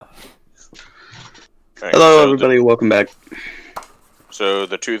Right, Hello, so everybody. Welcome back. So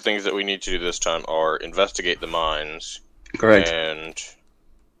the two things that we need to do this time are investigate the mines Correct.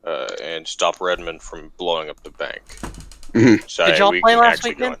 and stop Redmond from blowing up the bank. Mhm. So Did y'all we play can last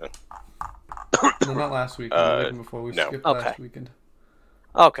actually weekend? go in. No, not last weekend. The weekend before. We no. skipped Okay. last weekend.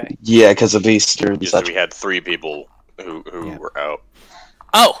 Okay. Yeah, because of Easter and Just such. that we had 3 people who were out.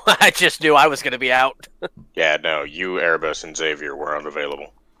 Oh, I just knew I was going to be out. Yeah, no, you, Erebus, and Xavier were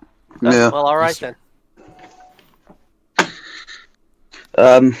unavailable. Yeah. Well, all right then.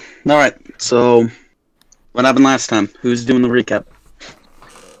 All right. So, what happened last time? Who's doing the recap?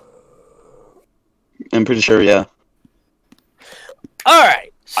 I'm pretty sure. Yeah. All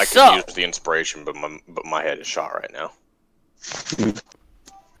right. I So, can use the inspiration, but my head is shot right now.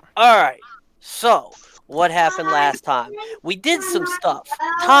 all right. So, what happened last time? We did some stuff.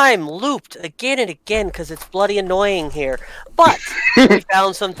 Time looped again and again because it's bloody annoying here. But we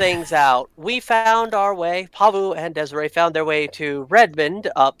found some things out. We found our way. Pavu and Desiree found their way to Redmond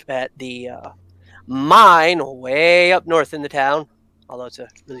up at the mine way up north in the town, although it's a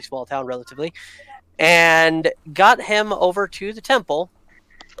really small town relatively, and got him over to the temple.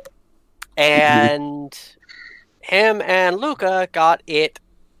 And him and Luca got it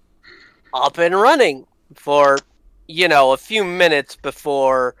up and running for, a few minutes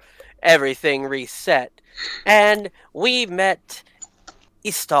before everything reset. And we met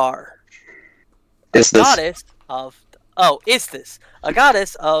Istar, Istis. a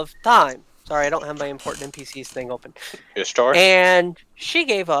goddess of time. Sorry, I don't have my important NPCs thing open. Ishtar? And she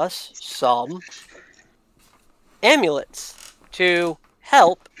gave us some amulets to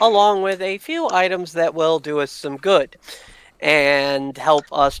help, along with a few items that will do us some good and help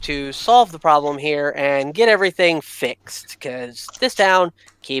us to solve the problem here and get everything fixed, because this town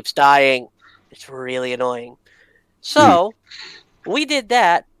keeps dying. It's really annoying. So, we did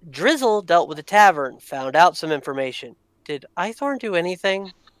that. Drizzle dealt with the tavern, found out some information. Did Ithorn do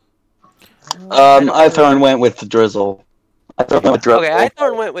anything? Ithorn went with Drizzle. Ithorn went with Drizzle. Okay,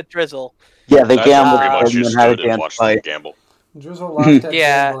 Ithorn went with Drizzle. Yeah, they I gambled pretty much and just then had a stood and dance watched them fight. gamble. Drizzle laughed at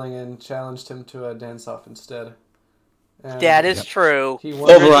Yeah. gambling and challenged him to a dance-off instead. And That is true. He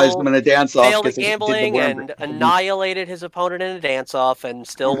Pulverized him in a dance-off Failed at because he did the gambling worm. and annihilated his opponent in a dance-off and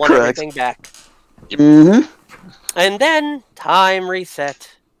still won Correct. everything back. Mm-hmm. And then time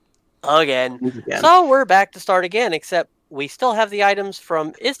reset again. Yeah. So we're back to start again, except we still have the items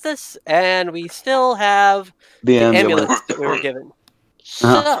from Istis and we still have The the amulet. amulets that we were given.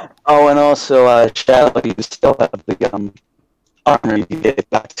 Uh-huh. So, Oh, and also, Shadow, you still have the armor you gave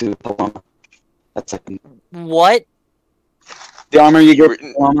back to Paloma. That's like what? the armor you gave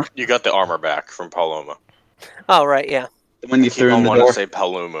to Paloma You got the armor back from Paloma. Oh, right, yeah. when you Keep threw in on the wanting door. to say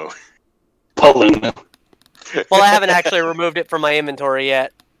Palumu. Paloma. Well, I haven't actually removed it from my inventory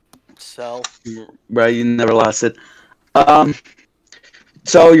yet. So, Right, you never lost it.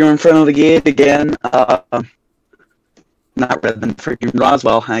 So you're in front of the gate again. Not Redmond, freaking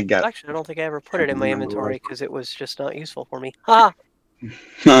Roswell. I got actually, I don't think I ever put it in my inventory because it was just not useful for me. Ha!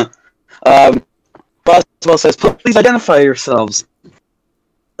 Roswell says, please identify yourselves.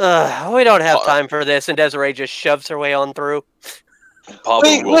 We don't have time for this, and Desiree just shoves her way on through.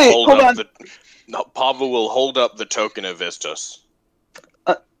 Pavu will wait, hold hold up on. Pavu will hold up the token of Vistus.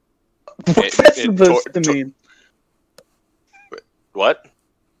 What's that supposed to mean? What?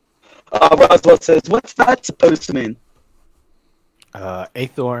 Roswell says, what's that supposed to mean?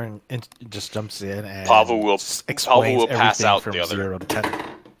 Athorn just jumps in and Pavu will explains pass everything out from the other. 0 to 10.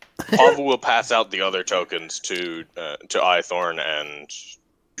 Pavu will pass out the other tokens to Ithorn and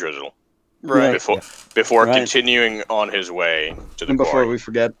Drizzle. Right. Before Right. continuing on his way to the And before quarry. we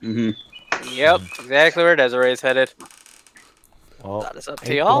forget. Yep, exactly where Desiree's headed. Well, That is up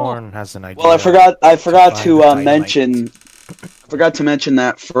to y'all. Athorn has an idea. Well, I forgot find the to dynamite. mention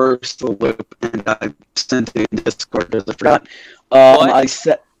that first loop, and I sent it in Discord because I forgot. What? I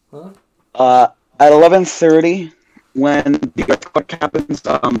set Huh? at 11:30 when the earthquake happens.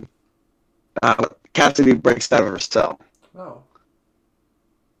 Cassidy breaks out of her cell. Oh.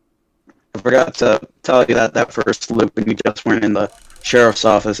 I forgot to tell you that first loop, and you just weren't in the sheriff's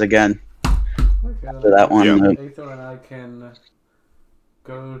office again. Okay. After that one, Yeah. Aethor and I can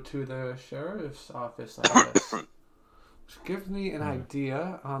go to the sheriff's office, I guess. Which gives me an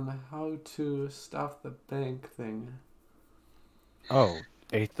idea on how to stop the bank thing. Oh,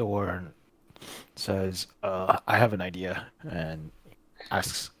 Athorn says, I have an idea, and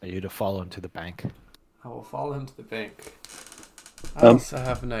asks you to follow him to the bank. I will follow him to the bank. I also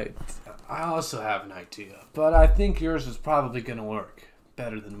have an idea, but I think yours is probably going to work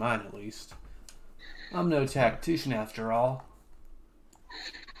better than mine, at least. I'm no tactician after all.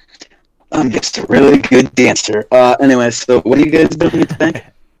 I'm just a really good dancer. Anyway, so what are you guys doing at the bank?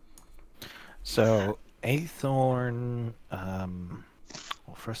 So, Aethorn.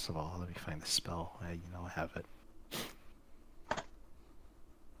 Well, first of all, let me find the spell. I have it.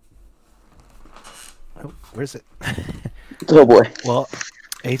 Oh, where's it? Oh boy. Well,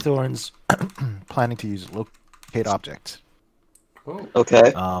 Aethorn's planning to use locate object. Oh,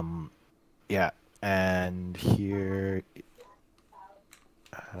 Okay. Yeah, and here,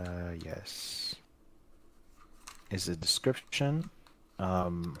 yes, is a description. I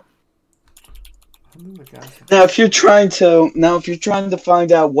think the guys have- Now, if you're trying to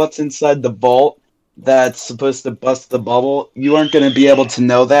find out what's inside the vault that's supposed to bust the bubble, you aren't going to be able to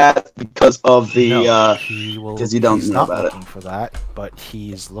know that because of the. No, he will. 'cause you don't he's know not about it. looking for that, but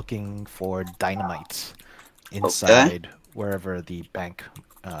he's looking for dynamite inside wherever the bank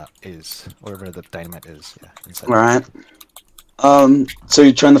is, wherever the dynamite is. Yeah, inside. Right. So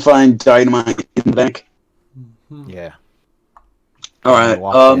you're trying to find dynamite in the bank. Yeah. All I right.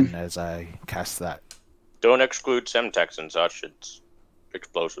 walk in as I cast that. Don't exclude Semtex and such. It's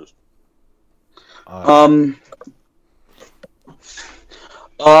explosives.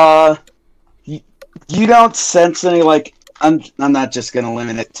 You don't sense any I'm not just gonna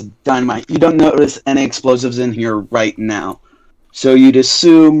limit it to dynamite. You don't notice any explosives in here right now, so you'd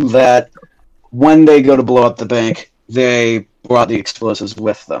assume that when they go to blow up the bank, they brought the explosives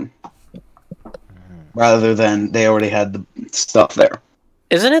with them, rather than they already had the stuff there.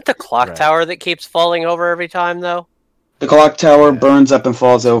 Isn't it the clock Right. tower that keeps falling over every time, though? The clock tower Yeah. burns up and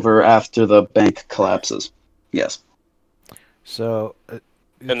falls over after the bank collapses. Yes. So.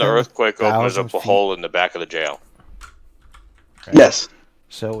 And the earthquake opens 1,000 up a feet- hole in the back of the jail. Right. Yes.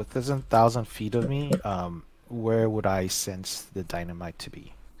 So within 1,000 feet of me, where would I sense the dynamite to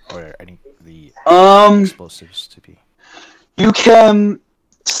be, or any the explosives to be? You can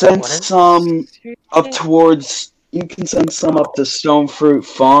sense What is- some up towards. You can send some up to Stonefruit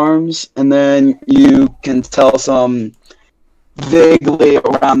Farms, and then you can tell some vaguely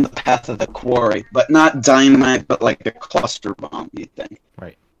around the path of the quarry, but not dynamite, but like a cluster bomb. You think?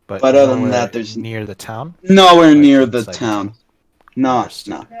 But other than nowhere that, there's near the town. nowhere Like near the inside the town. No,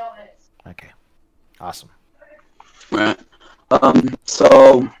 Understood. no. Okay, awesome. Right.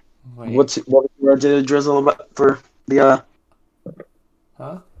 So Wait, what was your drizzle about for the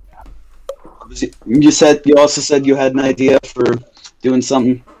huh? You also said you had an idea for doing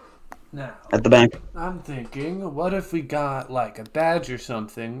something Now, at the bank. I'm thinking, what if we got like a badge or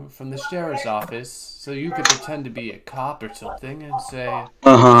something from the sheriff's office, so you could pretend to be a cop or something and say,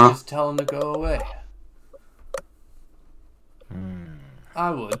 Uh-huh. just tell him to go away. I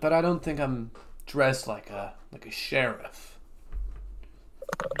would, but I don't think I'm dressed like a sheriff.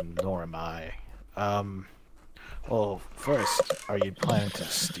 Nor am I. Well, first, are you planning to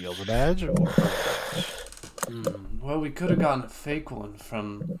steal the badge, or? Well, we could have gotten a fake one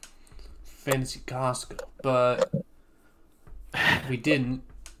from Fancy Costco, but we didn't.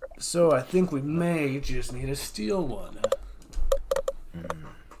 So I think we may just need to steal one.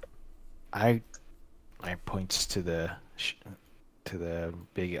 I points to the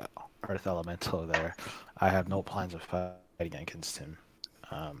big earth elemental there. I have no plans of fighting against him.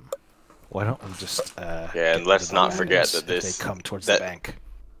 Why don't we just and get let's rid of not the forget enemies that if this- they come towards that- the bank.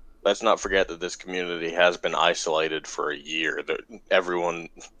 Let's not forget that this community has been isolated for a year. That everyone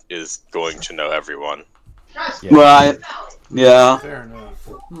is going to know everyone. Yeah. Right. Yeah. Fair enough.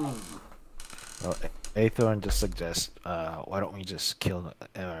 Well, Aethorn just suggests, why don't we just kill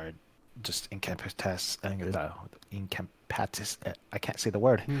or just incapacitate? I can't say the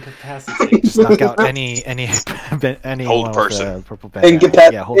word. Incapacitate. Just knock out any Hold one person. with a purple bandana.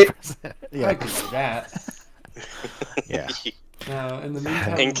 Yeah, hold person. I Yeah, could do that. yeah, Now, in the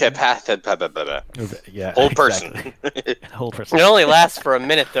meantime, Incapacitated. yeah. Whole person. Exactly. Whole person. It only lasts for a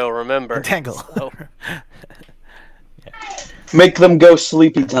minute, though, remember. Entangle. So- Make them go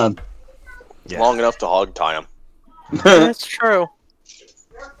sleepy time. Yeah. Long enough to hog tie him. That's true.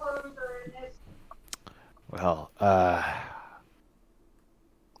 Well,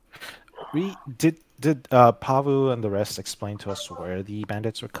 we did Pavu and the rest explain to us where the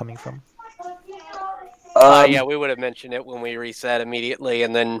bandits were coming from? Yeah, we would have mentioned it when we reset immediately,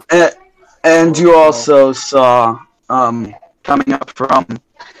 and then And you also saw coming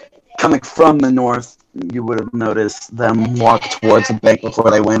from the north. You would have noticed them walk towards the bank before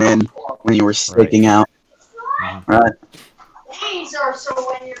they went in when you were staking out. Mhm. Right.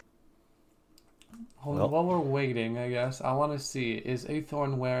 hold on, Well- while we're waiting, I guess, I want to see, is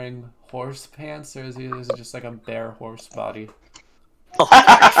Aethorn wearing horse pants, or is it just like a bare horse body?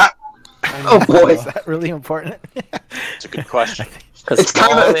 Oh boy. Is that really important? It's a good question. It's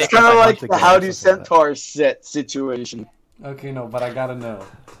kind of I like think the I how also do said that. centaurs sit situation. Okay, no, but I gotta know.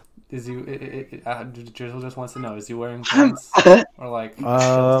 Is he? Drizzle just wants to know. Is he wearing pants or like kilts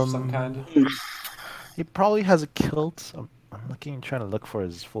of some kind? He probably has a kilt. I'm trying to look for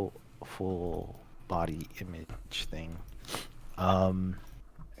his full body image thing. Like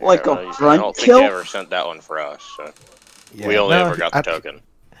I a don't know, I front don't think kilt? he ever sent that one for us. So. Yeah, We only no, ever got the I- token.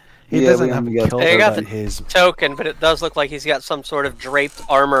 He Yeah, doesn't we have only a got- kilt, Yeah, you got but the- his Token, but it does look like he's got some sort of draped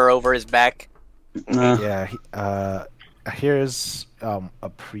armor over his back. yeah. Here's a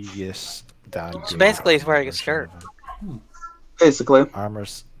previous down. So basically he's wearing a skirt. Basically.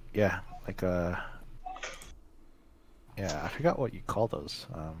 Armors, yeah, like yeah, I forgot what you call those.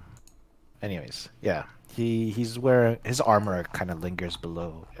 Anyways, yeah, he's wearing his armor kind of lingers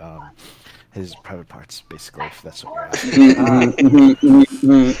below his private parts, basically. If that's what you're asking.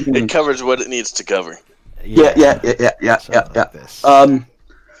 It covers what it needs to cover. Yeah. Something like this.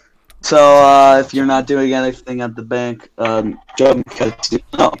 So if you're not doing anything at the bank, jump cut to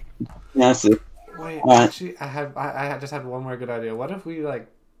yeah, see. Wait, Alright. actually, I just had one more good idea. What if we like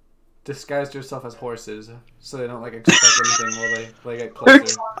disguised yourself as horses so they don't like expect anything while they get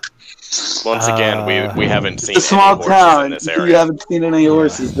closer? Once again, we haven't seen It's a any small horses town. in this If you area. haven't seen any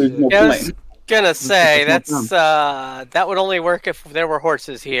horses, there's no Yeah, I was point. gonna say It's that's that would only work if there were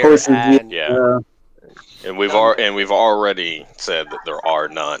horses here. Horses, and Yeah. And we've already said that there are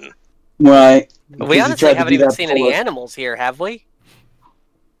none. Right. we Because you honestly tried to haven't do even that seen before. any animals here, have we?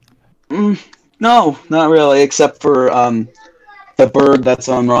 No, not really, except for the bird that's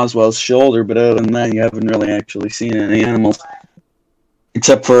on Roswell's shoulder. But other than that, you haven't really actually seen any animals,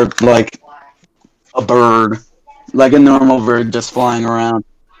 except for like a bird, like a normal bird just flying around,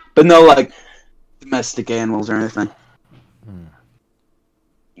 but no like domestic animals or anything.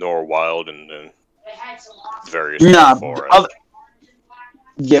 Nor wild and various Nah, forest.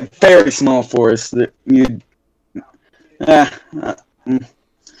 yeah, very small forest that you.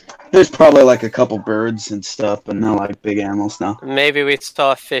 There's probably like a couple birds and stuff, but not like big animals now. Maybe we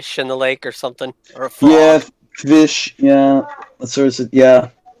saw a fish in the lake or something, or a frog. Yeah, fish. Yeah, that sort of. Yeah,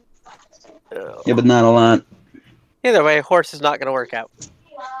 but not a lot. Either way, horse is not going to work out.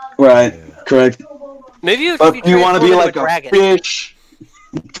 Right. Correct. Maybe you But you want to be like a dragon. fish.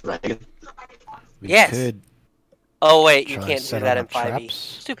 Dragon. We yes. could Oh wait, you try can't do set that up in 5e. traps.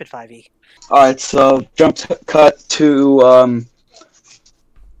 Stupid 5e. All right, so cut to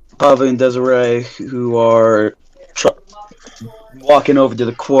Pava and Desiree, who are walking over to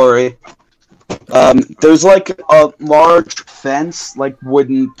the quarry. There's like a large fence, like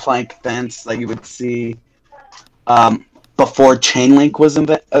wooden plank fence that you would see before chain link was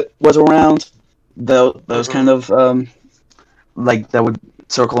around. Those kind of like that would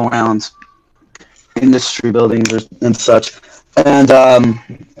circle around industry buildings and such. And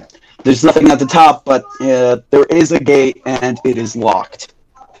there's nothing at the top, but there is a gate, and it is locked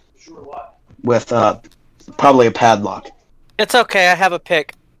with probably a padlock. It's okay, I have a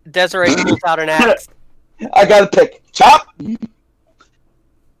pick. Desiree pulls out an axe. I got a pick. Chop.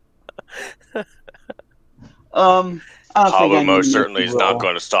 I don't think I Pablo need most to certainly make is you not roll.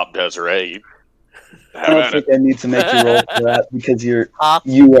 going to stop Desiree. I don't think I need to make you roll for that because Huh?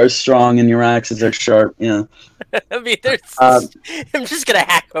 you are strong and your axes are sharp. Yeah. I mean, there's. Um, I'm just gonna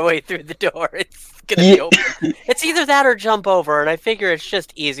hack my way through the door. It's gonna Yeah. be open. It's either that or jump over, and I figure it's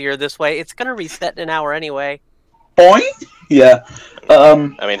just easier this way. It's gonna reset in an hour anyway. Point. Yeah. I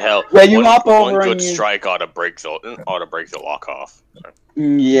mean, hell, Yeah, you one, hop over one good and you- strike ought to break the lock off.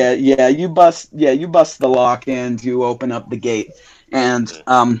 Yeah. You bust the lock and you open up the gate, and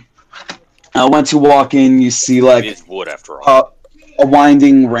once you walk in, you see It like is wood after all. a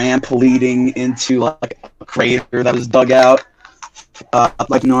winding ramp leading into like a crater that was dug out,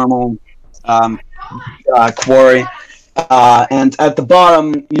 like normal quarry. And at the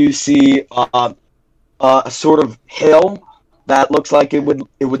bottom, you see a sort of hill that looks like it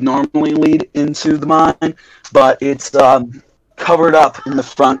would normally lead into the mine, but it's covered up in the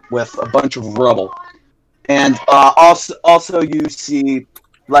front with a bunch of rubble. And also you see,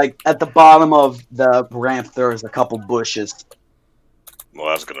 like at the bottom of the ramp, there is a couple bushes. Well,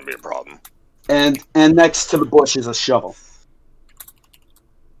 that's going to be a problem. And next to the bush is a shovel.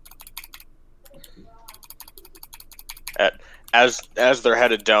 As they're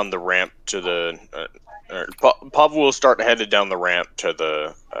headed down the ramp to the, Pavel will start headed down the ramp to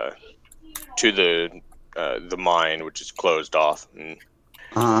the mine, which is closed off. And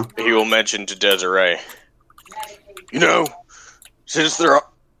he will mention to Desiree, since there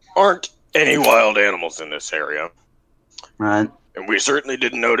aren't any wild animals in this area, Right. and we certainly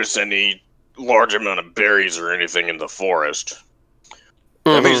didn't notice any large amount of berries or anything in the forest,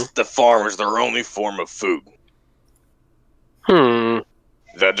 That means the farm is their only form of food.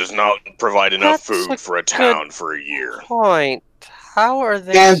 That does not provide enough That's food for a town for a year. Point. How are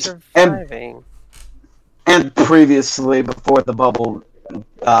they surviving? And previously, before the bubble,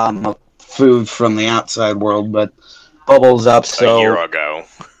 food from the outside world, but bubble's up, so... A year ago.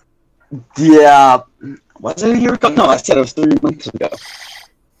 Yeah. Was it a year ago? No, I said it was 3 months ago.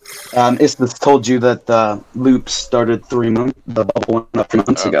 Isthmus told you that the loop started the bubble went up 3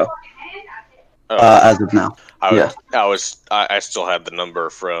 months ago. As of now. I still had the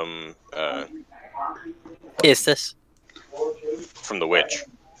number from Isthmus? From the witch.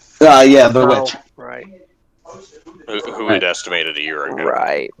 Yeah, the witch. Right. Who had estimated a year ago.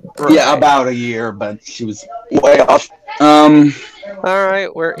 Right. Yeah, about a year, but she was way off.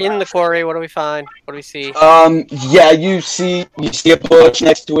 Alright, we're in the quarry. What do we find? What do we see? Yeah, you see a bush.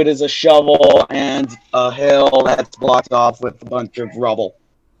 Next to it is a shovel and a hill that's blocked off with a bunch of rubble.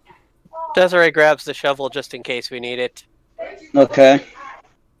 Desiree grabs the shovel just in case we need it. Okay.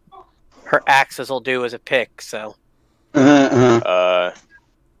 Her axes will do as a pick, so. Pavu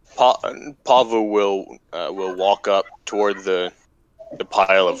will walk up toward the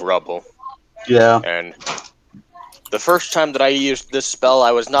pile of rubble. Yeah. And the first time that I used this spell,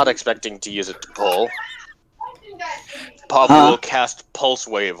 I was not expecting to use it to pull. Pavu will cast Pulse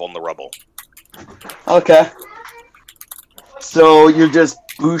Wave on the rubble. Okay. So you're just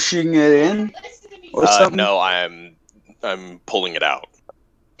booshing it in, or something? No, I'm pulling it out.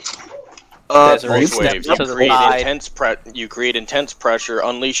 Pulse Wave. You create intense pressure,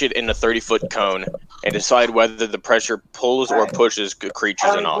 unleash it in a 30-foot cone, and decide whether the pressure pulls or pushes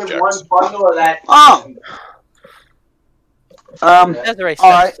creatures and objects. Oh. Desiree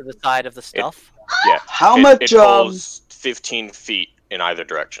steps to the side of the stuff. Yeah. How much? It pulls 15 feet in either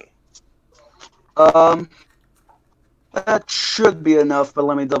direction. That should be enough, but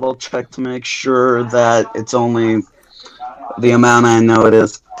let me double check to make sure that it's only the amount I know it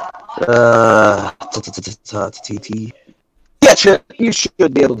is. Yeah, you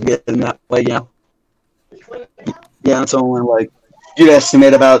should be able to get in that way, yeah. Yeah, it's only like, you'd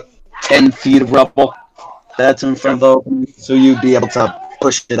estimate about 10 feet of rubble that's in front of the opening, so you'd be able to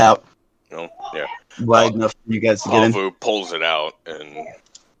push it out. Oh, yeah. Wide enough for you guys to get in. Pavu pulls it out, and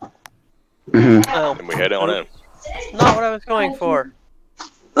Oh, and we head on in. not what I was going for.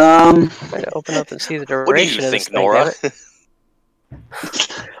 Um, Trying to open up and see the duration What do you of this think, thing, Nora? damn it.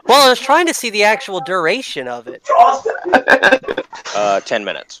 Well, I was trying to see the actual duration of it. 10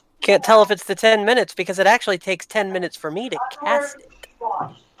 minutes. Can't tell if it's the 10 minutes because it actually takes 10 minutes for me to cast it.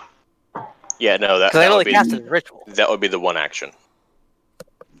 Yeah, no, Because I only cast it as a ritual. That would be the one action.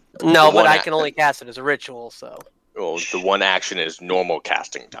 No, The but one I can only cast it as a ritual, so. Well, the one action is normal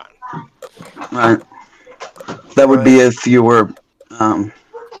casting time. right. That would be if you were,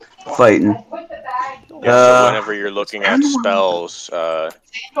 fighting. Yeah, so whenever you're looking at spells, on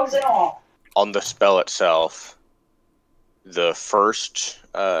the spell itself, the first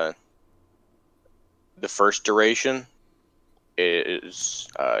duration is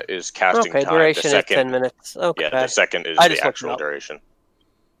casting Okay, time. duration The is second, 10 minutes. Okay. Yeah, the second is I the just looked it actual up. duration.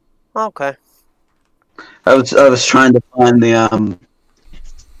 Okay. I was trying to find the,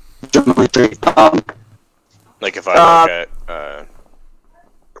 journal entry. Like if I look at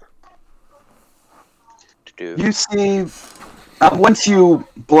You see, once you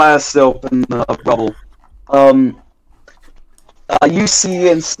blast open the rubble, you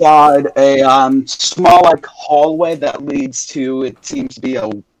see inside a small like hallway that leads to, it seems to be a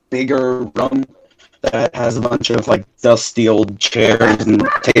bigger room that has a bunch of like dusty old chairs and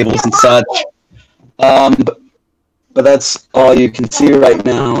tables and such. But that's all you can see right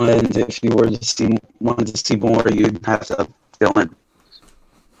now, and if you wanted to see more, you'd have to go in.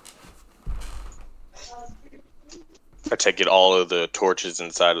 I take it all of the torches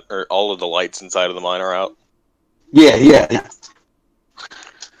inside, or all of the lights inside of the mine are out. Yeah.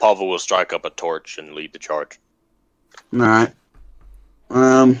 Pavel will strike up a torch and lead the charge. All right.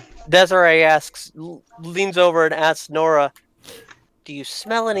 Desiree leans over and asks Nora, "Do you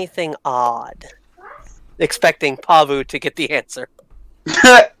smell anything odd?" Expecting Pavu to get the answer.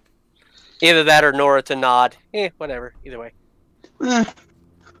 Either that or Nora to nod. Whatever. Either way.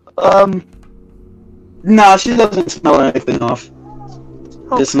 No, she doesn't smell anything off.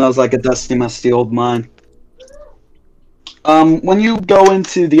 It smells like a dusty, musty old mine. When you go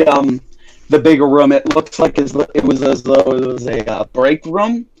into the bigger room, it looks like it was as though it was a break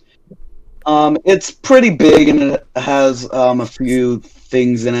room. It's pretty big and it has a few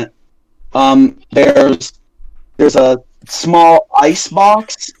things in it. There's a small ice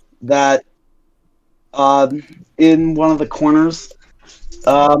box that in one of the corners.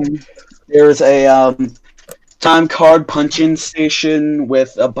 There's a time card punch-in station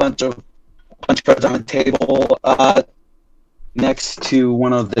with a bunch of punch cards on a table next to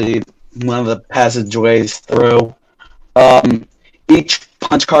one of the passageways through. Each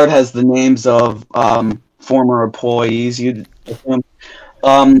punch card has the names of former employees. You'd assume.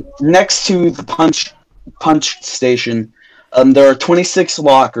 Next to the punch station, there are 26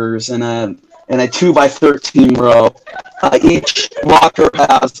 lockers in a 2x13 row. Each locker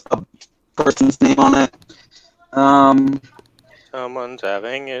has a person's name on it. Someone's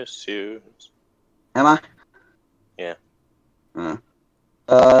having issues. Am I? Yeah.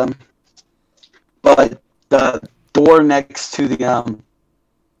 But the door next to the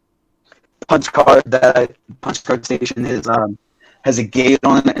punch card station is has a gate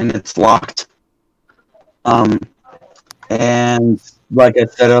on it and it's locked. And like I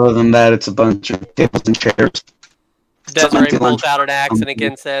said, other than that, it's a bunch of tables and chairs. Desiree pulls out an axe and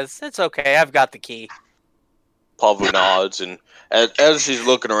again says, "It's okay, I've got the key." Pavu nods, and as she's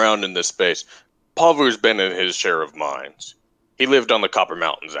looking around in this space, Pavu's been in his share of mines. He lived on the Copper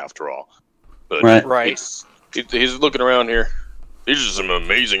Mountains, after all. But Right. He's looking around here. These are some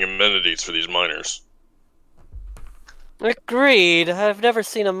amazing amenities for these miners. Agreed. I've never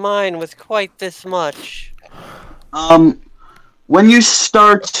seen a mine with quite this much. When you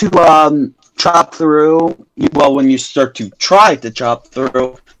start to chop through, when you start to try to chop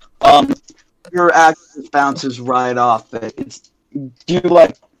through, your axe bounces right off it.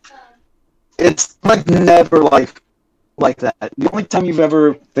 It's like never like that. The only time you've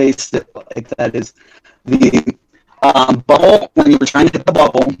ever faced it like that is the bubble when you were trying to hit the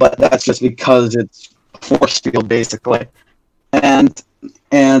bubble, but that's just because it's a force field basically. And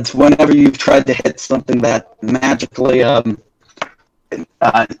whenever you've tried to hit something that magically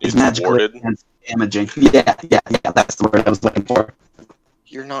is magically damaging. Yeah, that's the word I was looking for.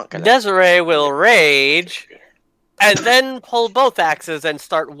 You're not gonna. Desiree will rage, and then pull both axes and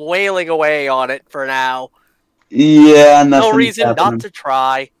start wailing away on it for now. Yeah, No reason not to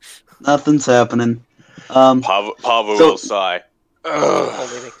try. Nothing's happening. Pavu will sigh.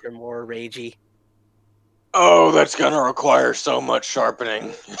 Only make her more ragey. Oh, that's gonna require so much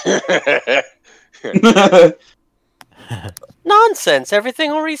sharpening. Nonsense!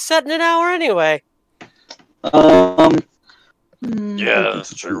 Everything will reset in an hour anyway. Yeah,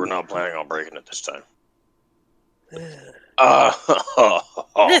 that's true. We're not planning on breaking it this time.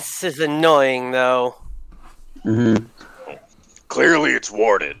 This is annoying, though. Mm-hmm. Clearly, it's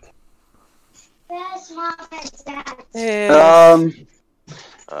warded.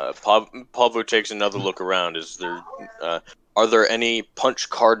 Pavu takes another look around. Are there any punch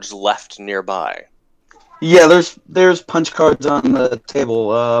cards left nearby? Yeah, there's punch cards on the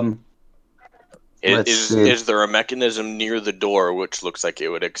table. Is there a mechanism near the door which looks like it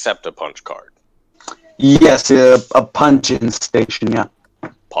would accept a punch card? Yes, a punch-in station. Yeah.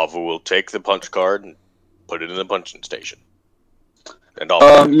 Pavu will take the punch card and put it in the punch-in station. And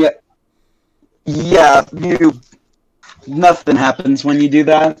nothing happens when you do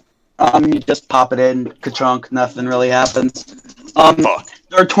that. You just pop it in, ka-chunk, nothing really happens.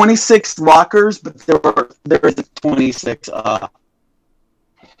 There are 26 lockers, but there isn't 26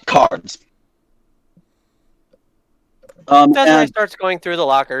 cards. Desiree starts going through the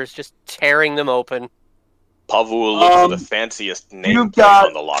lockers, just tearing them open. Pavu will look for the fanciest name plate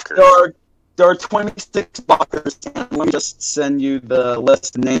on the lockers. There are 26 lockers, and let me just send you the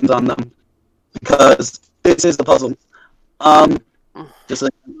list of names on them, because this is the puzzle. Just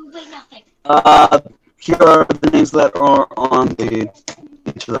like, here are the names that are on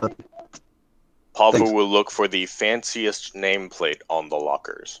each of the Pavu things. will look for the fanciest nameplate on the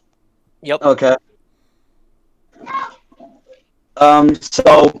lockers. Yep. Okay.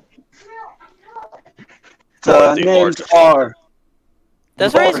 So the names are.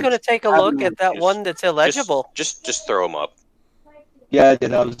 Desiree's going to take a look at that one that's illegible. Just throw them up. Yeah, I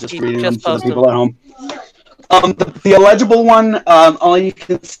did. I was just reading them for the posted people at home. The illegible one, all you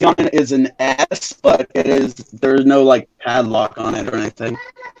can see on it is an S, but there's no like padlock on it or anything.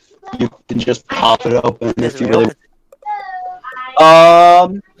 You can just pop it open if you really.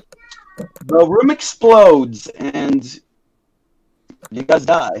 The room explodes and you guys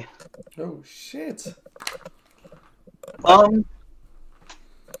die. Oh shit!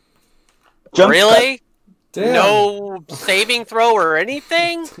 Really? Damn. No saving throw or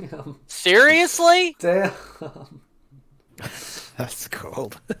anything? Damn. Seriously? Damn. That's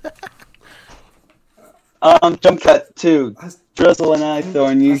cold. Jump cut 2. Drizzle and I,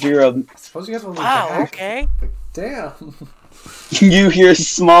 Thorn, use your I suppose you guys want me Wow, back. okay. Like, damn. you hear a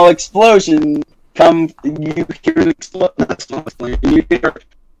small explosion You hear an explosion. You hear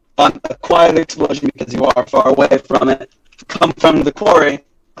a quiet explosion because you are far away from it. Come from the quarry,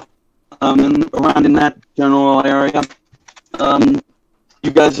 and around in that general area.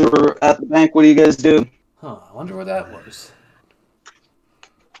 You guys are at the bank. What do you guys do? Huh, I wonder where that was.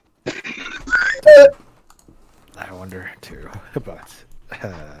 I wonder too, but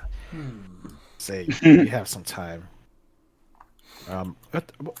say we have some time.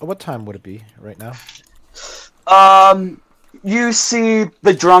 What time would it be right now? You see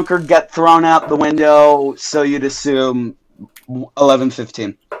the drunkard get thrown out the window, so you'd assume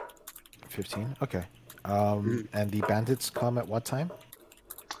 11:15. 15. Okay. And the bandits come at what time?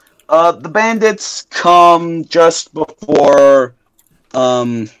 The bandits come just before.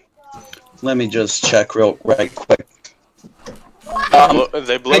 Let me just check right quick.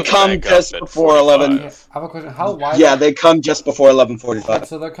 They come just before 11. I have a question. How wide? Yeah, they come just before 11:45.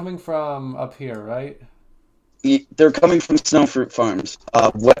 So they're coming from up here, right? They're coming from Snowfruit Farms,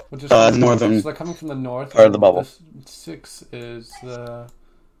 Which is northern. So they're coming from the north. Part of the bubble. This 6 is the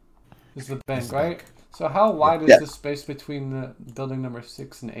bank, right? So how wide is Yeah. the space between the building number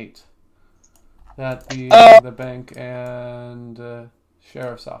 6 and 8? That being the bank and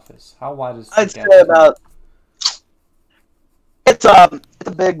sheriff's office. How wide is? I'd say about. It's a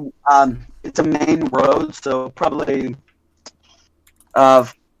big it's a main road, so probably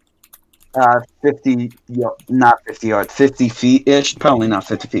 50 not 50 yards, 50 feet ish. Probably not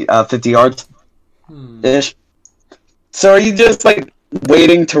 50 feet. 50 yards ish. So are you just like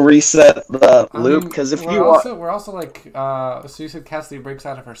waiting to reset the loop? Because if we're also like so you said Cassidy breaks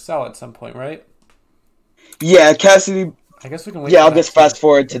out of her cell at some point, right? Yeah, Cassidy. I guess we can wait. Yeah, I'll just fast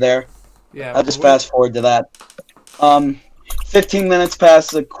forward to there. Yeah, I'll just fast forward to that. 15 minutes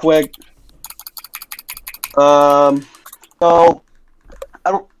past the quick. So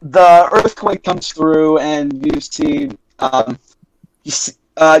the earthquake comes through, and you see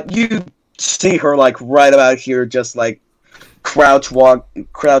her like right about here, just like crouch walking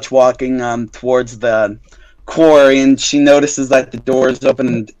towards the quarry, and she notices that the door is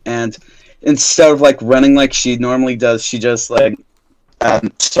open, and instead of like running like she normally does, she just like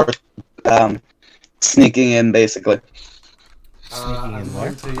starts sneaking in, basically. I'm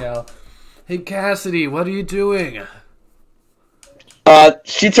going to yell, "Hey Cassidy, what are you doing?"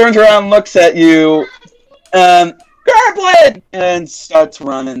 She turns around, looks at you, Garblin, and starts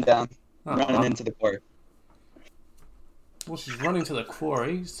running into the quarry. Well, she's running to the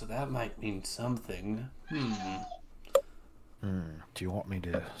quarry, so that might mean something. Do you want me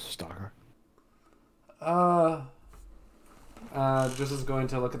to stalk her? Just is going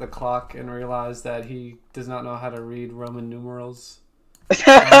to look at the clock and realize that he does not know how to read Roman numerals.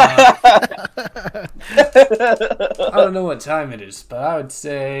 I don't know what time it is, but I would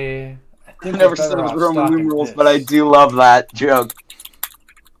say I think I've never said it was Roman numerals, but I do love that joke.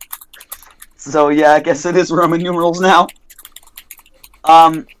 So yeah, I guess it is Roman numerals now.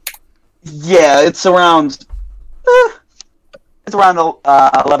 Yeah, it's around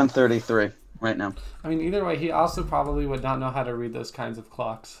 11:33 right now. I mean, either way, he also probably would not know how to read those kinds of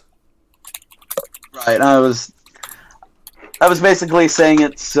clocks. Right, I was basically saying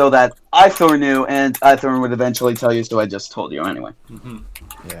it so that Ithor knew, and Ithor would eventually tell you, so I just told you anyway.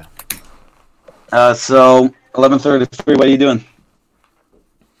 Yeah. So 11:33. What are you doing?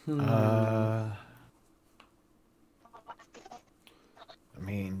 I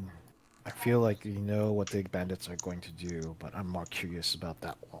mean, I feel like you know what the bandits are going to do, but I'm more curious about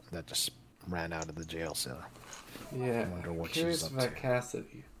that one that just ran out of the jail cell. Yeah, I wonder what curious she's up about to.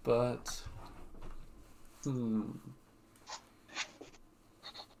 Cassidy, but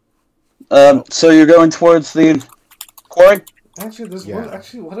So you're going towards the quarry? Actually,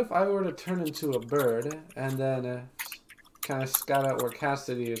 what if I were to turn into a bird and then kind of scout out where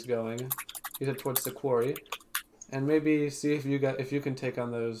Cassidy is going? You said towards the quarry, and maybe see if you can take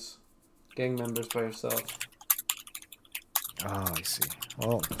on those gang members by yourself. Oh, I see.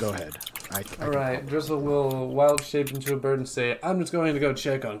 Well, go ahead. All right, Drizzle will wild shape into a bird and say, "I'm just going to go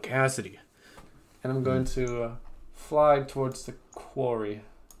check on Cassidy," and I'm going to fly towards the quarry,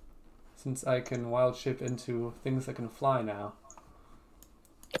 since I can wild shape into things that can fly now.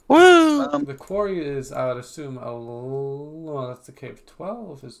 Woo! The quarry is, I would assume, no, that's the cave.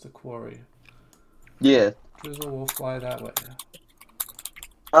 12 is the quarry. Yeah. Drizzle will fly that way.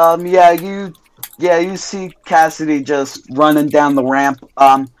 You see Cassidy just running down the ramp.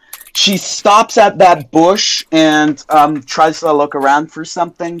 She stops at that bush and tries to look around for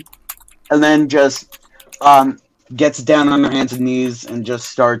something, and then just gets down on her hands and knees and just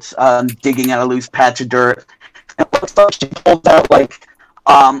starts digging at a loose patch of dirt. And it looks like she pulls out like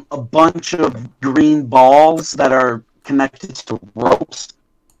a bunch of green balls that are connected to ropes.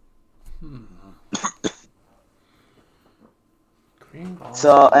 Green balls.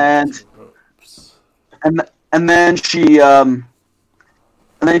 So and then she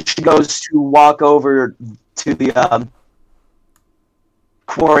goes to walk over to the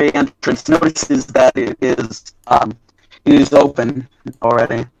quarry entrance. Notices that it is open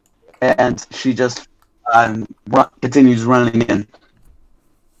already, and she just continues running in.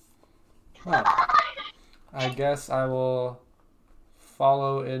 Huh. I guess I will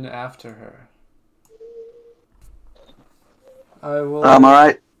follow in after her. I will. All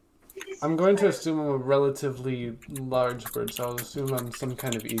right. I'm going to assume I'm a relatively large bird, so I'll assume I'm some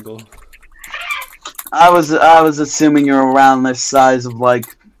kind of eagle. I was assuming you're around this size of like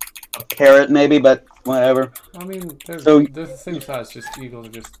a carrot, maybe, but whatever. I mean, they're So- the same size. Just eagles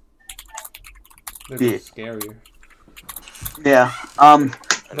are they're Yeah. just scarier. Yeah.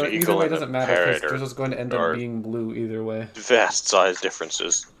 But either eagle way, it and a doesn't matter parrot because they're are just going to end are- up being blue either way. vast size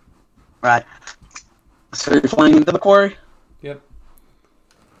differences. Right. So you're flying into the quarry? Yep.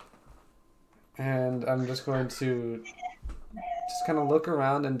 And I'm just going to kind of look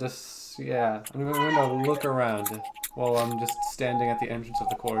around and I'm going to look around while I'm just standing at the entrance of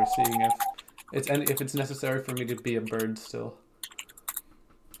the quarry, seeing if it's necessary for me to be a bird still.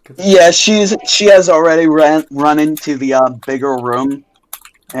 Yeah, she has already run into the bigger room,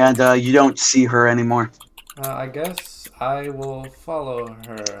 and you don't see her anymore. I guess I will follow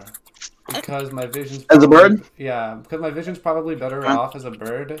her because my vision's As a bird? Yeah, because my vision's probably better off as a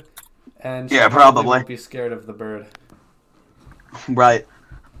bird, and she Yeah, probably probably. won't be scared of the bird. Right.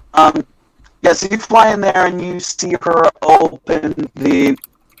 Yeah, so you fly in there and you see her open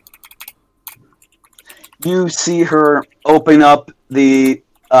up the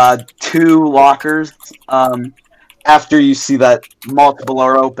 2 lockers. After you see that multiple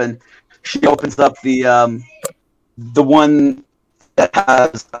are open, she opens up the one that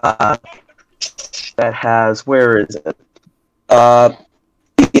has where is it? The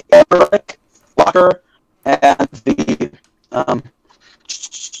Emmerich locker and the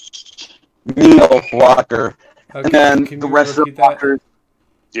Neil locker, Okay, and then can the you rest of the repeat that? lockers.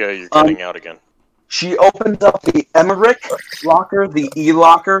 Yeah, you're cutting out again. She opens up the Emmerich locker, the E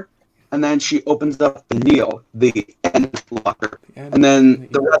locker, and then she opens up the Neil, the N locker. And then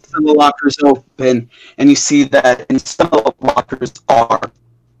the rest of the lockers open, and you see that in some of the lockers are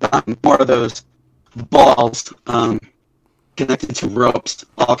more of those balls connected to ropes,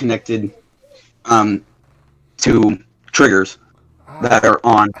 all connected to triggers that are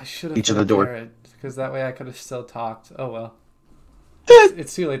on I should have each of the door. because that way I could have still talked. Oh well.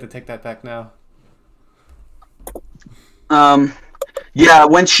 It's too late to take that back now. Yeah,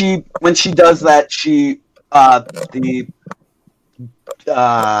 when she does that,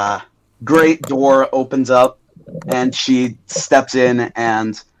 the great door opens up, and she steps in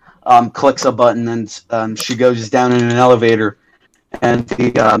and clicks a button, and she goes down in an elevator, and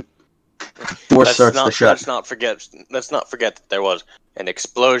the door starts to shut. Let's not forget that there was an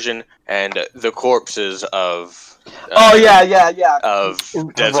explosion and the corpses of. Oh yeah. Of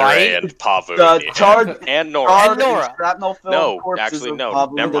Desiree Right? and Pavu and Nora. And Nora. No, actually, no.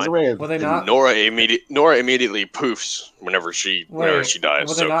 Never mind. Were they not? Nora immediately poofs whenever she dies.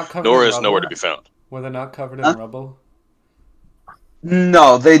 were they not So covered Nora in is nowhere rubble? to be found. Were they not covered in Huh? rubble?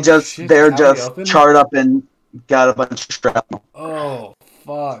 No, they shit, out in the just open? charred up and got a bunch of shrapnel. Oh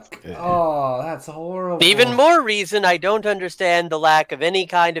fuck! Yeah. Oh, that's horrible. Even more reason I don't understand the lack of any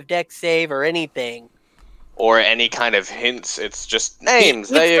kind of deck save or anything. Or any kind of hints. It's just names.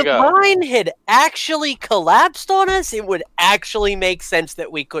 If There you the go. mine had actually collapsed on us, it would actually make sense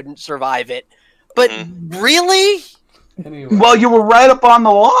that we couldn't survive it. But really? Anyway, Well, you were right up on the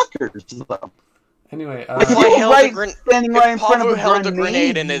lockers, though. anyway, If you If were held a right, gren- standing right in If front of Pavu a held a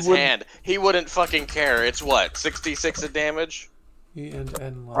grenade in you his would- hand, he wouldn't fucking care. It's what, 66 of damage? E and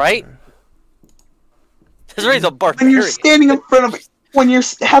N Right? locker. Desiree's a When barbarian. you're standing in front of, when you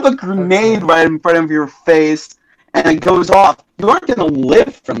have a grenade right in front of your face and it goes off, you aren't going to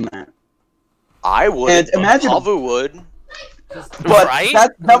live from that. I would. And imagine- Pavu would. But Right?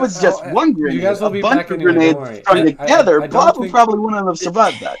 that was just Oh, one grenade. you guys will be a bunch back of anyway, don't grenades worry. strung I together. don't Bob think- probably wouldn't have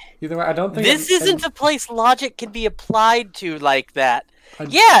survived that. Either way, I don't think This isn't a place logic can be applied to like that. I-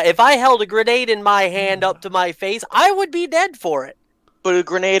 Yeah, if I held a grenade in my hand up to my face, I would be dead for it. But a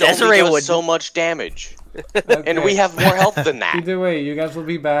grenade Desiree only does would. so much damage. Okay. And we have more health than that. Either way, you guys will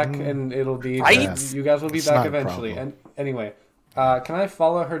be back, and it'll be Right? You guys will be It's back not a eventually. problem. And anyway, can I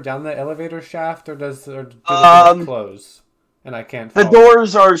follow her down the elevator shaft, or does it Um, close? And I can't. The follow?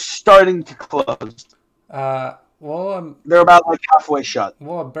 doors are starting to close. Well, They're about like halfway shut.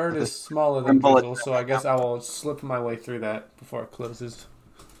 a bird is smaller than bullet. Drizzle, so I guess I will slip my way through that before it closes.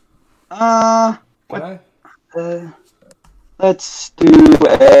 Uh, Can I? let's do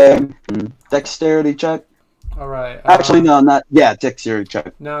a dexterity check. All right. Actually, no, not dexterity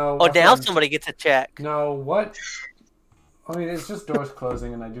check. No. Oh, now somebody gets a check. No, what? I mean, it's just doors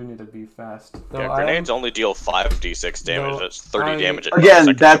closing, and I do need to be fast. Though Yeah, I am- grenades only deal 5d6 damage. No, That's 30 I- damage. Again, I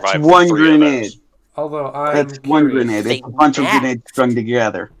can that's survive one 3 of those. grenade. Although I'm That's one curious. grenade. Say It's a bunch of that. grenades strung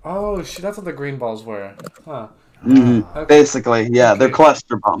together. Oh shit! That's what the green balls were. Huh. Okay. Basically, yeah, they're Okay.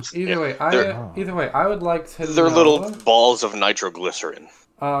 cluster bombs. Either way, they're- I would like to. They're know, little balls of nitroglycerin.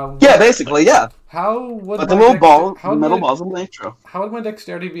 Yeah, basically, yeah. How would But the my little dex- ball, how the would metal my- balls of nitro. How would my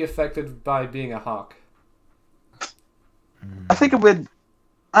dexterity be affected by being a hawk? I think it would.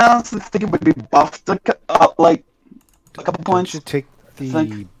 I honestly think it would be buffed like a couple Don't points. you take the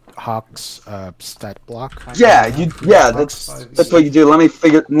Think- Hawk's stat block? Yeah, that's what you do. Let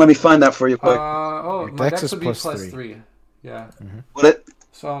me find that for you quick. Oh, Your my dex dex is would be plus plus three. 3. Yeah. What it?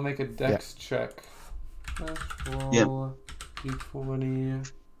 So I'll make a dex check. Roll d20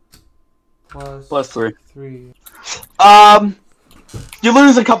 Plus 3. 3. You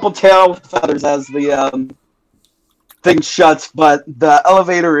lose a couple tail feathers as the thing shuts, but the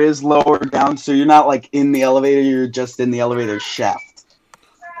elevator is lower down, so you're not like in the elevator. You're just in the elevator shaft.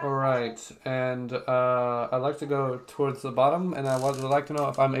 Alright, and I'd like to go towards the bottom, and I would like to know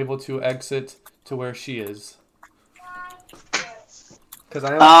if I'm able to exit to where she is. Because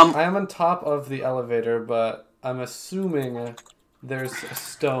I am on top of the elevator, but I'm assuming there's a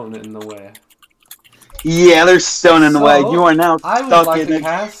stone in the way. Yeah, there's stone in the way. So, You are now I would stuck like in to it.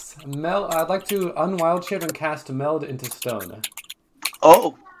 cast meld. I'd like to unwild shape and cast meld into stone.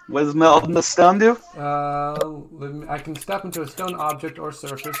 Oh, what does melting the stone do? I can step into a stone object or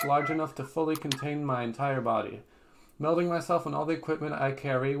surface large enough to fully contain my entire body, melding myself and all the equipment I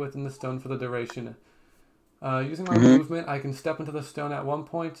carry within the stone for the duration. Using my movement, I can step into the stone at one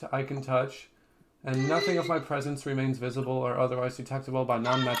point I can touch, and nothing of my presence remains visible or otherwise detectable by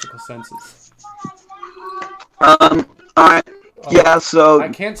non-magical senses. Alright. Yeah, so I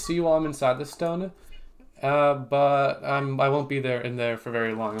can't see while I'm inside the stone, but I won't be in there for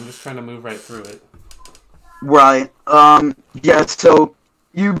very long. I'm just trying to move right through it. right. Yeah, so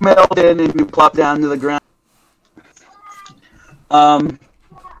you meld in and you plop down to the ground.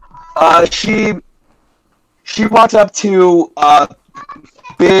 She walks up to a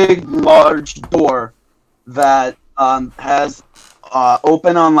big, large door that has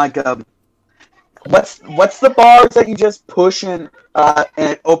open on like a what's the bars that you just push in and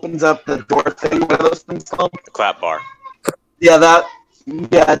it opens up the door thing? What are those things called? Clap bar. Yeah,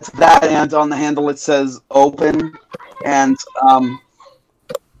 it's that, and on the handle it says open, and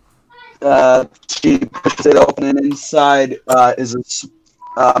she pushes it open, and inside is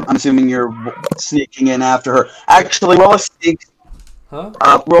I'm assuming you're sneaking in after her. Actually, roll a sneak. Huh?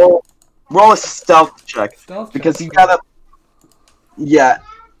 Roll a stealth check Stealth because check. you gotta. Yeah,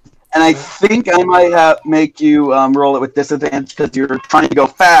 and I think I might make you roll it with disadvantage because you're trying to go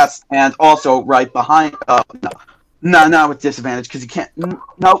fast, and also right behind. No, not with disadvantage because you can't.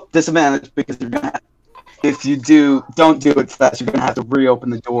 No, disadvantage because you're gonna. If you don't do it fast, you're gonna have to reopen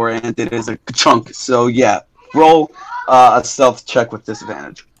the door, and it is a chunk. So yeah, roll a stealth check with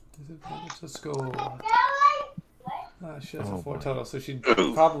disadvantage. Let's go. She has a 4 total, so she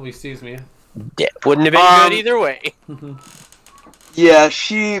probably sees me. Yeah, wouldn't have been good either way. Yeah,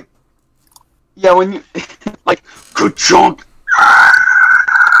 when you like good chunk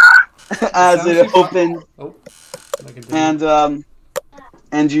as it opens. Oh, I can do it.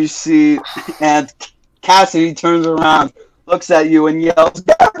 And you see, and Cassidy turns around, looks at you, and yells,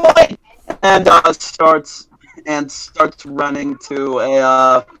 "There, boy!" and starts running to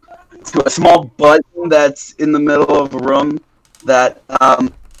a small button that's in the middle of a room that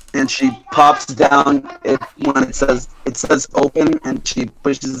and she pops down it when it says open, and she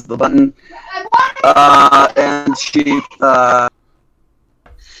pushes the button, and she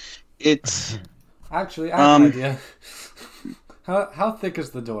it's Actually, I have an idea. How thick is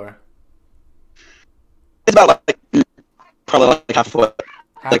the door? it's about probably like half a foot.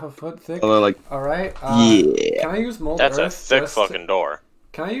 Half a foot thick? Like Alright. yeah. Can I use mold That's earth? a thick fucking door.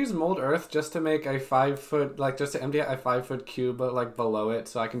 Can I use mold earth just to make a 5 foot, just to empty out a 5 foot cube, but below it,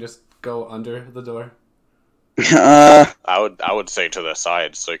 so I can just go under the door? I would say to the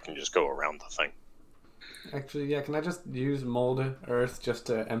side so you can just go around the thing. Actually, yeah. Can I just use mold earth just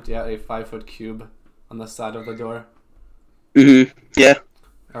to empty out a 5 foot cube on the side of the door? Yeah.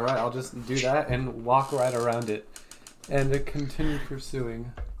 All right, I'll just do that and walk right around it, and continue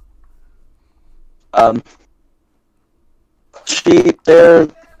pursuing. they're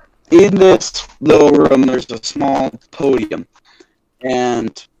in this little room. There's a small podium,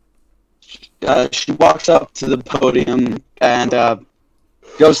 and she walks up to the podium and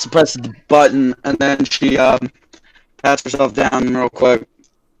goes to press the button, and then she pats herself down real quick.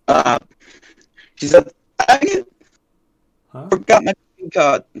 She said, "I forgot my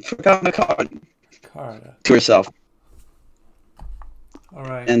card. Forgot my card." Card. To herself. All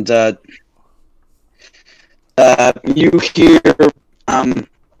right. And you hear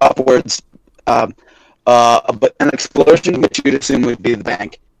upwards but an explosion, which you'd assume would be the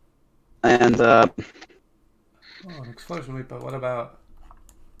bank. And an explosion. Wait, but what about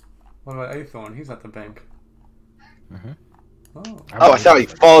Aethorn? He's at the bank. Mm-hmm. I thought he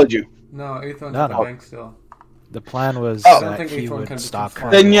followed you. No, Aethorn's No, at the no. bank still. The plan was Oh. that I don't think he Aethorn can would be stalk too her.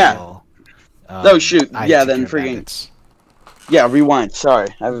 far. Then yeah. while, Oh, shoot. I Yeah, took then care of friggin'. bandits. Yeah, rewind. Sorry,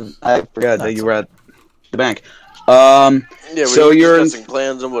 I forgot that That's you were okay. at the bank. Yeah, we So were you're in- discussing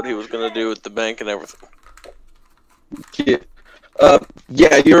plans on what he was going to do with the bank and everything.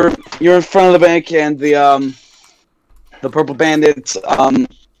 Yeah, you're in front of the bank, and the purple bandits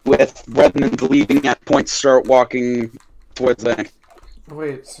with Redmond leading at points start walking towards the bank.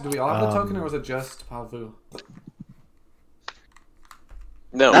 Wait, so do we all have the token, or was it just Pavu?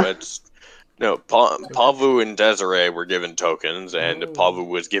 No, Huh? Pavu and Desiree were given tokens, and Oh. Pavu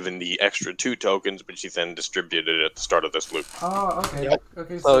was given the extra 2 tokens, which he then distributed at the start of this loop. Oh, okay. Yep.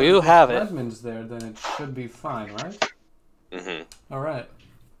 Okay, So you have it. Redmond's there, then it should be fine, right? Hmm All right.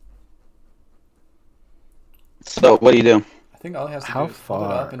 So what do you do? I think all he has to How do is hold it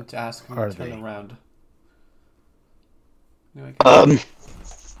far up and to ask him are to turn they? around. Anyway,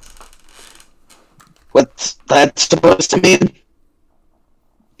 What's that supposed to mean?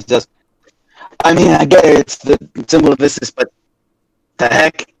 He just, I mean, I get it, it's the symbol of business, but the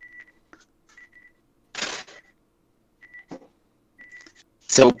heck?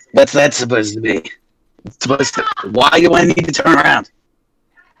 So what's that supposed to be? It's supposed to, why do I need to turn around?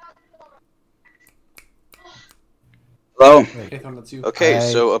 Hello? Aethorn, that's you. Okay, I-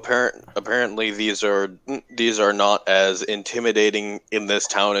 so apparently these are not as intimidating in this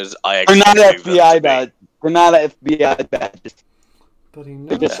town as I They're not expected them to FBI be. badges. They're not FBI badges. But he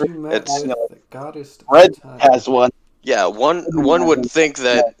knows just- you met it's- with the goddess of Red time. has one. Yeah, one would think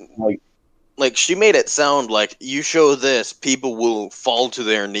that Like, she made it sound like you show this, people will fall to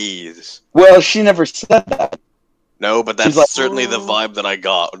their knees. well, she never said that. No, but that's She's like- certainly the vibe that I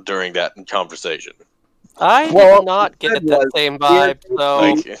got during that conversation. I Well, did not get it that was- same vibe.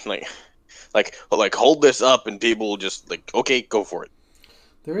 So Like hold this up and people will just like, okay, go for it.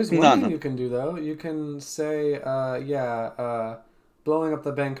 There is No, one no. thing you can do, though. You can say, blowing up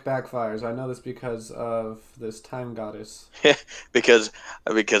the bank backfires. I know this because of this time goddess. because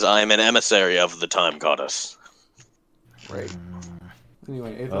I'm an emissary of the time goddess. Right.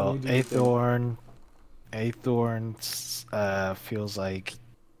 Anyway, Aethorn, Well, you do your thing. Aethorn feels like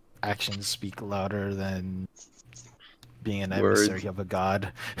actions speak louder than being an Words. emissary of a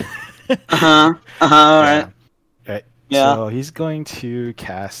god. Alright. Right. Yeah. So he's going to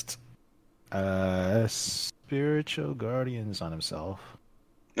cast Spiritual Guardians on himself.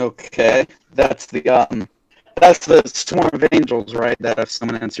 Okay. That's the swarm of angels, right? That if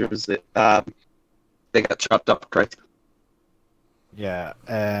someone answers it, they got chopped up, correct? Yeah,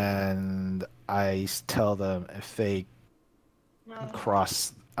 and I tell them if they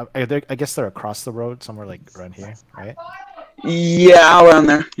cross, I guess they're across the road, somewhere like around here, right? Yeah, around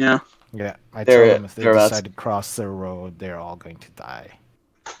there. Yeah. Yeah, I They're- tell them if they they're decide to cross the road, they're all going to die,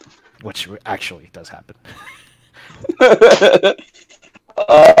 which actually does happen.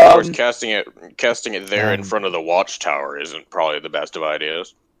 Of course, Um, casting it there in and- front of the watchtower isn't probably the best of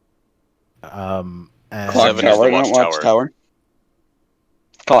ideas. And clock Seven is tower, the not watchtower. watchtower.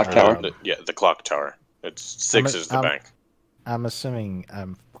 Clock tower. The clock tower. It's 6 is the bank. I'm assuming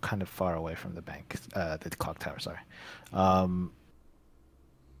I'm kind of far away from the bank, the clock tower. Sorry.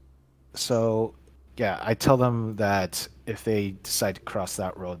 So, yeah, I tell them that if they decide to cross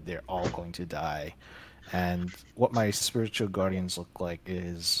that road, they're all going to die. And what my spiritual guardians look like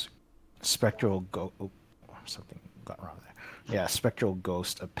is spectral something got wrong there. Yeah, spectral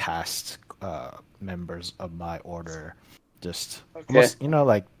ghost of past members of my order. Just almost,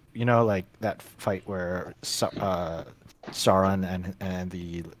 like that fight where Sauron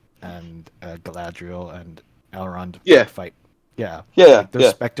and Galadriel and Elrond fight. Yeah, they're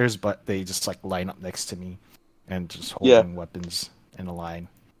specters, but they just like line up next to me and just holding weapons in a line.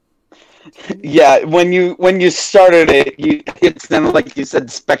 Yeah, when you started it, it sounded like you said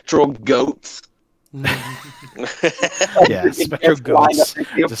spectral goats. Yeah, spectral goats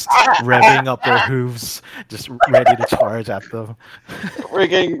just revving up their hooves, just ready to charge at them.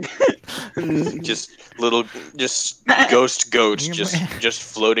 Frigging. just ghost goats just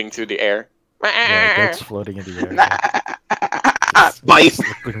floating through the air. Yeah, goats floating in the air. Bite. Just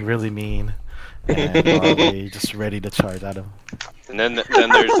looking really mean. And Marley just ready to charge at him. And then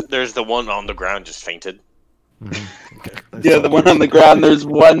there's the one on the ground just fainted. Mm-hmm. Okay. Yeah, the one on the ground. There's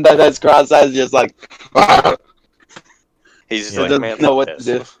one that has cross eyes, just like. He's just Yeah. like, Doesn't man, know fuck what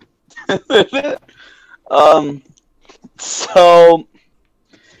this." to do.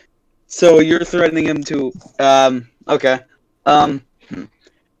 So you're threatening him to. Okay.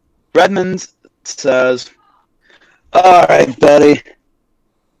 Redmond says, "All right, Betty.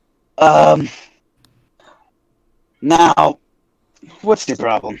 Now, what's your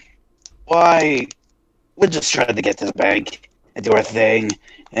problem? Why? We're just trying to get to the bank and do our thing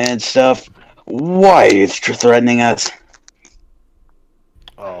and stuff. Why are you threatening us?"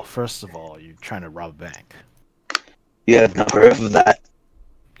 Well, first of all, you're trying to rob a bank. You have no proof of that.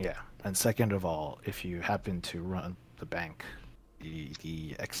 Yeah. And second of all, if you happen to run the bank,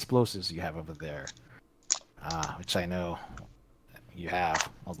 the explosives you have over there, which I know you have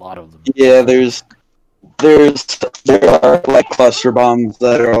a lot of them. Yeah, there are like cluster bombs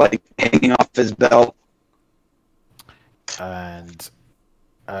that are like hanging off his belt. And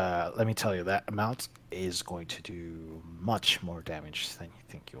let me tell you, that amount is going to do much more damage than you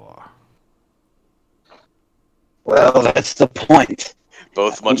think you are. Well, that's the point.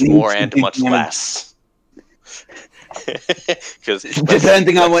 Both much more and much less.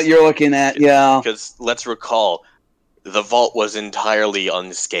 Depending on what you're looking at, yeah. Because let's recall, the vault was entirely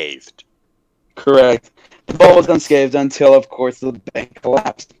unscathed. Correct. The vault was unscathed until, of course, the bank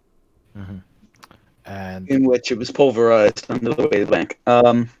collapsed, Mm-hmm. And in which it was pulverized under the weight of the bank.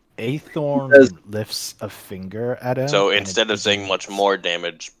 Aethorn Because- lifts a finger at him. So and instead it of saying much begins- more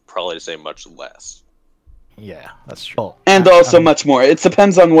damage, probably say much less. Yeah, that's true. Well, And I'm- also I'm- much more. It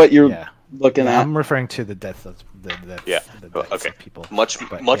depends on what you're Yeah, looking at. I'm referring to the death of the deaths okay. of people. Much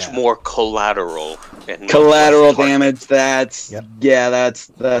But, yeah. more collateral. And not Collateral much target. damage. That's Yep. yeah. That's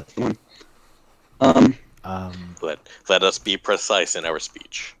the one. Let us be precise in our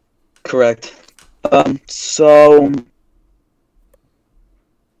speech. Correct. So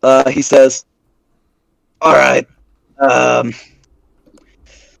he says, "All right.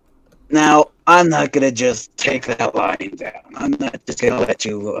 Now I'm not gonna just take that lying down. I'm not just gonna let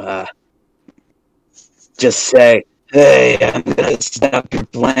you just say, 'Hey, I'm gonna stop your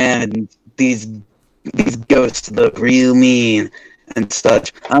plan,' and these ghosts look real mean and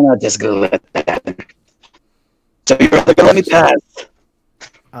such. I'm not just gonna let that happen. So you're rather gonna let me pass."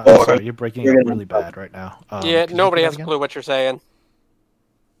 Or Sorry, you're breaking you're up gonna- really bad right now. Yeah, could you nobody do has that a again? clue what you're saying.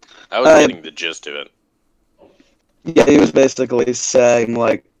 I was getting the gist of it. Yeah, he was basically saying,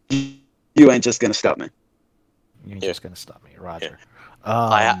 like, you ain't just gonna stop me. You're Yeah. just gonna stop me, Roger.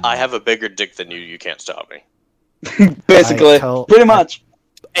 I have a bigger dick than you. You can't stop me. Basically, pretty much.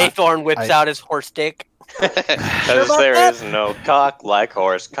 Aethorn whips out his horse dick. Because there is no cock like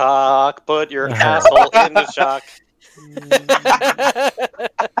horse cock. Put your asshole into shock.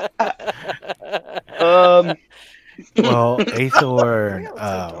 Well, Aethor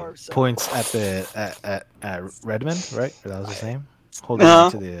Dark side. points at Redmond, right? That was his name. Holding Uh-huh.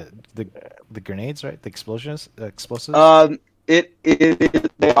 onto the grenades, right? The explosives.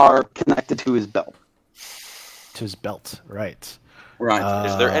 They are connected to his belt. To his belt, right? Right.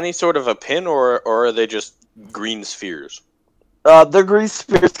 Is there any sort of a pin, or are they just green spheres? The grease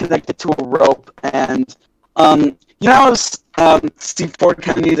spear is connected to a rope, and you know how C4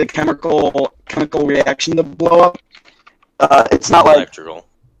 kind of needs a chemical reaction to blow up. It's not like Electrical.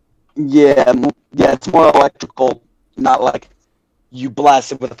 yeah, it's more electrical, not like you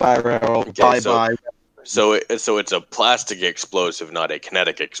blast it with a fire arrow. Okay, bye so- bye. So it's a plastic explosive, not a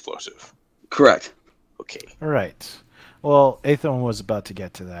kinetic explosive. Correct. Okay. Right. Well, Aethorn was about to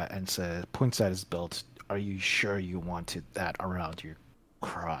get to that and points at his belt. Are you sure you wanted that around your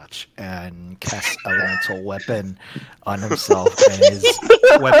crotch? And casts elemental weapon on himself, and his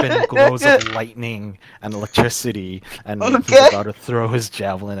weapon glows of lightning and electricity, and he's Okay. about to throw his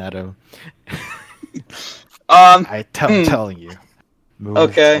javelin at him. Um, I'm telling you, move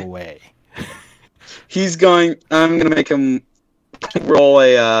Okay. away. I'm gonna make him roll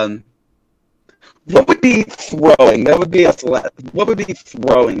a what would be throwing? That would be what would be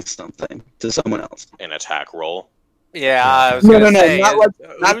throwing something to someone else? An attack roll. Yeah, I was No, gonna no, say. not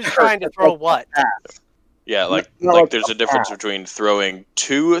like- who's trying to throw what? Yeah, like No, like like there's a a difference between throwing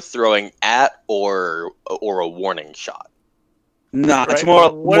to, throwing at, or a warning shot. No, it's Right, more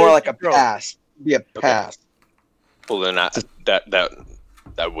but what more is like he a throwing? pass. be a pass. Well, then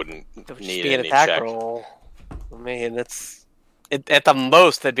that wouldn't It would just need be an any attack check. roll. I mean, at the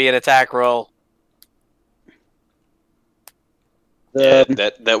most, that'd be an attack roll. Yeah,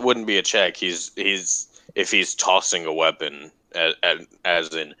 that wouldn't be a check. If he's tossing a weapon,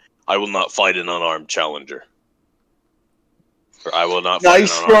 as in, I will not fight an unarmed challenger, or I will not. No, Fight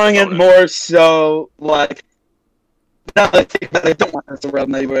he's an throwing it unarmed opponent. more so like. No, I think that I don't want to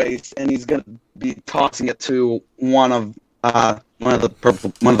run my race, and he's gonna be tossing it to one of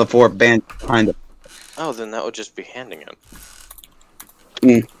the four bands behind him. Oh, then that would just be handing him.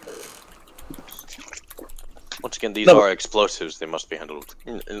 Mm. Once again, these No. are explosives. They must be handled.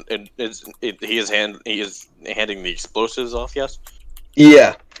 He is handing the explosives off. Yes,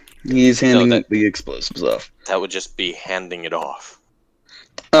 Yeah, he's handing that- the explosives off. that would just be handing it off.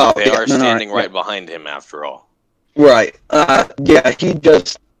 Oh, They yeah, are no, no, standing yeah. right behind him, after all. Right. Yeah, he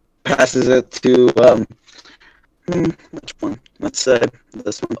just passes it to which one? Let's say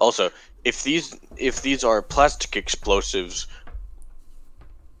this one. Also, if these are plastic explosives,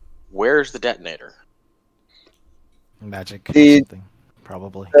 where's the detonator? Magic or The- something,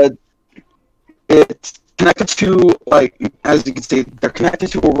 probably. It's connected to as you can see, they're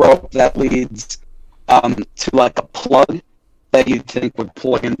connected to a rope that leads to like a plug that you'd think would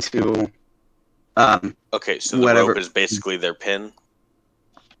plug into Okay, so the Whatever. rope is basically their pin.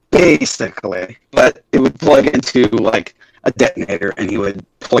 basically, but it would plug into like a detonator, and he would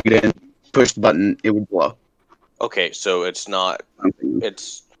plug it in, push the button, it would blow. Okay, so it's not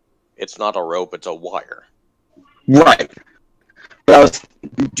it's not a rope; it's a wire. Right. But I was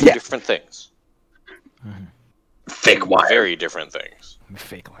Two yeah, different things. fake wire. Very different things.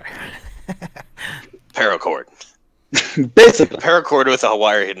 Fake wire. Paracord. Basically. Paracord with a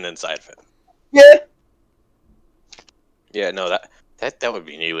wire hidden inside of it. Yeah. Yeah, no, that would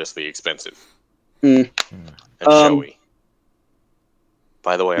be needlessly expensive. Mm. And Um, showy.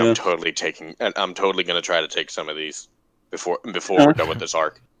 By the way, yeah. I'm totally gonna try to take some of these before we're done with this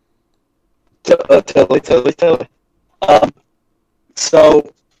arc. Totally.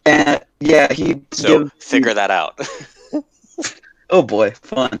 So, and yeah, he So figure that out. Oh boy,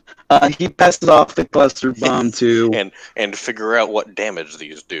 fun. He passes off the cluster bomb to and figure out what damage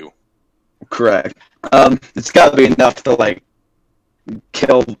these do. correct. It's got to be enough to like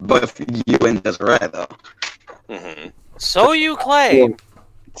kill both you and Desiree, though. Hmm. So you claim.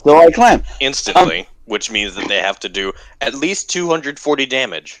 So I claim. Instantly, which means that they have to do at least 240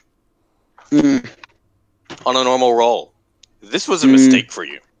 damage Mm, on a normal roll. This was a Mm. mistake for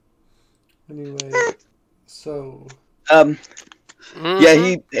you. Anyway, so yeah,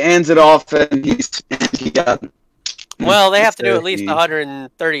 he hands it off, and he got. Well, they have to do So at least he-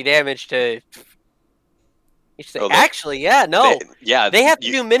 130 damage to. You should say, Oh, they- actually, yeah, no. They have to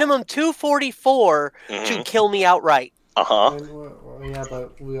you, do minimum 244 to kill me outright. Uh-huh. and, yeah,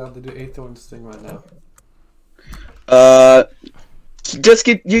 but we have to do Aethorn's thing right now.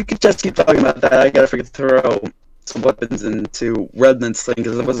 You could just keep talking about that. I gotta forget to throw some weapons into Redmond's thing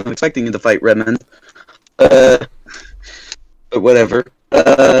because I wasn't expecting you to fight Redmond. But whatever.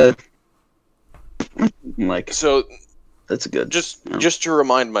 Like So that's good. just to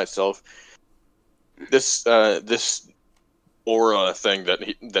remind myself, this aura thing that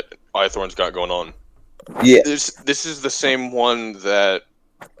Ithorn's got going on. Yeah. This is the same one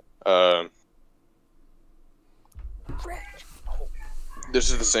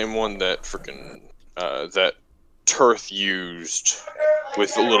that freaking that Turth used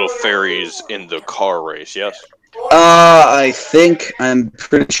with the little fairies in the car race. Yes. I'm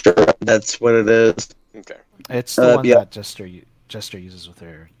pretty sure that's what it is. Okay. It's the one yeah. that Jester uses with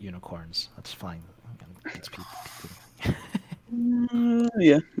her unicorns. That's fine. It's people.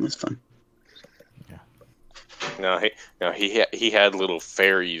 Yeah, that's fine. No, he had little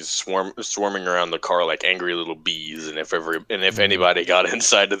fairies swarming around the car like angry little bees, and if anybody got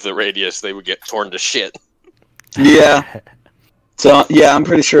inside of the radius, they would get torn to shit. Yeah. So yeah, I'm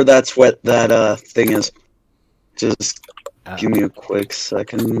pretty sure that's what that thing is. Just give me a quick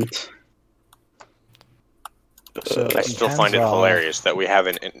second. So I still in find it terms of- hilarious that we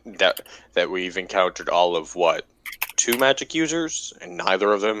haven't that we've encountered all of what 2 magic users, and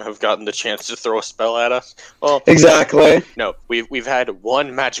neither of them have gotten the chance to throw a spell at us. Well, Exactly. no, we've had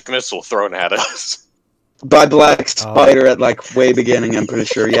 1 magic missile thrown at us. By Black Spider at like way beginning, I'm pretty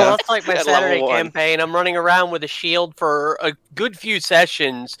sure. Well, Yeah. that's like my At level Saturday 1. campaign. I'm running around with a shield for a good few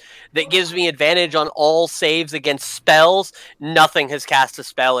sessions that gives me advantage on all saves against spells. Nothing has cast a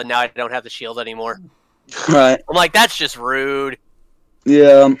spell, and now I don't have the shield anymore. Right. I'm like, that's just rude.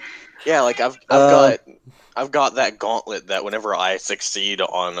 Yeah. Yeah, like I've Uh, got I've got that gauntlet that whenever I succeed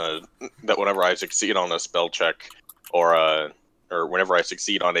on a spell check, or whenever I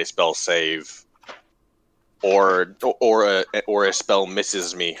succeed on a spell save, or a spell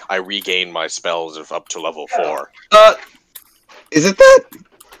misses me, I regain my spells of up to level 4. Is it that?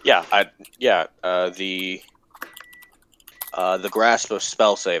 Yeah, the grasp of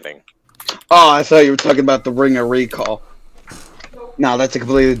spell saving. Oh, I thought you were talking about the Ring of Recall. No, that's a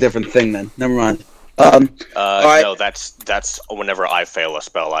completely different thing then. Never mind. Alright. No, that's whenever I fail a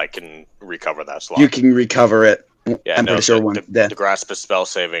spell, I can recover that slot. You can recover it. Yeah, I'm no, pretty sure the grasp of spell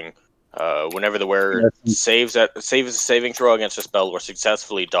saving. Whenever the wearer saves a saving throw against a spell or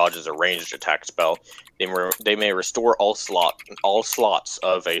successfully dodges a ranged attack spell, they may restore all slots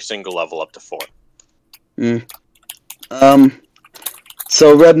of a single level up to 4.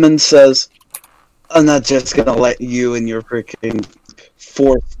 So Redmond says, I'm not just gonna let you and your freaking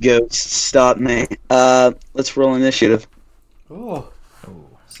fourth ghost stop me. Let's roll initiative. Oh,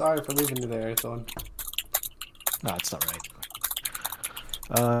 sorry for leaving you there, Thorn. No, it's not right.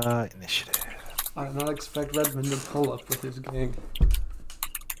 Initiative. I did not expect Redmond to pull up with his gang.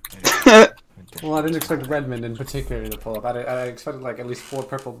 Well, I didn't expect Redmond in particular to pull up. I expected like at least 4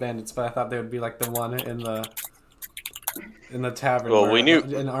 purple bandits, but I thought they would be like the one in the tavern. Well, we knew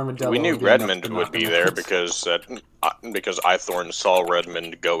Armadillo Redmond would be there because Ithorn saw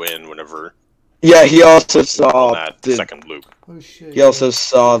Redmond go in whenever. Yeah, he also saw that the second loop. Oh shit! He also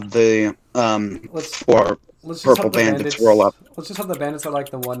saw the 4 let's purple bandits roll up. Let's just have the bandits are like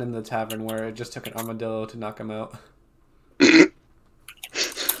the one in the tavern where it just took an armadillo to knock him out.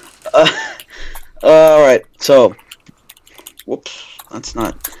 Alright, so... Whoops, that's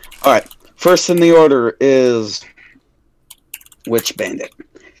not... Alright, first in the order is... Which bandit?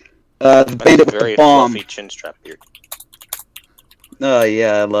 The bandit with the bomb. Fluffy chin strap beard. Oh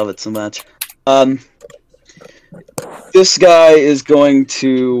yeah, I love it so much. This guy is going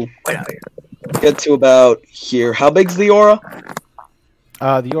to get to about here. How big's the aura?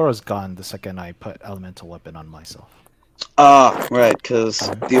 The aura's gone the second I put elemental weapon on myself. Ah, right, because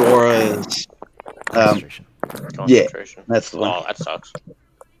the aura is... Concentration. Yeah, that's the one. Oh, that sucks.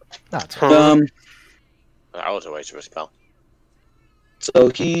 No, it's That was a waste of a spell. So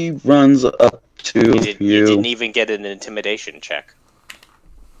he runs up to You didn't even get an intimidation check.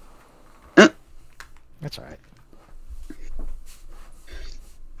 That's alright.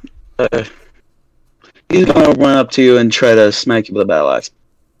 He's gonna run up to you and try to smack you with a battle axe.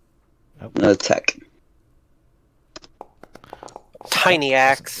 Nope. Attack. Tiny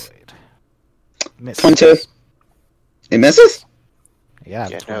axe. Misses. 22. It misses? Yeah,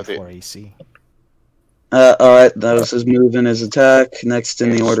 Yeah, 24 AC. Alright, that was his move and his attack. Next in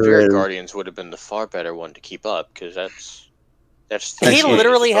the order Spirit is... Guardians would have been the far better one to keep up, because that's He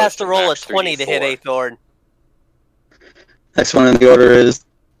literally has to roll a max 20 to hit 3d4. Athorn. Next one in the order is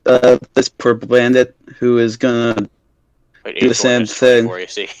this purple bandit, who is gonna Wait, do the same thing. You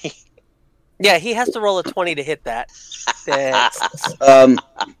see. Yeah, he has to roll a 20 to hit that.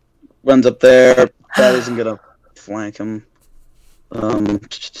 Runs up there. That isn't gonna flank him.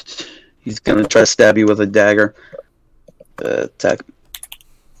 He's gonna try to stab you with a dagger. Attack.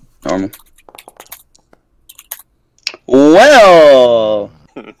 Normal. Well,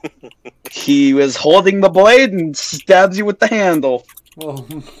 he was holding the blade and stabs you with the handle. Whoa.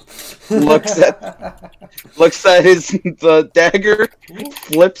 Looks at the dagger,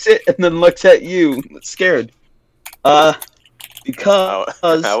 flips it, and then looks at you, scared. Because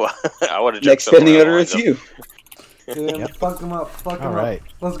I would have next in the order is you. Yeah, fuck him up. Fuck him Alright. up.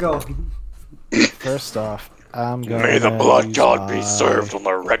 Let's go. First off, I'm going May the to blood use god be my- served on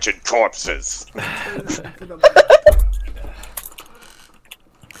the wretched corpses.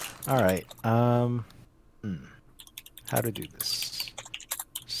 Alright, how to do this?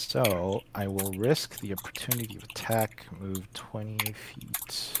 So, I will risk the opportunity of attack, move 20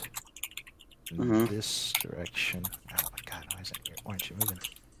 feet in this direction. Oh my god, why aren't you moving?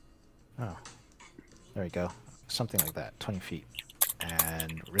 Oh, there we go. Something like that, 20 feet.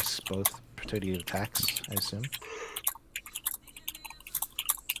 And risk both opportunity attacks, I assume.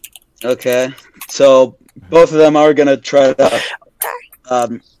 Okay, so both of them are gonna try to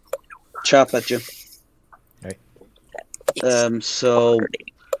chop at you. Right. So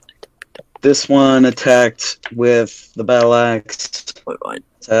this one attacked with the battle axe.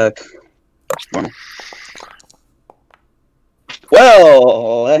 Attack.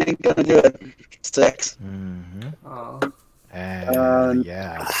 Well, I ain't gonna do it. 6. Mm-hmm. Oh. And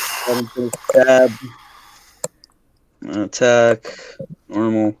yeah. Stab. Attack.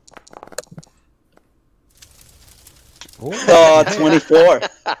 Normal. Ooh, Oh, 24.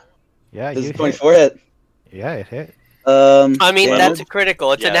 yeah, This you is 24 hit. Yeah, it hit. I mean, damage? that's a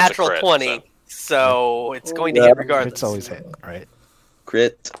critical. It's Yeah, a it's a natural crit, 20, so it's going to Yeah. hit Crits regardless. always hit, right?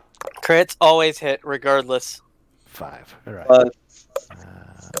 Crit. Crits always hit regardless. 5. All right.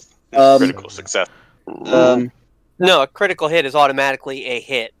 Critical success. No, a critical hit is automatically a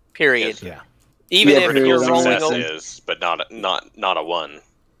hit. Period. Yes. Yeah. Even Yeah, if Critical you're period. rolling success a is, but not a 1.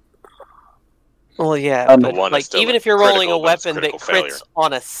 well, yeah, A but one is like still even a if you're rolling a critical, but it's weapon that critical failure. crits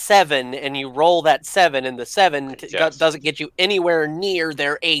on a 7 and you roll that 7 and the 7 Yes. doesn't get you anywhere near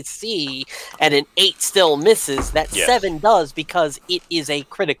their AC and an 8 still misses, that Yes. 7 does because it is a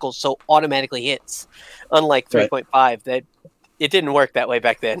critical, so automatically hits. Unlike Right. 3.5, that it didn't work that way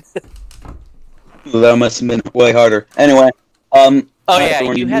back then. That must have been way harder. Anyway, Oh yeah,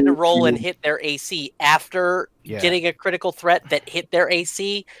 Thorn, you had to you- roll and you- hit their AC after Yeah. getting a critical threat that hit their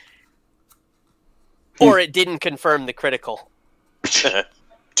AC, or it didn't confirm the critical. Tank.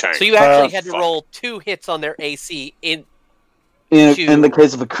 So you actually had to fuck. roll 2 hits on their AC in. in the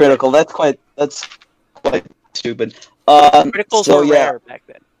case of a critical, that's quite stupid. Criticals so were yeah, rare back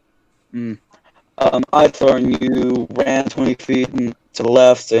then. Ithorn, you ran 20 feet to the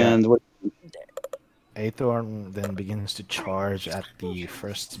left, Yeah. and what? Aethorn then begins to charge at the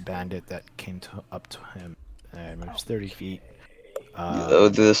first bandit that came up to him. Moves 30 feet. Do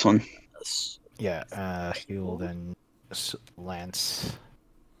this one. Yeah, he will then lance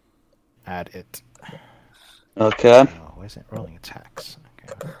at it. Okay. Oh, why isn't it rolling attacks?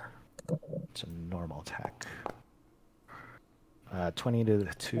 Okay. It's a normal attack. 22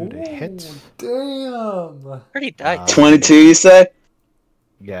 to hit. Damn. Already died. 22, you say?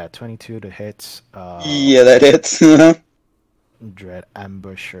 Yeah, 22 to hit. Yeah, that hits. Dread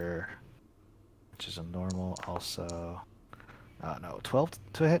Ambusher, which is a normal also. No, 12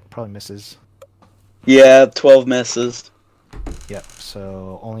 to hit probably misses. Yeah, 12 misses. Yep,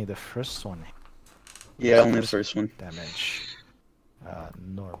 so only the first one Yeah, only the first one. damage.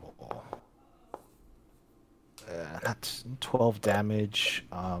 Normal. That's 12 damage.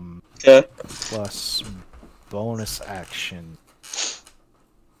 Okay. Plus bonus action.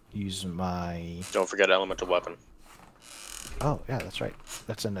 Use my. Don't forget elemental weapon. Oh yeah, that's right.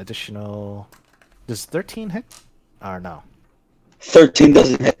 That's an additional. Does 13 hit? Or no? 13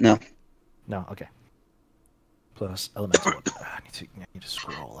 doesn't hit, no. No. Okay. Plus elemental. I need to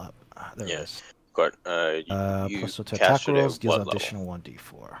scroll up. There it is. Good. You Plus to attack casted rolls at deals what an level? additional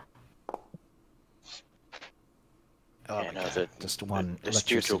 1d4. Oh, Yeah, no, okay. Just one. The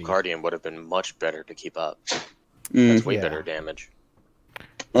spiritual electricity. guardian would have been much better to keep up. Mm. That's way Yeah. better damage. I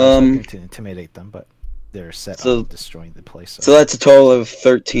was hoping to intimidate them, but they're set So- on destroying the place. So that's a total of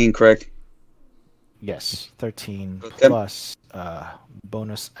 13, correct? Yes, 13 Okay. plus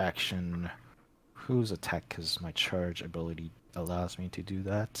bonus action. Whose attack? Because my charge ability allows me to do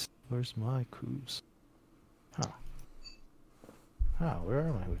that. Where's my coups? Oh. Oh, where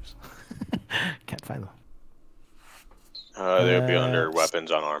are my hooves? Can't find them. They would be under s-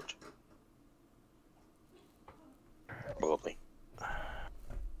 weapons unarmed. Probably.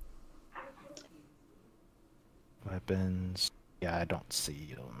 Weapons. Yeah, I don't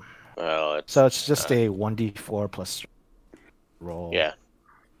see them. Well, it's So it's just a 1d4 plus roll. yeah.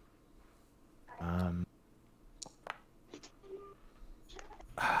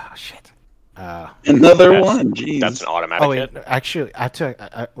 Shit. Another That's- one, jeez. That's an automatic Oh wait, hit. actually, I have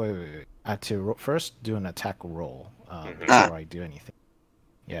to wait. I have to first do an attack roll Mhm. before I do anything.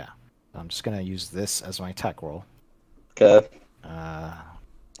 Yeah, I'm just gonna use this as my attack roll. Okay.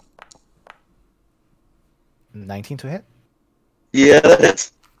 19 to hit. Yeah, that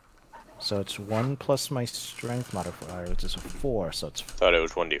hits. So it's 1 plus my strength modifier, which is a 4. So it's Thought it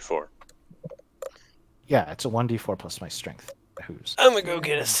was 1d4. yeah, it's a 1d4 plus my strength. Who's I'm gonna go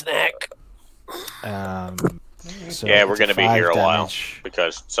get a snack. so Yeah, we're it's a gonna be 5 here a while damage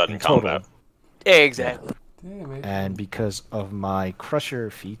because sudden in total. combat. Exactly. Damn it. And because of my crusher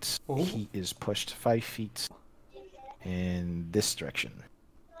feat, Oh. he is pushed 5 feet in this direction.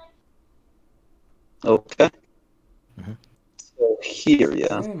 Okay. Mhm. So here, yeah.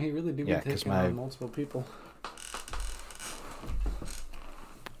 Damn, he really do be Yeah, 'cause taking my- on multiple people.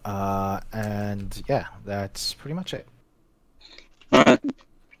 And yeah, that's pretty much it. Alright.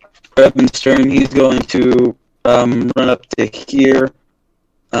 Revan's turn. He's going to run up to here,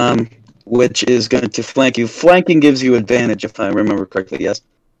 which is going to flank you. Flanking gives you advantage, if I remember correctly, yes?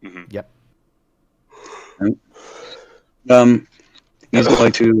 Mhm. Yep. He's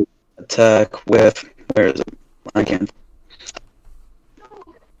going to attack with... Where is it? I can't...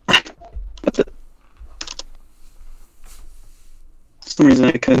 What's it? For some reason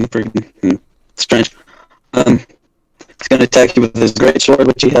I couldn't freaking... Strange. He's going to attack you with his great sword,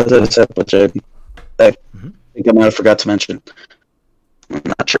 which he has at his hip, which I I Mhm. think I might have forgot to mention. I'm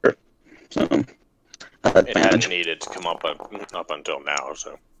not sure. So, It damage. hadn't needed to come up until now,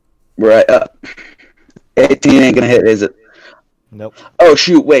 so. Right up. 18 ain't gonna hit, is it? Nope. Oh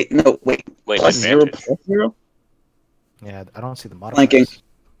shoot! Wait, no, wait. Wait, Plus zero, advantage. plus zero. Yeah, I don't see the Flanking. modifiers.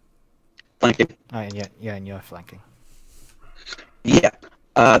 Flanking. And and you're flanking. Yeah.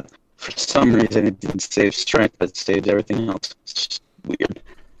 For some reason it didn't save strength, but it saved everything else. It's just weird.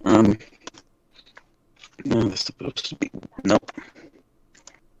 No, that's supposed to be. Nope.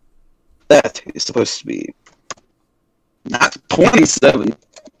 That is supposed to be not 27.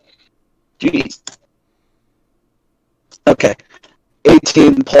 Jeez. Okay.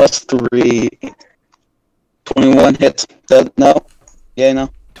 18 plus 3. 21 hits. No? Yeah, no?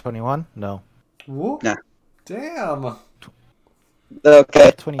 21? No. Whoop. Nah. Damn.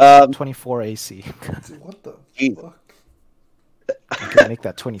 Okay. 24 AC. What the Jeez. fuck? I could make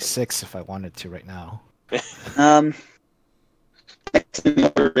that 26 if I wanted to right now. Next in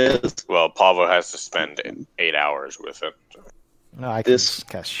order is Well, Pavo has to spend 8 hours with it. So. No, I can This- just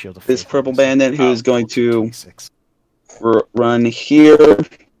cast Shield of this Faith. purple bandit who is going to 26. run here.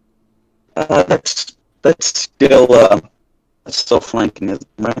 That's still flanking, is it,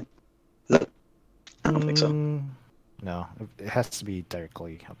 right? Is that, I don't think so. No, it has to be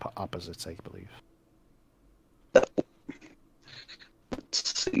directly opposites, I believe.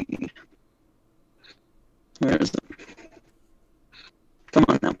 Let's see. Where is it? Come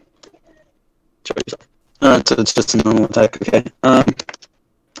on now. Show yourself. So it's just a normal attack, okay.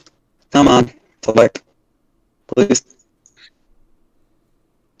 Come on. Select. Please.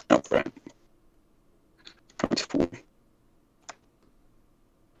 Oh, right. 24.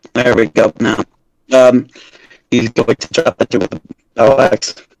 There we go. Now, he's going to drop at you with a battle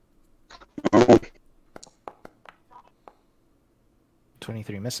axe. Normal.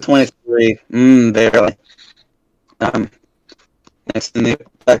 23 misses. 23. Barely. Next in the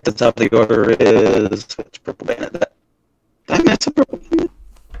back to the top of the order is which purple bandit that? Did I miss a purple bandit?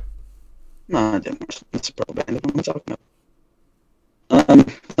 No, I didn't miss a purple bandit. What am I talking about?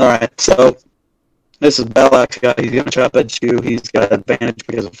 Alright, so this is Balak's guy. He's gonna chop at you. He's got advantage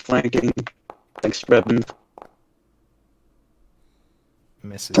because of flanking. Thanks, Redmond.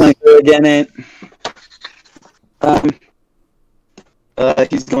 Misses. Flanker again ain't.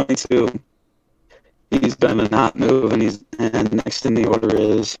 He's gonna not move, and next in the order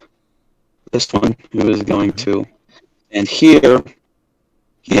is this one who is going to, and here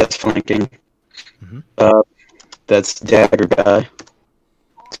he has flanking. Mhm. That's dagger guy.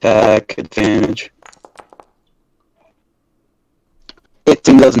 Attack advantage.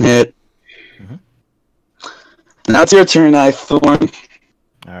 18 doesn't hit. Mhm. Now it's your turn, Thorn.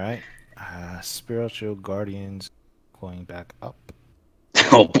 Alright. Spiritual Guardians going back up.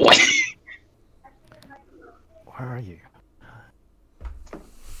 Oh boy. Where are you?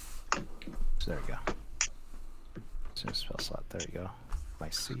 So there we go. So spell slot. There you go. My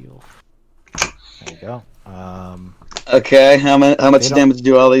seal. There you go. Okay, how much They don't- damage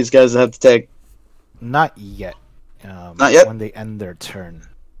do all these guys have to take? Not yet. Not yet? When they end their turn.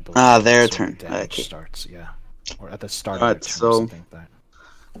 I believe Ah, their that's when turn. the damage Okay. starts. Yeah. Or at the start Alright, of their turn. so- Or something like that.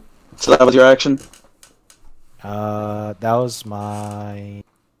 So that was your action? That was my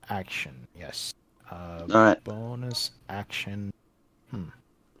action. Yes. Alright. Bonus action.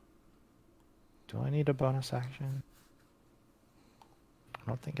 Do I need a bonus action? I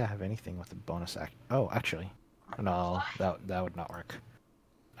don't think I have anything with a bonus action. Oh, actually, no, that would not work.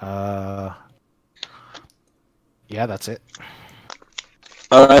 Yeah, that's it.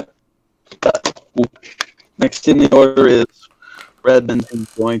 Alright. Next in the order is Redmond, who's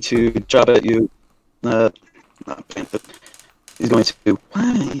going to chop at you. Not Panther. He's going to.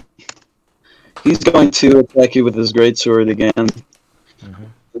 Why? He's going to attack you with his greatsword again,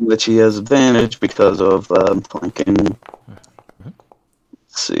 in which he has advantage because of flanking.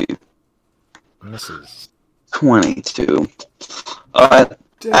 Let's see. Misses. 22. Alright.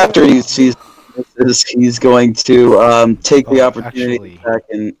 Damn. After he sees this, he's going to take the Oh, opportunity actually, to attack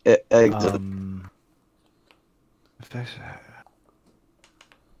and exit.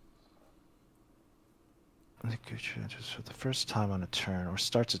 The creature enters for the first time on a turn or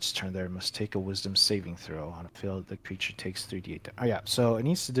starts its turn there, it must take a wisdom saving throw. On a fail, the creature takes 3d8 damage. Oh yeah, so it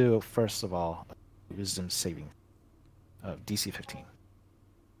needs to do, first of all, a wisdom saving. DC 15.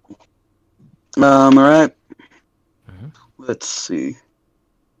 Alright. Mhm. Let's see.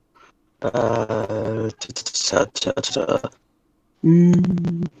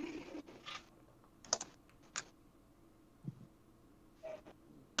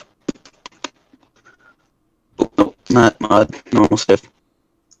 Oh, no, not mod, normal stiff.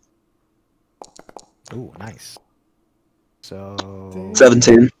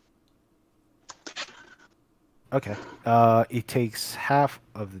 17. Okay. He takes half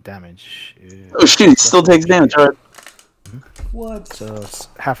of the damage. Oh shoot, he still takes damage. Alright. What? So it's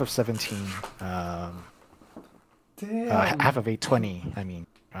half of 17. Damn. Half of 820. I mean,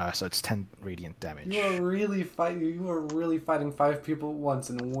 so it's 10 radiant damage. You are really fighting. You are really fighting 5 people at once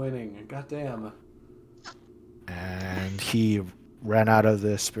and winning. Goddamn. And he ran out of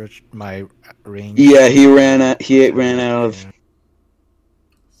the my range. Yeah, he ran out of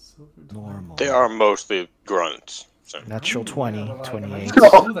normal. They are mostly grunts. So. Natural 20, 28.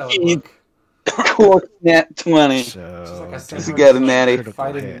 Oh, cool, nat 20. So Just You got a natty. critical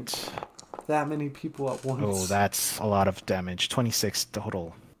Fighting hit. that many people at once. Oh, that's a lot of damage. 26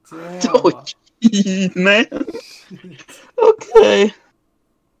 total. Damn. Oh, jeez, man. Okay.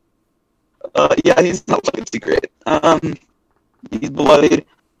 Yeah, he's not looking too great. He's bloodied.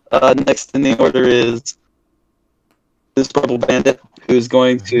 Next in the order is this purple bandit, who's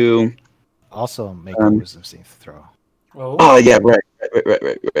going to. Also, make a wisdom saving throw. Oh yeah, right.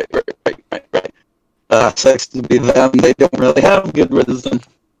 Sucks to be them. They don't really have good wisdom.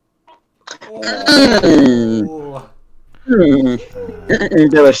 Oh.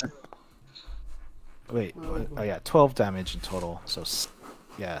 Wait, oh yeah, 12 damage in total. So,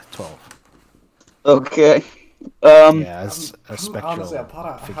 yeah, 12. Okay. Yeah, as a spectral Honestly,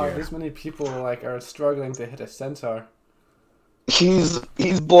 how figure. this many people are struggling to hit a centaur. He's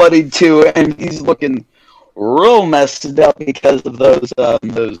bloodied too, and he's looking real messed up because of those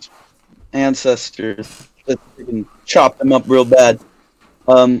ancestors that freaking chopped him up real bad.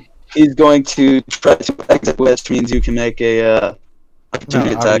 He's going to try to exit, which means you can make a No, opportunity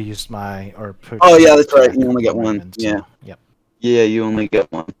I attack. already used my Oh yeah, that's right. You only get one. So, Yeah. Yep. Yeah, you only get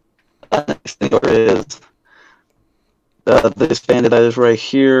one. Next thing is this bandit that is right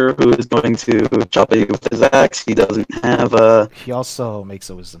here, who is going to chop at you with his axe. He doesn't have He also makes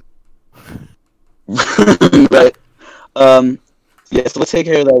a wisdom. right. Yeah, so let's take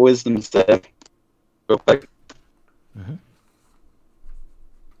care of that wisdom save real quick. Mhm.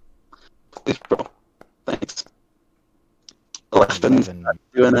 Please, bro. Thanks. 11. 11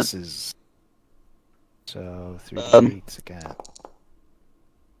 Doing it. misses. So 3d8 again.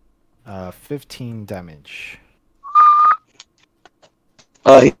 15 damage.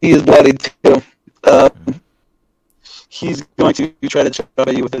 He is bloodied too. He's going to try to chop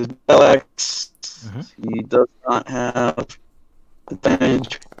at you with his bell axe. He does not have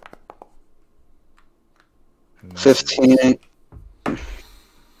advantage. 15.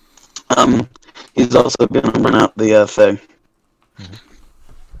 He's also going to run out the thing.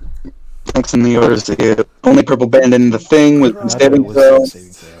 Next in the order is the only purple bandit in the thing with Another saving wisdom throw.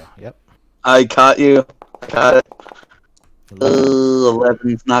 saving throw. Yep. I caught you. Got it. 11.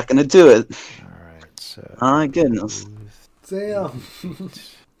 11's not going to do it. Alright, so. My goodness. Damn.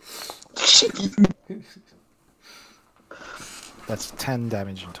 That's 10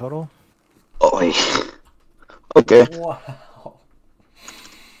 damage in total. Oy. Okay. Wow.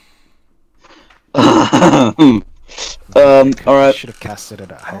 Alright. Should have casted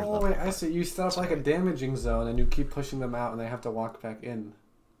it at a higher Oh level. wait, I see. You set up like a damaging zone, and you keep pushing them out, and they have to walk back in.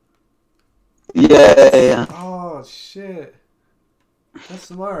 Yeah. Oh shit. That's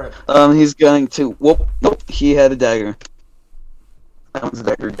smart. He's going to. Whoop. Nope. He had a dagger. That one's a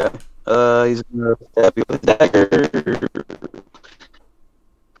dagger guy. He's gonna stab you with a dagger.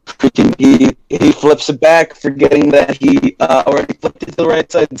 Freaking, he flips it back, forgetting that he already flipped it to the right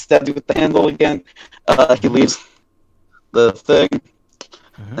side and stabbed you with the handle again. He leaves the thing.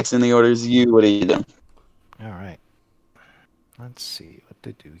 Next in the order is you. What are you doing? Alright. Let's see what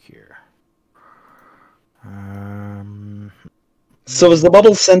to do here. So is the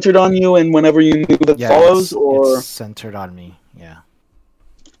bubble centered on you, and whenever you move, it Yeah, follows, or? it's centered on me. Yeah.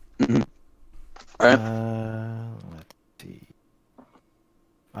 Alright. Let's see.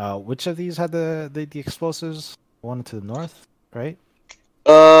 Which of these had the explosives? One to the north, right?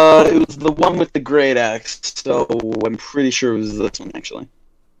 It was the one with the great axe, so I'm pretty sure it was this one, actually.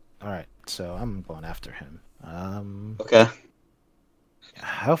 Alright, so I'm going after him. Okay.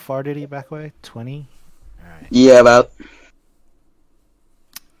 How far did he back away? 20? Alright. Yeah, about.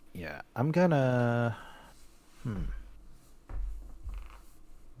 Yeah, I'm gonna...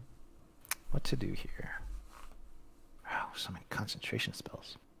 What to do here? Wow, so many concentration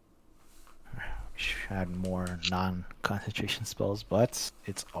spells. We should add more non-concentration spells, but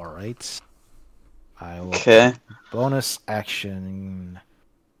it's alright. I will Okay. bonus action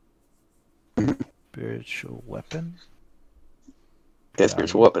spiritual weapon. Okay,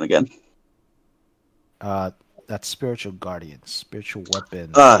 spiritual weapon again. That's spiritual guardian. Spiritual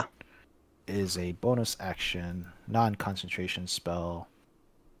weapon is a bonus action, non-concentration spell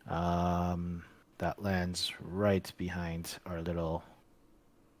that lands right behind our little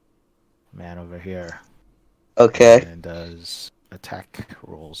man over here. Okay. And does attack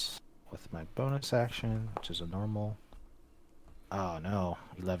rolls with my bonus action, which is a normal. Oh no,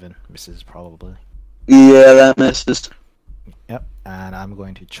 11 misses probably. Yeah, that misses. Yep, and I'm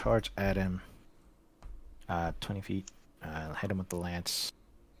going to charge at him 20 feet. Hit him with the lance.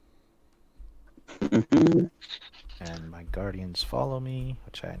 Mm-hmm. And my guardians follow me,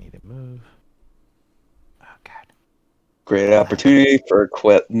 which I need to move. Oh god. Great opportunity for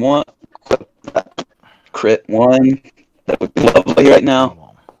crit one. That would be lovely right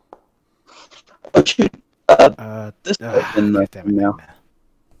now. Oh shoot! This damn it, now.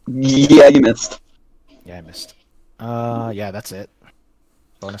 Yeah, you missed. Yeah, I missed. Yeah, that's it.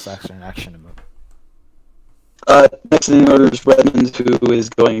 Bonus action to move. Next in the order is Redmond, who is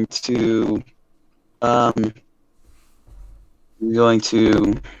going to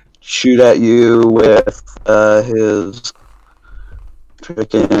shoot at you with his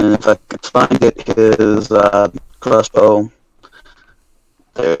freaking, if I could find it, his crossbow.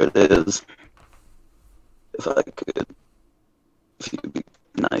 There it is. If you'd be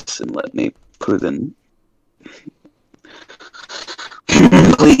nice and let me put it in.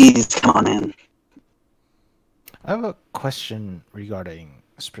 Please, come on in. I have a question regarding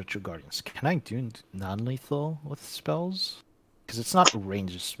Spiritual Guardians. Can I do non-lethal with spells? Because it's not a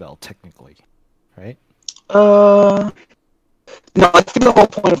ranged spell, technically, right? No, I think the whole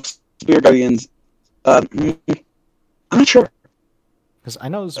point of Spirit Guardians, I'm not sure. Because I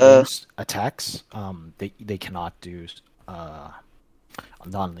know ranged attacks, they cannot do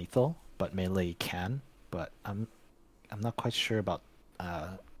non-lethal, but melee can. But I'm not quite sure about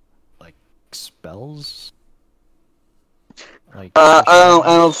like spells. Like I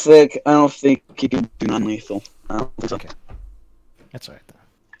don't think you can do non-lethal. I don't think so. Okay, that's alright then.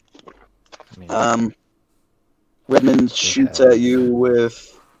 I mean, Redmond shoots at you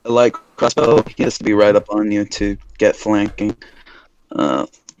with a light crossbow. He has to be right up on you to get flanking.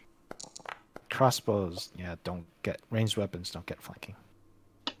 crossbows, don't get ranged weapons. Don't get flanking.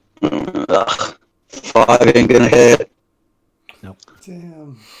 5 ain't gonna hit. Nope.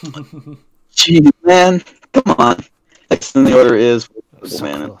 Damn. Gee, man, come on. Next in the order is So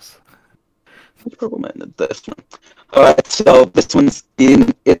Man. close. Purple Man did this one. Alright, so this one's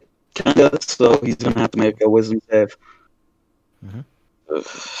in it, kinda, so he's gonna have to make a wisdom save. Mhm.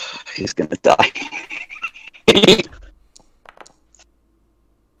 He's gonna die.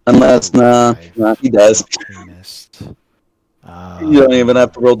 Unless, nah, he does. He missed. You don't even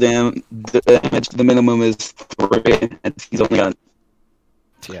have to roll damage. The minimum is 3, and he's only got.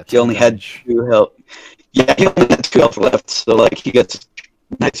 Yeah, He only had 2 health. Yeah, he only had 2 health left, so like he gets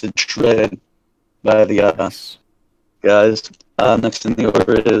nice and shredded by the nice. guys. Next in the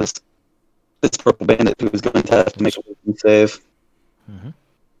order is this purple bandit who is going to have to make a wisdom save. Mhm.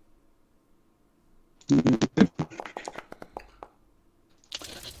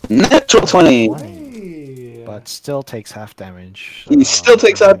 Natural 20. Hey. But still takes half damage. He still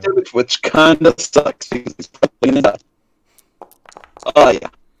takes half damage, which kind of sucks. He's probably gonna die. Oh yeah.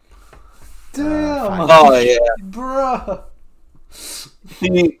 Damn. Oh yeah. Bruh.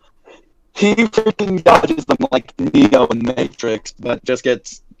 He freaking dodges them like Neo in Matrix, but just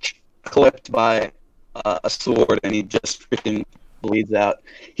gets clipped by a sword, and he just freaking bleeds out.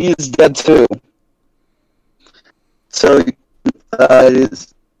 He is dead too. So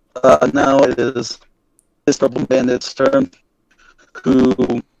now it is this purple bandit's turn,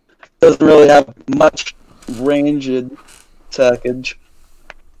 who doesn't really have much ranged attackage.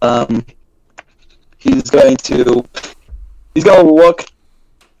 He's going to look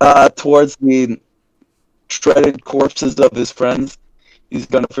towards the shredded corpses of his friends. He's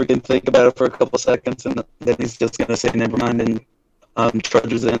going to freaking think about it for a couple seconds, and then he's just going to say never mind and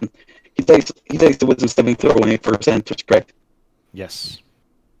trudges in. He takes the wisdom saving throw when he first enters, correct? Yes.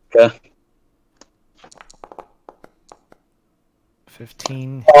 Okay.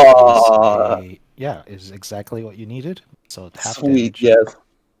 15 is exactly what you needed. So it's half Sweet, damage. yes.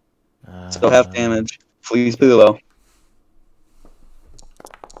 So half damage. Please be low.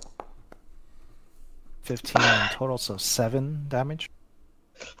 15 in total, so 7 damage.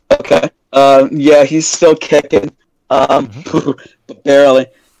 Okay. Yeah, he's still kicking. But barely.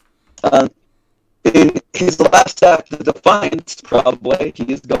 In his last act of defiance, probably,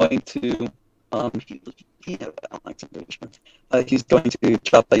 he's going to he's going to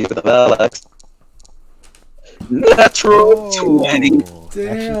chop at you with a battle axe. Natural 20.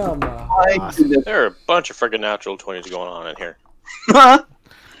 Damn. My goodness. There are a bunch of freaking natural 20s going on in here.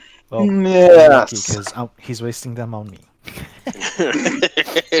 Well, Yes. because he's wasting them on me.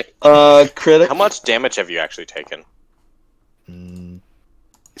 Critic. How much damage have you actually taken?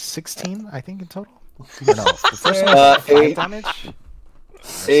 16, I think, in total. Or no, the first one was like 5 8. damage.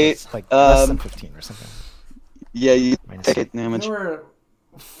 So 8. it's like less than Um, 15 or something. Yeah, you Minus take 8. it damage. There were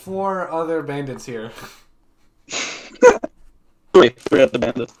 4 other bandits here. 3 other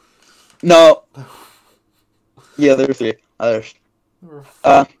bandits. No. Yeah, there were 3 others. There were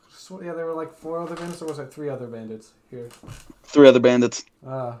Uh, there were like 4 other bandits, or was it 3 other bandits here? 3 other bandits.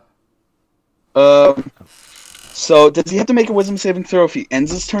 Ah. So does he have to make a wisdom saving throw if he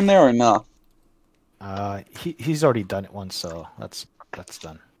ends his turn there or no? He's already done it once, so that's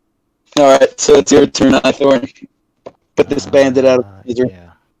done. All right, so it's your turn, Ithorn. Put this bandit out of misery.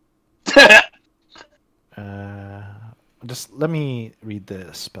 Yeah. Just let me read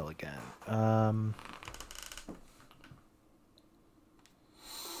the spell again.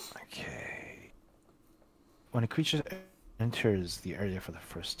 Okay. When a creature enters the area for the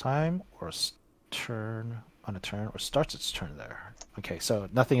first time, or on a turn, or starts its turn there. Okay, so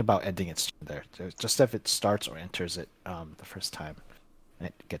nothing about ending its turn there. Just if it starts or enters it the first time, and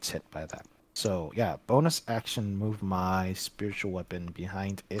it gets hit by that. So yeah, bonus action, move my spiritual weapon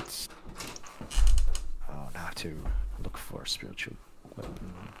behind its. Oh, now I have to look for spiritual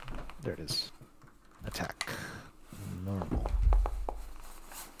weapon. There it is. Attack. Normal.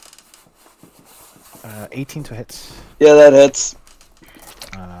 18 to hit. Yeah, that hits.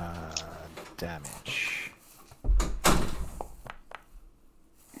 Damage.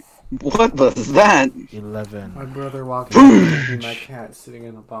 What was that? 11. My brother walked in and see my cat sitting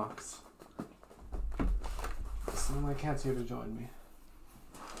in a box. So my cat's here to join me.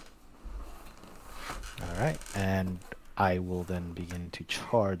 Alright, and I will then begin to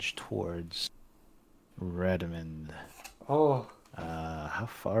charge towards Redmond. Oh. How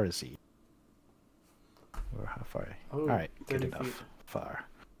far is he? Or how far? Oh, Alright, good 30 enough. feet. Far.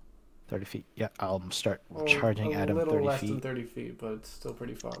 30 feet. Yeah, I'll start Oh, charging at him a little 30 less feet. than 30 feet, but it's still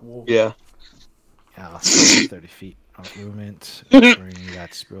pretty far. Whoa. Yeah. Yeah, I'll start at 30 feet of movement. Bring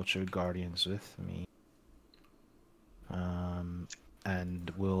that spiritual guardians with me.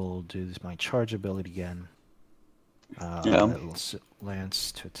 And we'll do my charge ability again. Yeah. Little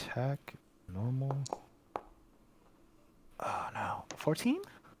lance to attack. Normal. Oh no. 14?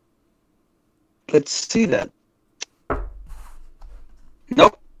 Let's see that.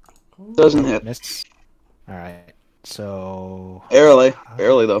 Nope. Doesn't hit. Missed. Alright. So. Barely.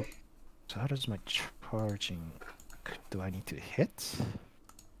 Barely, though. So how does my charging. Do I need to hit?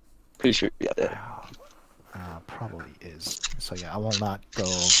 Pretty sure you got that. Probably is. So yeah, I will not go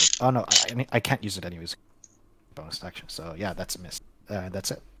over. Oh no, I can't use it anyways. Bonus action. So yeah, that's a miss.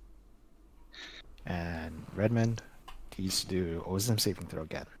 That's it. And Redmond, he's to do a wisdom saving throw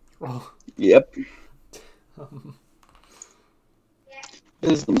again. Oh. Yep.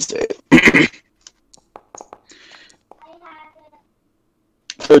 Wisdom save.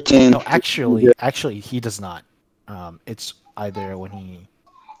 13. No, actually, he does not. It's either when he.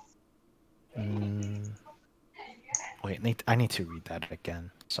 Wait, I need to read that again.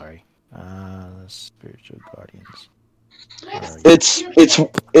 Sorry. Spiritual guardians. It's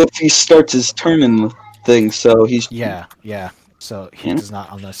if he starts his turn in the thing, so he's Yeah. So he does not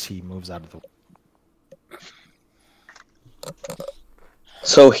unless he moves out of the.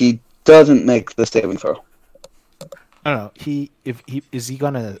 So he doesn't make the saving throw. I don't know. Is he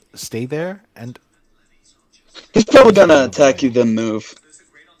gonna stay there and He's probably gonna attack you then move.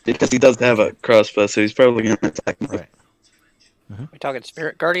 Because he does have a crossbow, so he's probably gonna attack me. right? We talking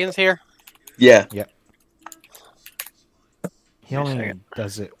spirit guardians here? Yeah. He only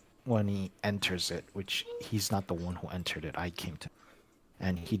does it when he enters it, which he's not the one who entered it. I came to,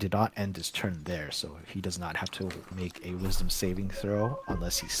 and he did not end his turn there, so he does not have to make a wisdom saving throw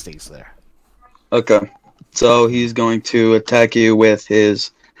unless he stays there. Okay. So he's going to attack you with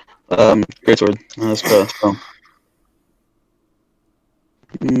his greatsword. Spell.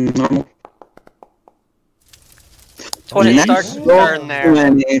 Normal. It's when it starts to turn there.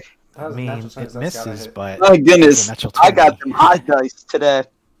 I mean, it misses, but My goodness, it's a natural I got 20. them hot dice today.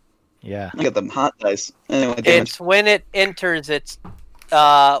 Yeah. I got them hot dice. Anyway, damage. It's when it enters its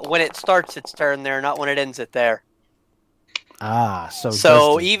when it starts its turn there, not when it ends it there. So it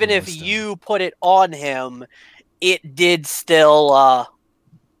So does do even if wisdom. you put it on him, it did still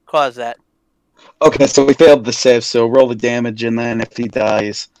cause that. Okay, so we failed the save, so roll the damage, and then if he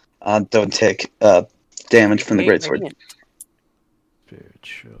dies, don't take damage from the greatsword.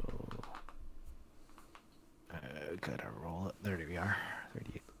 Spiritual. Gotta roll it. There we are.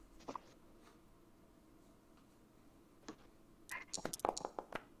 38.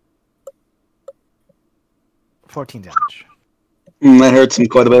 14 damage. That hurts him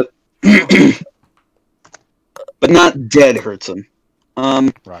quite a bit. But not dead hurts him.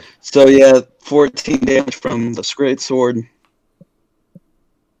 Right. So yeah, 14 damage from the great sword.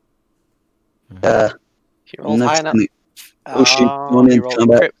 He rolls high Next enough. in the Ocean Oh, he in rolled a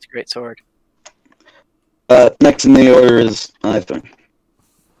combat. crit with great sword. Next in the order is Ithorn.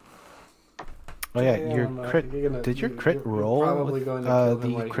 Oh yeah, Yeah, your I'm, crit. you're gonna- Did your you're- crit you're roll probably with, going to kill him the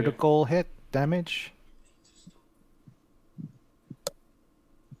right here. critical hit damage?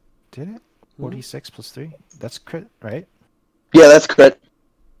 Did it? 46 plus 3? That's crit, right? Yeah, that's crit.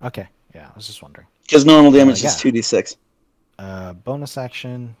 Okay, yeah, I was just wondering. Because normal damage yeah. is 2d6. Bonus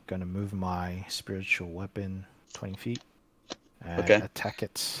action, gonna move my spiritual weapon 20 feet and Okay. attack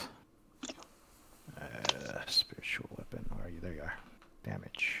it. Spiritual weapon, where are you? There you are.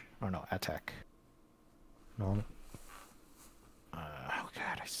 Damage. Oh no, attack. Normal. Oh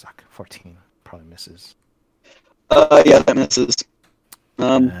god, I suck. 14. Probably misses. Yeah, that misses.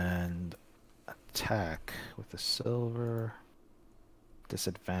 And attack with the silver.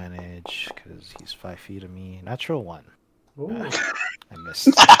 Disadvantage, because he's 5 feet of me. Natural 1. Ooh. I missed.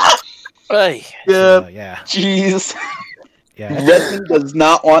 Hey, Yeah, Yeah. jeez. Yeah. Redmond does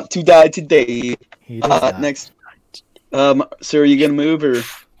not want to die today. He does not. Next. So are you gonna move or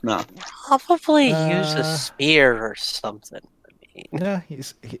no? probably use a Uh, spear or something. I mean, Yeah,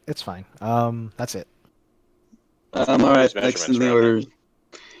 it's fine. That's it. All right. His Next in measurements the are order,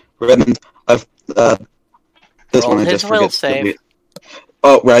 Redmond. I've this roll one I his just will forget. save.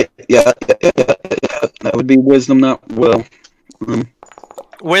 Oh right, yeah. That would be wisdom, not will.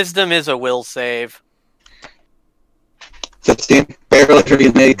 Wisdom is a will save. 15. Barely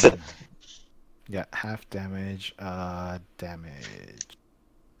freaking makes it. Yeah, half damage. Damage.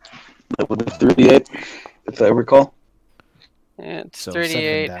 That would be 38, if I recall. It's So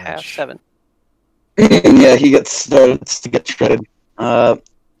 38, 7 half damage. 7. Yeah, he starts to get shredded.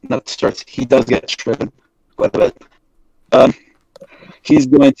 Not starts. He does get shredded quite a bit. He's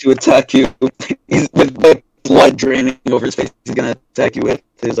going to attack you. He's with blood draining over his face. He's going to attack you with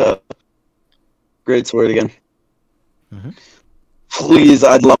his great sword again. Mhm. Please,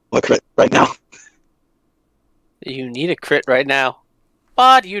 I'd love a crit right now. You need a crit right now,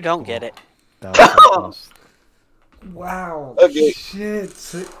 but you don't get it. That was so close. Wow. Okay.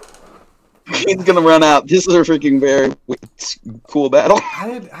 Shit. He's gonna run out. This is a freaking very cool battle.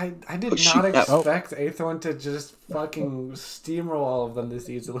 I did Oh, shoot. not Oh. expect Aethorn to just fucking steamroll all of them this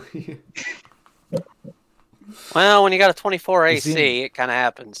easily. Well, when you got a 24 Is he- AC, it kind of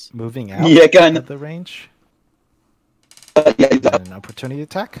happens. Moving out Yeah, kind of of. the range. Yeah, he's out. And an opportunity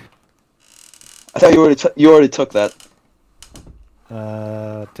attack. I thought you already took that.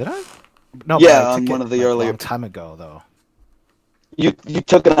 Did I? No, Yeah, but I on took one it, of the like, earlier- long time ago though. You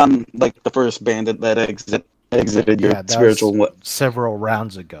took it on like the first bandit that exited your Yeah, that spiritual. was several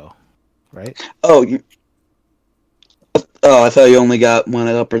rounds ago, right? Oh, I thought you only got one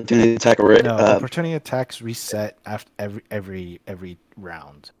opportunity to attack a No, opportunity attacks reset after every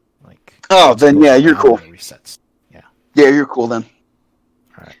round. Like. Oh, each then goes yeah, you're around cool. and it resets. Yeah, you're cool then.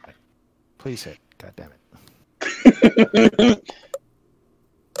 All right. Please hit. God damn it.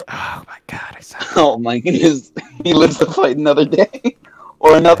 Oh my god, I suck. Oh my goodness, he lives to fight another day,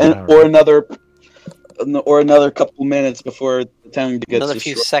 or another, Yeah, right. or another couple minutes before the town gets Another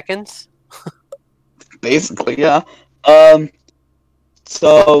few destroyed. seconds. Basically, yeah.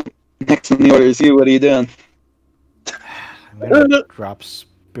 So next in the order is you. What are you doing? I'm gonna drop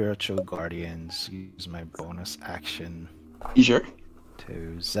Spiritual Guardians, use my bonus action You sure?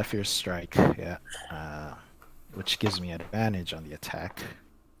 to Zephyr Strike, which gives me advantage on the attack.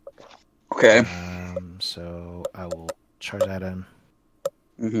 Okay. So I will charge at him.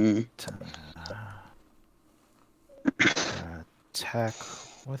 Mm-hmm. Attack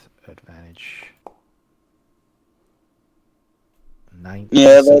with advantage.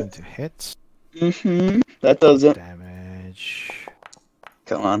 97 to hit. Mm-hmm. That does it. Damage.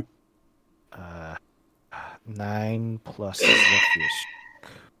 Come on. 9 plus Zephyr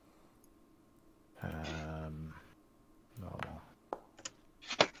Strike. Normal.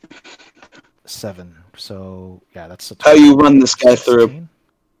 7. So yeah, that's a How you total run of this guy through? 16.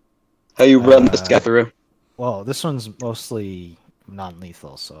 How you run this guy through? Well, this one's mostly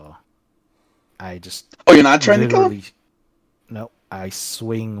non-lethal, so I just Oh, you're not trying to kill him? literally. No, I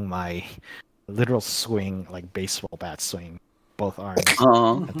swing my literal swing, like baseball bat swing, both arms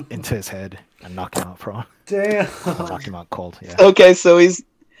Oh. into his head and knock him out prone. Damn. Knock him out cold. Yeah. Okay, so he's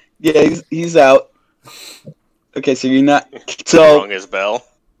out. Okay, so you're not. So Rung his bell.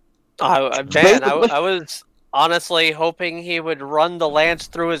 I was honestly hoping he would run the lance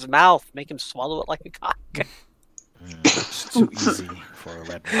through his mouth, make him swallow it like a cock. It's too easy for a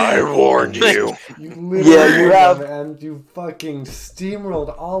red. I warned you. You literally you have- them, and you fucking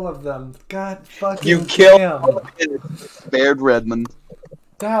steamrolled all of them. God fucking You killed damn. Spared Redmond.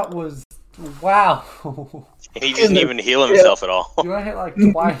 That was wow. He didn't even heal himself at all. You got hit like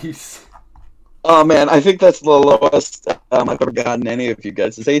twice. Oh man, I think that's the lowest I've ever gotten any of you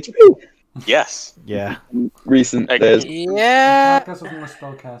guys' HP Yes. Yeah. recent Like- days. Yeah. Podcast with more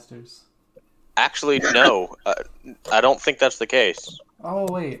spellcasters. Actually, no. I don't think that's the case. Oh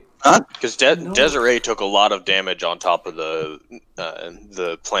wait. Because No. Desiree took a lot of damage on top of the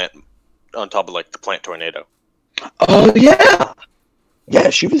plant, on top of like the plant tornado. Oh yeah, yeah,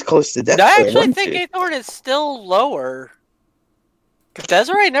 she was close to death. I there, actually wasn't think she? Aethorn is still lower. 'Cause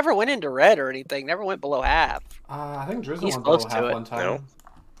Desiree never went into red or anything. Never went below half. I think Drizzle He's went below close to half it. one time. No.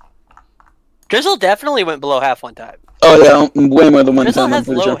 Drizzle definitely went below half one time. Oh yeah, way more than one Drizzle time. I'm has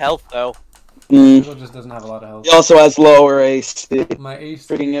pretty low sure. health though. Drizzle just doesn't have a lot of health. He also has lower AC. My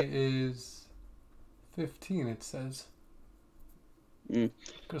AC Freaking it. is 15. It says. Mm.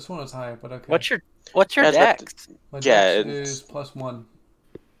 Could have sworn it was high, but okay. What's your Yeah, that- dex? My Yeah, dex it's- is +1.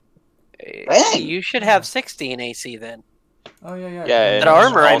 Dang. You should have 16 AC then. Oh yeah, yeah. Yeah, That and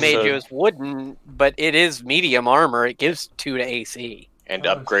armor I also- made you is wooden, but it is medium armor. It gives 2 to AC. And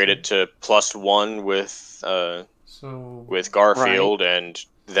Oh, upgrade it to +1 So with Garfield, and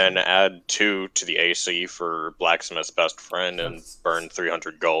then add 2 to the AC for Blacksmith's best friend, and That's- burn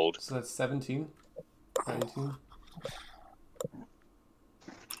 300 gold. So that's 17. 18.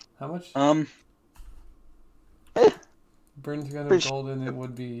 How much? Burn 300 pretty gold, and it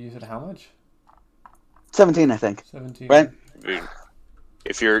would be. You said how much? 17, I think. 17. Right.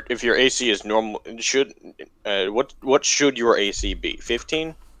 If your AC is normal, what should your AC be?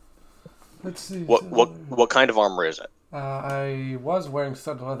 15? Let's see. What kind of armor is it? I was wearing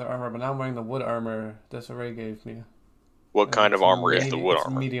studded leather armor, but now I'm wearing the wood armor Desiree gave me. What kind of It's armor is the wood it's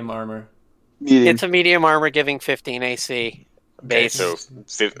armor? Medium armor. Medium. It's a medium armor giving 15 AC. Base. So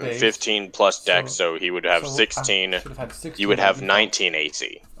Base. 15 plus dex, so he would have So I 16. should have had 16. You would have by default. 19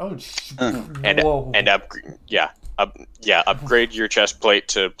 AC. Oh, And whoa. upgrade your chest plate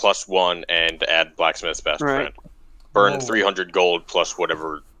to +1 and add Blacksmith's best Right. friend. Burn Whoa. 300 gold plus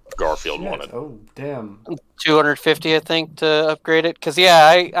whatever Garfield Shit. wanted. Oh, damn. 250, I think, to upgrade it. Because,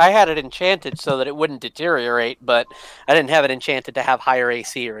 yeah, I had it enchanted so that it wouldn't deteriorate, but I didn't have it enchanted to have higher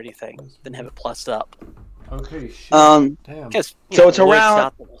AC or anything. Didn't have it plussed up. Okay, shit. Um, Damn. Because So it's wood's around-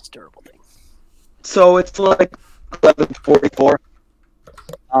 not the most durable thing. so it's like 11:44.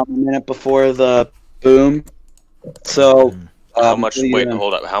 A minute before the boom. So Mm. How much? what do you Wait, think?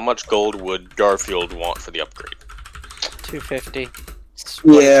 hold up. How much gold would Garfield want for the upgrade? 250. It's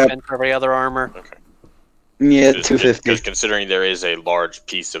what Yeah. he spent for every other armor. Yeah, Because 250. considering there is a large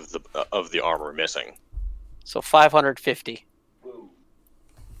piece of the armor missing. So 550.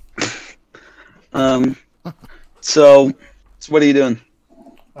 So what are you doing? Is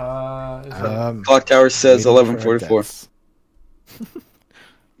that, Clock tower says waiting for 11:44. deaths.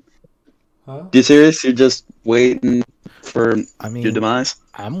 huh? You serious? You're just waiting for I your mean, demise?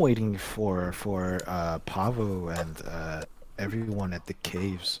 I'm waiting for Pavo and everyone at the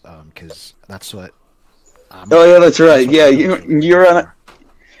caves, because that's what. Oh yeah, that's right. that's what Yeah, I'm looking you're on. for.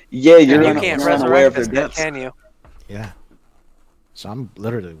 Yeah, you're you on. can't You're unaware of resurrect their us, deaths. can you? Yeah. So I'm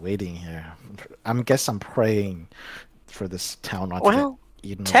literally waiting here. I'm praying for this town not to Well,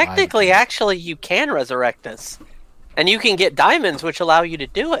 get eaten technically, alive. actually, you can resurrect us. And you can get diamonds, which allow you to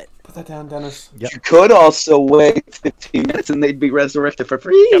do it. Put that down, Dennis. Yep. You could also wait 15 minutes and they'd be resurrected for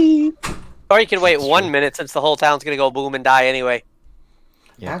free. Or you can wait That's 1 true. minute since the whole town's going to go boom and die anyway.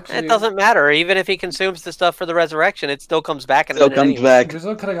 Yeah. Actually, It doesn't matter. Even if he consumes the stuff for the resurrection, it still comes back in a Still minute comes anyway. back.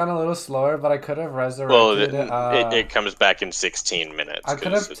 Drizzle could have gone a little slower, but I could have resurrected. Well, it comes back in 16 minutes. I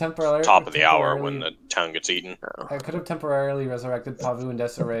could 'cause have it's temporarily top of the hour when the town gets eaten. I could have temporarily resurrected Pavu and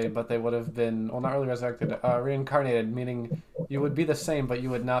Desiree, but they would have been, well, not really resurrected, reincarnated, meaning you would be the same, but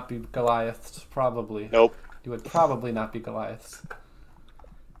you would not be Goliaths, probably. Nope. You would probably not be Goliaths.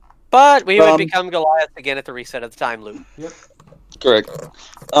 But we would become Goliath again at the reset of the time loop. Yep. Correct.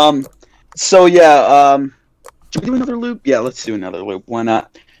 So yeah, should we do another loop? Yeah, let's do another loop. Why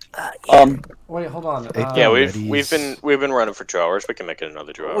not? Wait, hold on. Yeah, Alrighties. we've been running for 2 hours. We can make it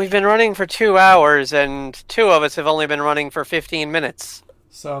another 2 hours. We've been running for 2 hours, and 2 of us have only been running for 15 minutes.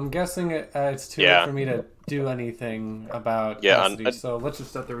 So I'm guessing it's too Yeah. late for me to do anything about Yeah, custody, so let's just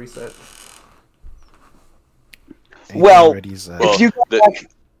start the reset. Well, Already's, Well, if you go the- back,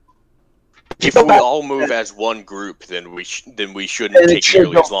 If go we back- all move as one group, then we Then shouldn't it take should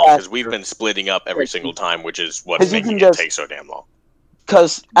nearly go as long because faster. we've been splitting up every single time, which is what's 'Cause you making can it just- take so damn long.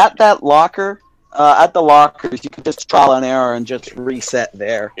 because at that locker, at the lockers, you could just trial and error and just reset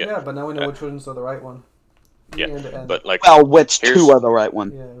there. Yeah. Yeah, but now we know which ones are the right one. Yeah, And. but like, Well, which Here's- two are the right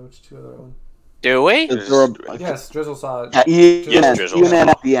one? Yeah, which two are the right one? Do we? Is there a- Yes, Drizzle saw it. Yeah, Yes, Drizzle. even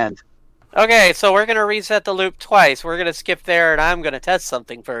at the end. Okay, so we're gonna reset the loop twice. We're gonna skip there, and I'm gonna test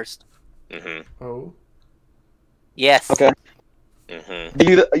something first. Oh. Yes. Okay.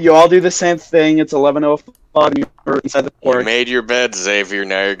 Mm-hmm. You all do the same thing. It's 11:05. You're inside the You port. made your bed, Xavier.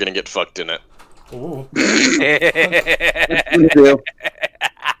 Now you're gonna get fucked in it. Ooh.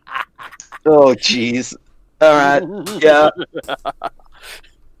 Oh, jeez. All right. Yeah.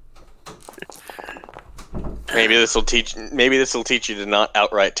 Maybe this will teach you to not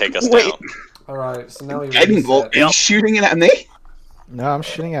outright take us Wait. down. Alright, so now we Guiding bolt. reset. Are you shooting it at me? No, I'm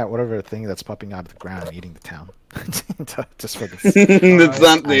shooting at whatever thing that's popping out of the ground and eating the town. Just for the It's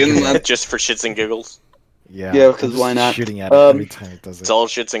not doing that. Just for shits and giggles. yeah. Yeah, I'm 'cause just why not? Shooting at it every time it does it. It's all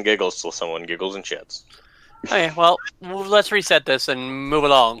shits and giggles till someone giggles and shits. Okay, well, let's reset this and move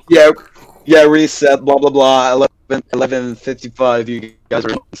along. Yeah. Reset. Blah blah blah. 11:55. You guys are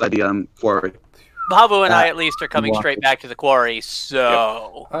inside the quarry. Babu and I at least are coming lockers. straight back to the quarry,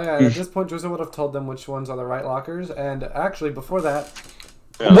 so... Oh yeah, at this point Drizzle would have told them which ones are the right lockers, and actually before that,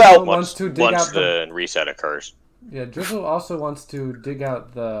 Yeah, Well, wants to dig once out the reset occurs. yeah, Drizzle also wants to dig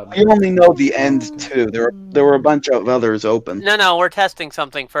out the You only know the end too. There were a bunch of others open. No, we're testing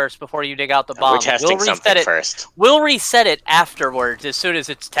something first before you dig out the bomb. We're testing we'll something reset it. first. We'll reset it afterwards as soon as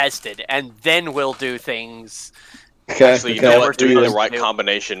it's tested, and then we'll do things. Okay. Actually, you okay, know we're what? Doing the supposed right to do.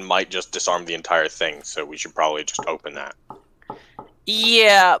 combination might just disarm the entire thing, so we should probably just open that.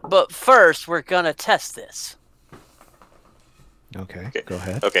 Yeah, but first we're gonna test this. Okay, Okay. go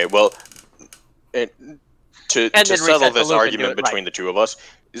ahead. Okay, well, to then settle reset the this loop and do argument it between the two of us,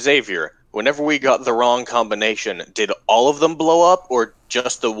 Xavier, whenever we got the wrong combination, did all of them blow up, or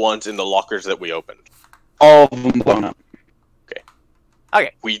just the ones in the lockers that we opened? all of them blown up.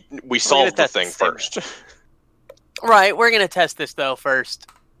 We solved the test thing this thing. first. Right, we're gonna test this though first.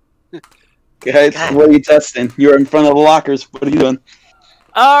 Guys, what are you testing? You're in front of the lockers. What are you doing?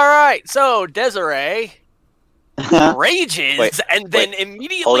 All right, so Desiree rages Wait, and then hold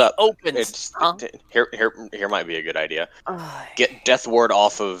immediately up. opens. It's Huh? here might be a good idea. Ay, Get Death Ward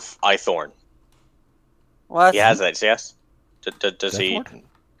off of Ithorn. what? He has that, yes? Does Death he? Ward?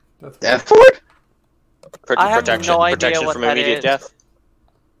 That's Deathward? I have Protection, no idea protection what from that immediate is. death.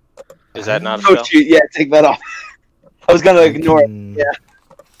 Is that not a Oh, spell? shoot, yeah, take that off. I was gonna ignore it. Yeah.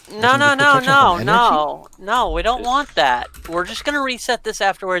 No, Isn't it protection from no. We don't want that. We're just gonna reset this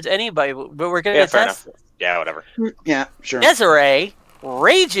afterwards anyway, but we're gonna Yeah, fair test enough. Yeah, whatever. Yeah, sure. Desiree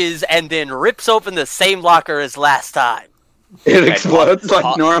rages and then rips open the same locker as last time. It explodes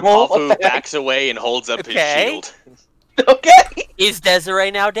like normal. Papu backs away and holds up his Okay. shield. Okay. Is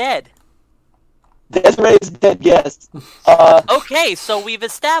Desiree now dead? Desiree is dead, yes. Okay, so we've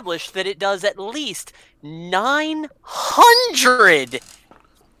established that it does at least 900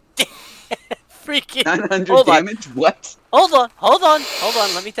 freaking 900 Hold on. damage? What? Hold on.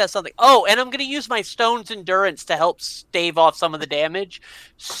 Let me test something. Oh, and I'm gonna use my stone's endurance to help stave off some of the damage.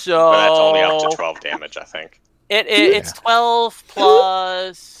 So But that's only up to 12 damage, I think. It's 12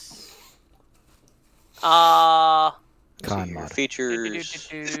 plus. Con Your mod. features.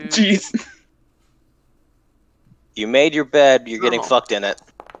 Jeez. You made your bed. You're getting Oh. fucked in it.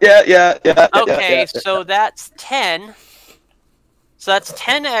 Yeah. Okay, so that's 10. So that's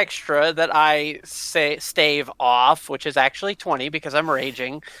 10 extra that I stave off, which is actually 20 because I'm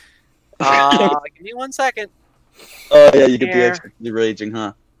raging. Give me 1 second. Oh, yeah, you get the Here. extra raging,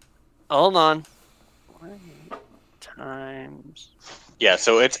 huh? Hold on. 1 times. Yeah,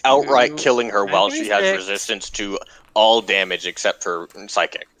 so it's outright Two, killing her while she has 96. resistance to all damage except for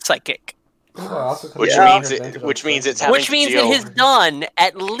psychic. Psychic. Which Yeah. means it's having Which to means deal. it has done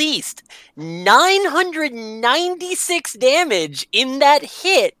at least 996 damage in that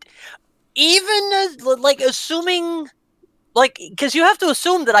hit. Even as, like, assuming, like, because you have to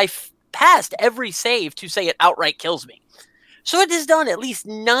assume that I passed every save to say it outright kills me. So it has done at least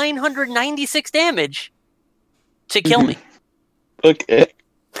 996 damage to kill me. Okay.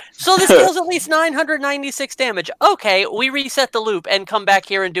 So this deals at least 996 damage. Okay, we reset the loop and come back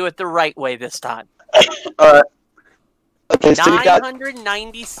here and do it the right way this time. Alright. Okay, so you got...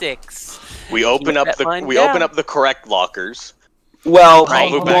 996. We open up Keep that line the down. correct lockers. Well,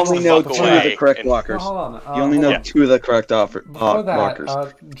 Right. you Backs only the know fuck 2 of away the correct and- No, lockers. hold on. You only know Yeah. 2 of the correct Before that, lockers.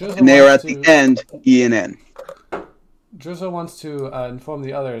 Drizzle And they are at wants the to- end, E and N. Drizzle wants to inform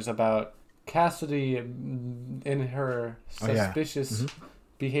the others about Cassidy in her Oh, yeah. suspicious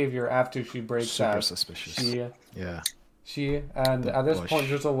behavior after she breaks Super out. suspicious. She Yeah. and The at this bush. point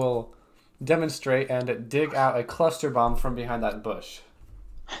Drizzle will demonstrate and dig out a cluster bomb from behind that bush.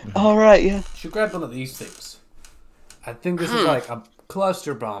 All right, yeah. She grabbed one of these things. I think this is like a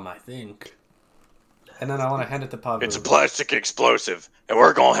cluster bomb, I think. And then I want to hand it to Pavu. It's a plastic explosive, and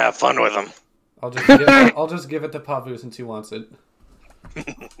we're gonna have fun with them. I'll just give it to Pavu since he wants it.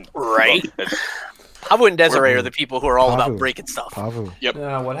 Right. Pavu and Desiree are the people who are all about breaking stuff. Pavu. Yep.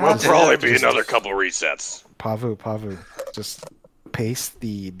 What We'll happened? probably be another couple resets. Pavu. Just paste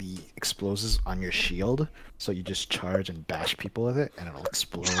the explosives on your shield, so you just charge and bash people with it, and it'll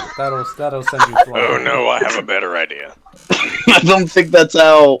explode. That'll send you flying. Oh no, I have a better idea. I don't think that's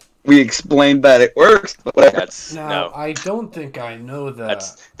how we explained that it works. But whatever. That's no. I don't think I know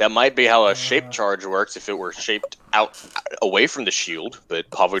that. That might be how a shape charge works if it were shaped out away from the shield, but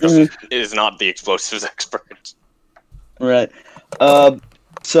Pavu is not the explosives expert. Right.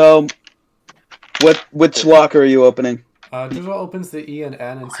 So, which locker are you opening? Drizzle opens the E and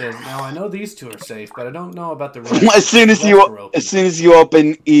N and says, "Now I know these two are safe, but I don't know about the rest." As soon as you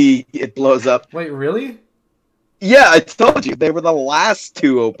open E, it blows up. Wait, really? Yeah, I told you they were the last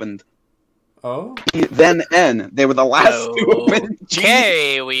two opened. Oh. Then N, they were the last two opened.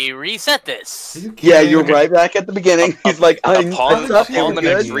 Okay, we reset this. Yeah, you're right back at the beginning. He's like, upon the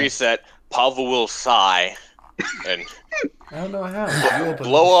next reset, Pavel will sigh and I don't know how.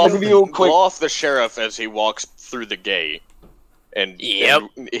 blow off the sheriff as he walks through the gate, and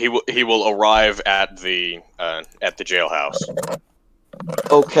he will arrive at the jailhouse.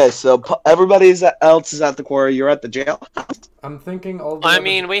 Okay, so everybody else is at the quarry. You're at the jailhouse. I'm thinking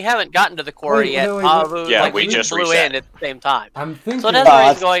we haven't gotten to the quarry yet. We just flew reset. in at the same time. I'm thinking. So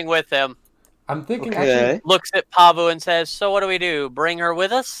Desiree's going with him. I'm thinking. Okay. Actually, looks at Pavu and says, "So what do we do? Bring her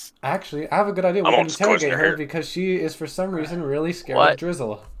with us?" Actually, I have a good idea. We can interrogate her because she is for some reason really scared of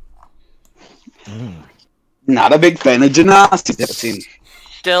Drizzle. Not a big fan of Genasi, it seems.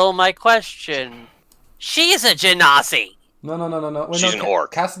 Still, my question: she's a Genasi. No. Wait, she's an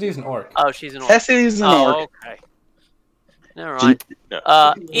orc. Cassidy's an orc. Oh, she's an orc. Cassidy's an orc. Okay. Never mind.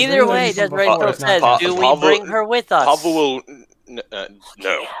 Either way, Desiree still says, "Do we bring her with us?" Pavel will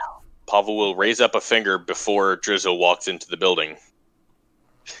no. Pavel will raise up a finger before Drizzle walks into the building.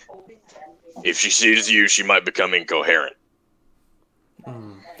 If she sees you, she might become incoherent.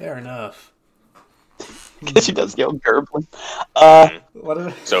 Fair enough. Because she does go gurgling.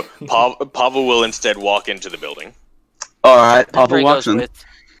 So Pavel will instead walk into the building. All right, Pavel walks in.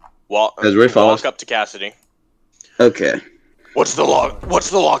 Walk up to Cassidy. Okay. What's the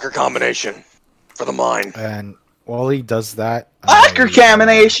locker combination for the mine? And while he does that, locker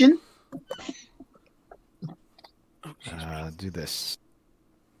combination. Do this.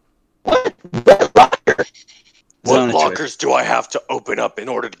 What? What locker? What lockers do I have to open up in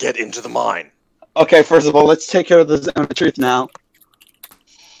order to get into the mine? Okay, first of all, let's take care of the zone of truth now.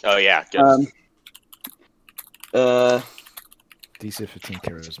 Oh yeah. Good. DC 15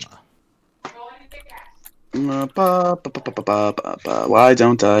 charisma. Why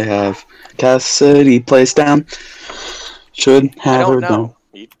don't I have Cassidy placed down? Should have her done.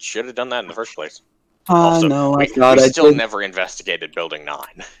 You should have done that in the first place. Also, no, I thought we I still did. never investigated Building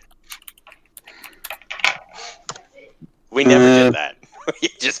 9. We never did that. We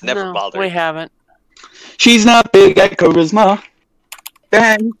just never bothered. We haven't. She's not big at charisma.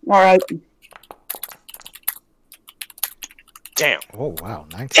 Dang, alright. Damn. Oh, wow.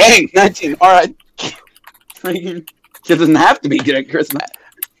 19. Dang, 19, alright. She doesn't have to be good at charisma.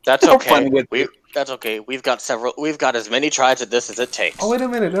 That's okay. That's okay. We've got as many tries at this as it takes. Oh, wait a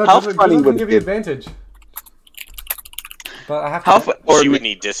minute. No, How funny would give it you be? advantage. But I have to... She would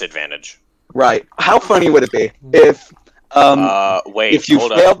need disadvantage. Right. How funny would it be if wait, if you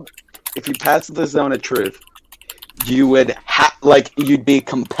hold failed up. If you passed the zone of truth, you would you'd be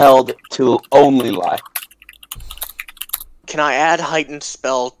compelled to only lie. Can I add heightened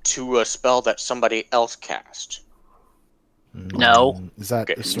spell to a spell that somebody else cast? No. Is that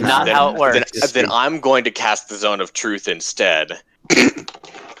Okay. Not how it works. Then I'm going to cast the zone of truth instead.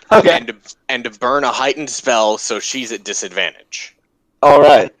 Okay. And to burn a heightened spell so she's at disadvantage.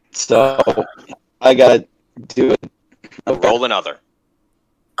 Alright. So I gotta do it. Okay. Roll another.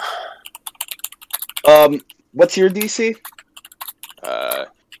 What's your DC?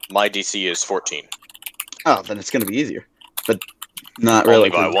 My DC is 14. Oh, then it's gonna be easier. But not Only really.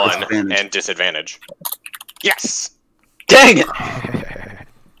 by 1 disadvantage. and disadvantage. Yes! Dang it!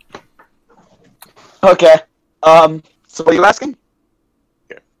 Okay. So what are you asking?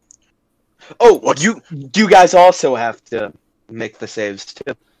 Yeah. Oh, you guys also have to make the saves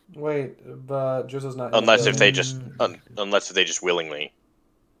too. Wait, but Drizzle's not... Unless if they just willingly.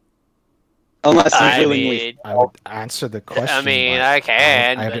 Unless you I willingly. mean, I would answer the question. I mean, but I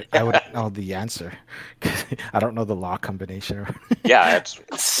can. I would know the answer. I don't know the law combination. Yeah,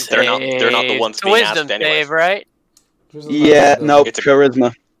 they're not the ones It's a being wisdom asked anyways. save, right? Yeah, no, It's a-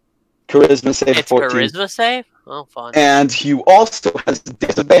 charisma. Charisma save It's 14. charisma save. Oh, fun. And you also has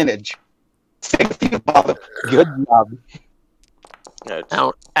disadvantage. Thank you, Bob. Good job. Yeah, I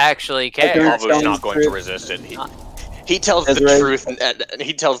don't actually Okay. care. Pavu's not going to resist it. He tells the Desiree. truth.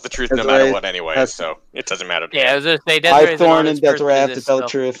 He tells the truth no Desiree. matter what, anyway. That's- So it doesn't matter. To Yeah, I him. was gonna say I Desiree's an Thorn and honest person Desiree have in to this, tell the so-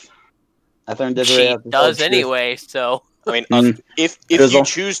 truth. I Thorn and Desiree She have to tell the does truth. anyway, so I mean, Mm. if Drizzle. you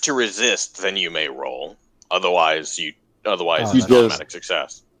choose to resist, then you may roll. Otherwise, Oh, it's that's- an automatic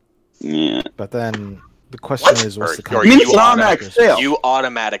success. Yeah. But then the question What? is, what's the Or It means you it's an automatic fail. You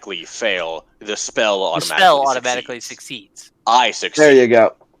automatically fail. The spell the automatically. spell automatically succeeds. I succeed. There you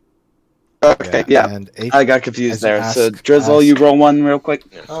go. Okay, yeah. And I got confused As you there. So, ask- Drizzle, you roll one real quick.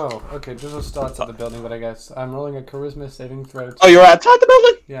 Oh, okay. Drizzle still outside the building, but I guess I'm rolling a charisma saving throw. Oh, you're outside the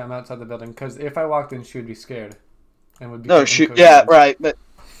building? Yeah, I'm outside the building because if I walked in, she would be scared and would be. No, shoot. Yeah, right. But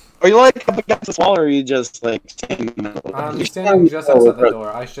are you like up against the wall, or are you just like standing in the middle? I'm standing just outside the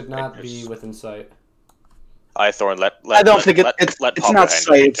door. I should not be within sight. I Thorn. Let I don't think let it's Pablo not handle the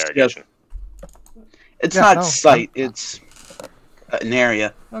sight, it's just- interrogation. It's Yeah, not no, sight. It's an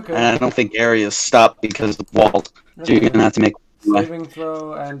area, Okay. and I don't think areas stop because of walls. So you're gonna have to make Saving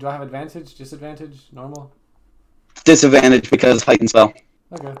throw, and do I have advantage, disadvantage, normal? disadvantage because heightened spell.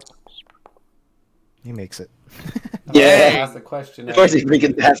 Okay. he makes it. Yeah. Ask the question. Of course, he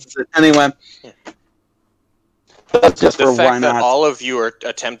freaking passes it anyway. That's just The for why fact that not. all of you are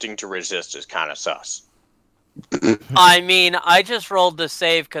attempting to resist is kind of sus. I mean, I just rolled the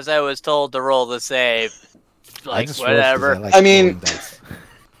save because I was told to roll the save. I Like, just rolled 'cause whatever. like I mean- rolling dice.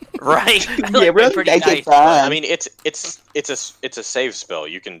 Right? I Yeah, like my really, pretty take dice. your time. I mean, it's a save spell.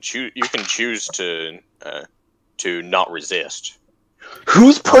 You can choose to not resist.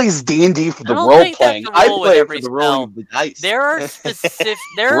 Who's plays D&D for the I don't role think that's playing? the I rule with play it every for the rolling spell. of the dice. There are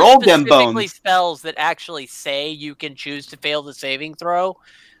Roll them specifically bones. spells that actually say you can choose to fail the saving throw.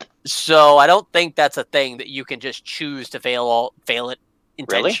 So I don't think that's a thing that you can just choose to fail it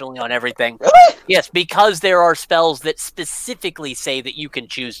intentionally on everything. Really? Yes, because there are spells that specifically say that you can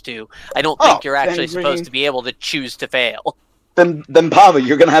choose to. I don't think you're then actually supposed to be able to choose to fail. Then Pava,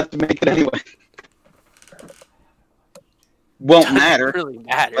 you're gonna have to make it anyway. Won't matter. It really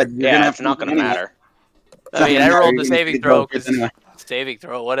matter. But you're Yeah, gonna have it's to not make going it to anyway. matter. It's I not mean, gonna I matter, rolled you're the gonna saving get throw both because anyway. saving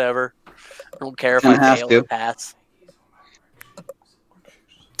throw, whatever. I don't care if Gonna I have fail to. or pass.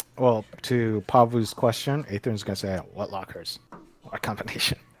 Well, to Pavu's question, Aethern's gonna say, "What lockers? What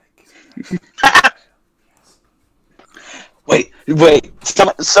combination?" Wait.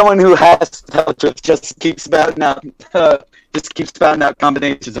 Someone who has to tell the truth just keeps spouting out. Just keeps spouting out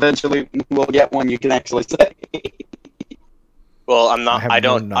combinations. Eventually, we'll get one you can actually say. Well, I'm not. have I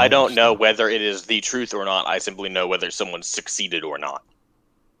no don't. I don't knowledge, know though. whether it is the truth or not. I simply know whether someone succeeded or not.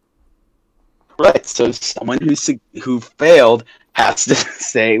 Right. So someone who failed has to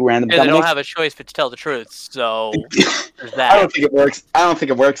say random And they don't combination. have a choice but to tell the truth. So there's I that. don't think it works. I don't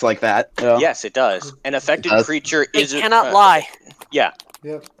think it works like that. So. Yes, it does. An affected It does. creature They is cannot lie. Yeah,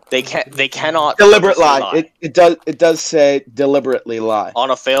 Yep. they cannot Deliberate purposely lie. It does say deliberately lie. On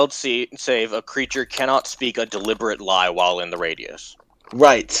a failed save, a creature cannot speak a deliberate lie while in the radius.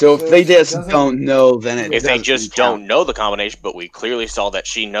 Right. So if So they it just doesn't- don't know, then it If they doesn't just count. don't know the combination, but we clearly saw that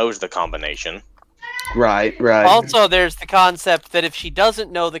she knows the combination. Right. Also, there's the concept that if she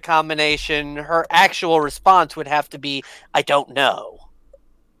doesn't know the combination, her actual response would have to be, I don't know.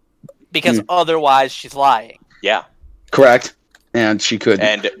 Because otherwise she's lying. Yeah, Correct. And she could.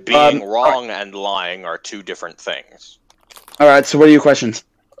 and being wrong and lying are two different things. All right. So what are your questions?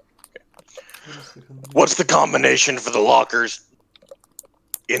 What's the combination for the lockers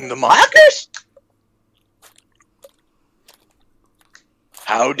in the mine? Lockers?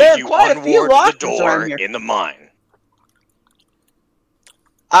 How There did are you quite a few unward the lockers door around here. in the mine?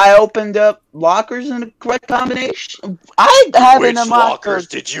 I opened up lockers in the correct combination. I haven't Which unlocked lockers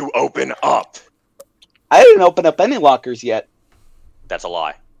those. did you open up? I didn't open up any lockers yet. That's a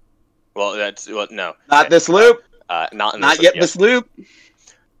lie. Well, no. Not this loop. Not in Not this yet yeah. this loop.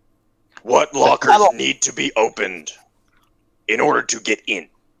 What lockers not- need to be opened in order to get in?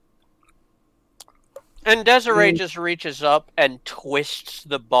 And Desiree just reaches up and twists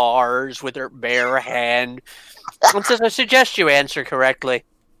the bars with her bare hand and says, I suggest you answer correctly.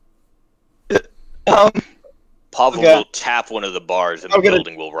 Um, Pavel Okay. will tap one of the bars and I'm the gonna-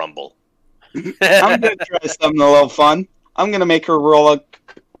 building will rumble. I'm gonna try something a little fun. I'm gonna make her roll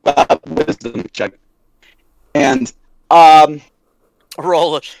a wisdom check, and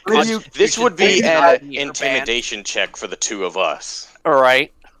Roll a This would be Constitution an saving throw. intimidation check for the two of us. All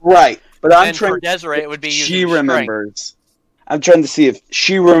right. Right, but I'm And trying. for Desiree, it would be She using strength. remembers. I'm trying to see if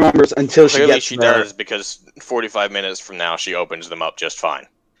she remembers until she Clearly gets she there. does, because 45 minutes from now she opens them up just fine.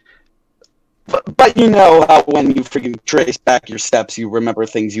 But you know how when you freaking trace back your steps, you remember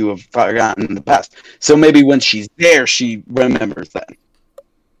things you have forgotten in the past. So maybe when she's there, she remembers that.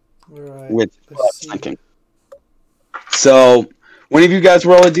 Right. With what I Let's was see. thinking. So, one of you guys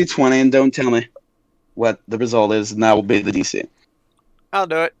roll a d20 and don't tell me what the result is, and that will be the DC. I'll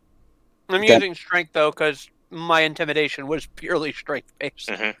do it. I'm Okay. using strength though, because my intimidation was purely strength based.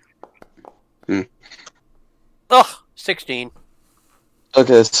 Mhm. Ugh, 16.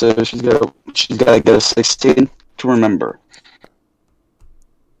 Okay, so she's got to get a 16 to remember.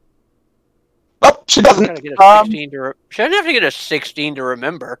 Oh, she I doesn't. gotta get a 16 to. She doesn't have to get a 16 to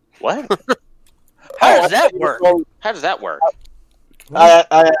remember. What? How does that work? How does that work? I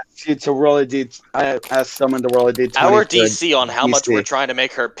asked you to roll a d. I asked someone to roll a d20. Our for DC on how much DC. we're trying to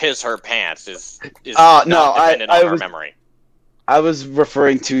make her piss her pants is No, not dependent I on her was- memory. I was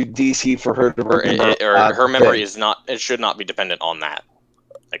referring to DC for her to remember. Her memory is not. It should not be dependent on that.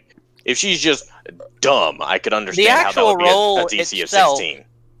 Like, if she's just dumb, I could understand how that actual would be a roll DC itself- of 16.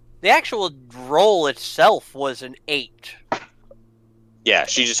 The actual roll itself was an 8. Yeah,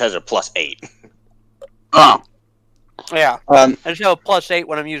 she just has a +8. Oh. Yeah, Um. I just have a +8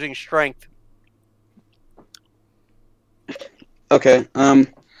 when I'm using strength. Okay. I'm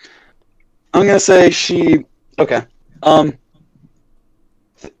gonna say she. Okay.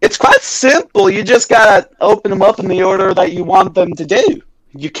 It's quite simple. You just gotta open them up in the order that you want them to do.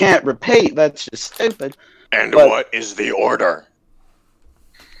 You can't repeat. That's just stupid. And But- what is the order?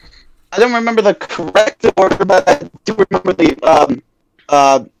 I don't remember the correct order, but I do remember the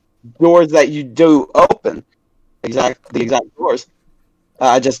doors that you do open. The exact doors.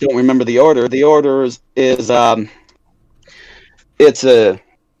 I just don't remember the order. The order is it's a.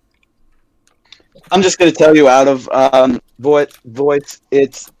 I'm just going to tell you out of voice.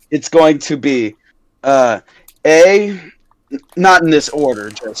 It's going to be A, not in this order,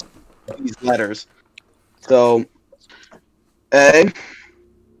 just these letters. So A.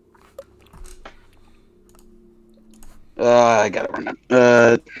 I gotta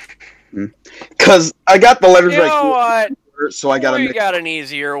remember. Because I got the letters You know right what? here, so I gotta We make. got an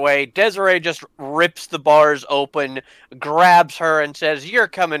easier way. Desiree just rips the bars open, grabs her, and says, "You're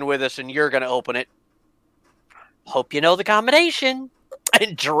coming with us, and you're gonna open it. Hope you know the combination."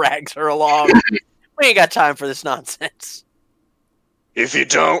 And drags her along. We ain't got time for this nonsense. If you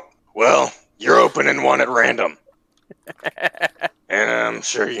don't, well, you're opening one at random. And I'm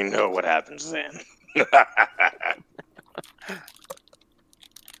sure you know what happens then.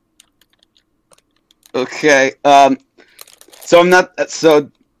 Okay. So I'm not. So.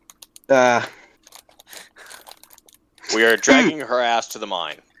 We are dragging her ass to the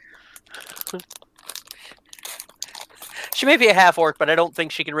mine. She may be a half orc, but I don't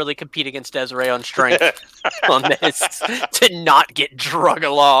think she can really compete against Desiree on strength on this to not get drug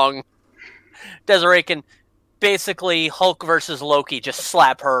along. Desiree can basically Hulk versus Loki, just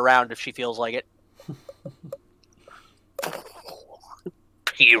slap her around if she feels like it.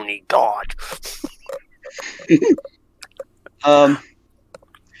 Puny god.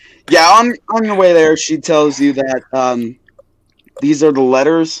 Yeah. On your way there, she tells you that these are the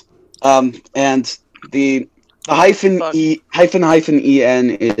letters, and the hyphen en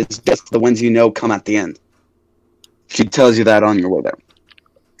is just the ones you know come at the end. She tells you that on your way there.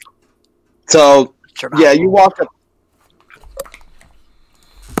 So yeah, you walk up.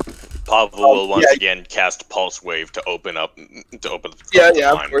 Pavel will once again cast Pulse Wave to open up the Yeah,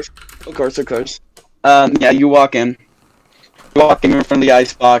 mine. of course. Yeah, you walk in. You walk in front of the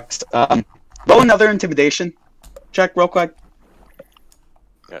icebox. Roll another intimidation check real quick.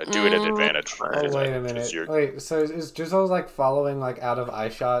 Do it at advantage. Oh, wait a minute. Wait, so is Drizzle like following like out of eye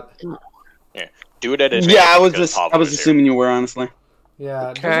shot? Do it at advantage. Yeah, I was because Pavel is here. assuming you were, honestly. Yeah,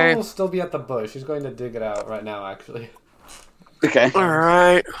 Okay. Drizzle will still be at the bush. He's going to dig it out right now, actually. Okay.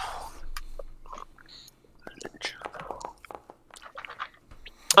 Alright.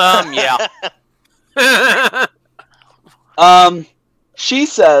 Yeah. She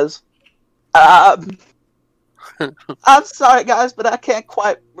says, I'm sorry, guys, but I can't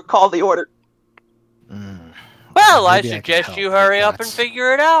quite recall the order. Well, I Maybe I can suggest help you with hurry up that. and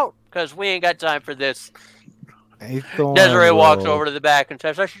figure it out, because we ain't got time for this. Aethor Desiree walks will- over to the back and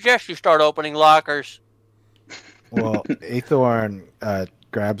says, "I suggest you start opening lockers." Well, Aethorn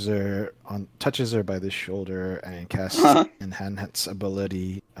grabs her, touches her by the shoulder, and casts Uh-huh. Enhance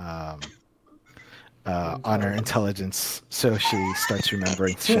ability. on her intelligence, so she starts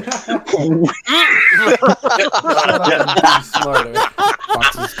remembering shit. Smarter.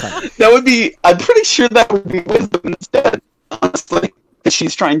 Fox's cunning. That would be. I'm pretty sure that would be wisdom instead. Honestly, if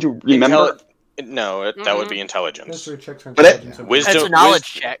she's trying to remember. That would be intelligence. History check for But it- intelligence. Wisdom- It's a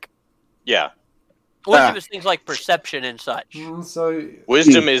knowledge check. Yeah, Wisdom is things like perception and such. So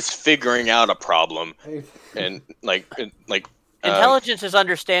wisdom is fixing out a problem, and Intelligence is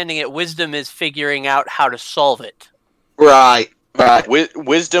understanding it. Wisdom is figuring out how to solve it. Right.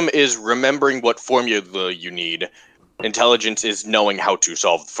 wisdom is remembering what formula you need. Intelligence is knowing how to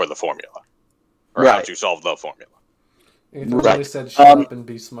solve for the formula, or how Right. to solve the formula. Ethan Right. really said shut up and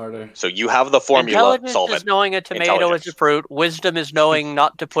be smarter. So you have the formula. Intelligence Solve is it. knowing a tomato Intelligence. is a fruit. Wisdom is knowing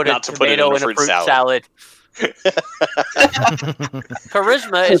not to put Not a to put it tomato in a in a fruit fruit salad.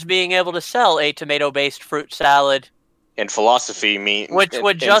 Charisma is being able to sell a tomato-based fruit salad. And philosophy Which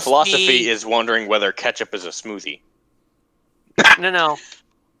would just philosophy be- is wondering whether ketchup is a smoothie. No.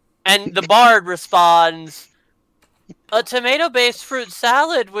 And the bard responds, a tomato-based fruit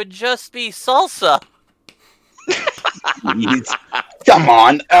salad would just be salsa. Jeez. Come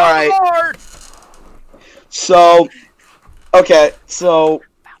on. All right. Bard! So, okay. So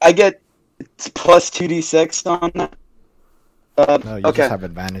I get plus 2d6 on that. No, you Okay. just have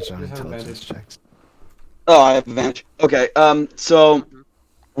advantage on You have intelligence advantage. checks. Oh, I have advantage. Okay. So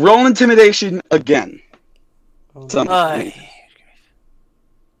roll intimidation again. So, Ay.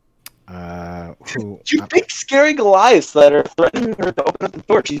 Who? two big scary Goliaths that are threatening her to open up the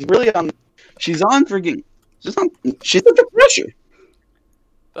door. She's really on. She's on freaking. She's under pressure.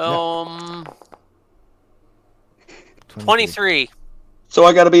 Boom. 23. So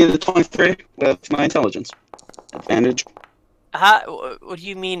I got to be the 23 with my intelligence advantage. What do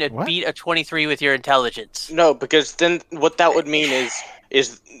you mean What? beat a 23 with your intelligence? No, because then what that would mean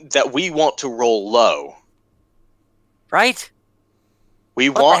is that we want to roll low. Right? We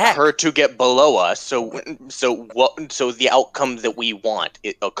What the want heck? her to get below us, so the outcome that we want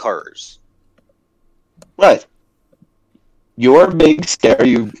it occurs. Right. Your big scare.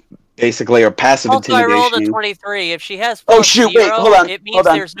 You basically are passive Also, I rolled a intimidation. 23. If she has Oh, plus shoot, wait, 0, hold on, it means hold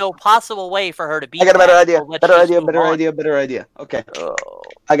on. there's no possible way for her to beat I got a better that, idea. so let's Better just idea. move Better on. idea. Better idea. Okay. Oh.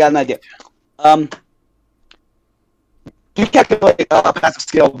 I got an idea. You calculate passive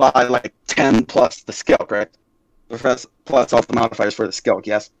skill by like 10 plus the skill, correct? Plus all the modifiers for the skill,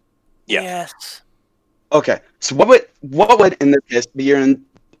 yes? Yeah. Yes. Okay. So what would in this case be your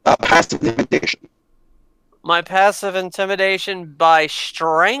passive intimidation? My passive intimidation by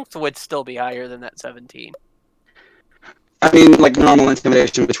strength would still be higher than that 17. I mean, like normal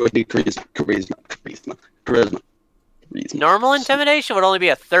intimidation, which would be charisma. Normal intimidation would only be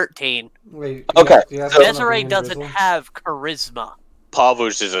a 13. Wait. Okay. Do you guys wanna Desiree bring in doesn't Drizzle? have charisma.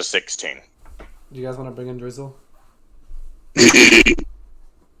 Pavus is a 16. Do you guys want to bring in Drizzle?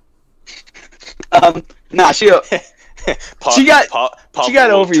 Nah, she got- Pavu she got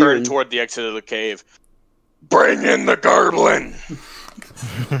will over you turn and- toward the exit of the cave. Bring in the Gerblin!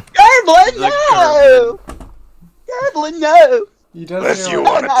 Gerblin, no! Gerblin, no! You just Unless hear you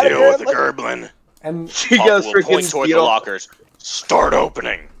like- want to deal with the Gerblin. And She Pavu goes will point freaking toward the Beetle. lockers. Start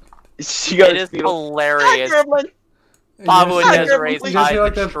opening. She goes It is Beetle. hilarious. Hi, Gerblin. Pavu and Hi, Desiree's Gerblin. You just hear, high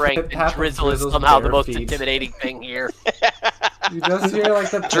like, the strength, pip-pap and of Drizzle is Drizzle's somehow the bare most feet. intimidating thing here. you just hear like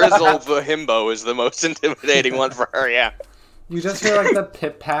the Drizzle the himbo is the most intimidating one for her, yeah. You just hear like the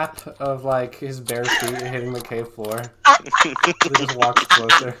pip pap of like his bare feet hitting the cave floor. He just walks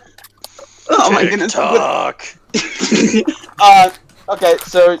closer. Oh my goodness. Talk. Okay,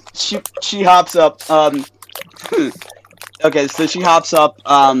 so she hops up. Okay, so she hops up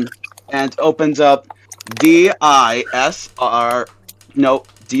and opens up DISARM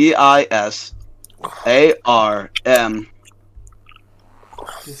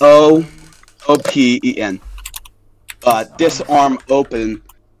OPEN. Disarm open,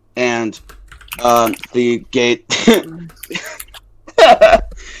 and the gate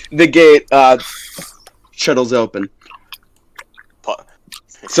the gate shuttles open.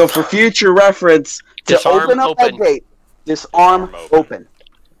 So for future reference, to Disarm open up open. that gate, disarm Disarm open.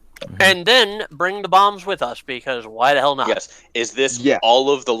 open. And then bring the bombs with us, because why the hell not? Yes. Is this Yeah. all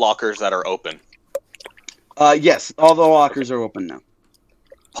of the lockers that are open? Yes, all the lockers are open now.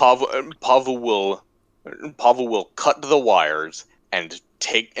 Pavu will cut the wires and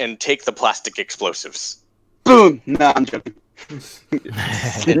take the plastic explosives. Boom! No, I'm joking.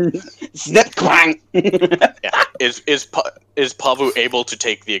 Snip clang! Yeah. Is Pavu able to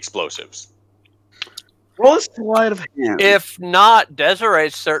take the explosives? Roll a sleight of hand. If not,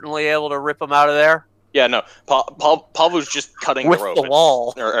 Desiree's certainly able to rip them out of there. Yeah, no. Pavu's just cutting With the rope. the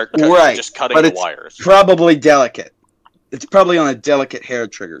wall. Right, Just cutting but the it's wires. probably delicate. It's probably on a delicate hair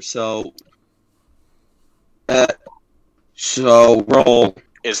trigger, so roll.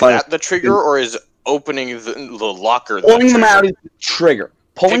 Is that the trigger, or is opening the locker the Pulling them trigger? out is the trigger.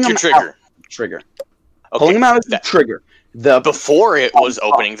 Pulling Pick your them trigger. out is the trigger. Okay, Pulling them out is the trigger. The before it was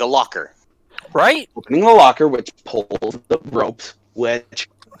opening the locker. Right? opening the locker, which pulls the ropes, which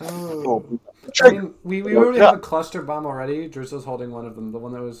Oh. I trigger. mean, we already have a cluster bomb already. Drizzle's holding one of them, the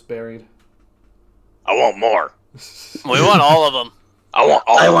one that was buried. I want more. We want all of them. I want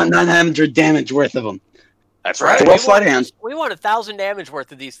all. I of want them. 900 damage worth of them. That's Right. right. Roll sleight of hand. We want 1,000 damage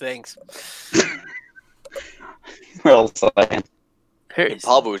worth of these things. Roll sleight of hand.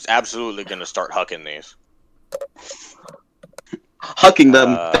 Pavu is absolutely going to start hucking these. Hucking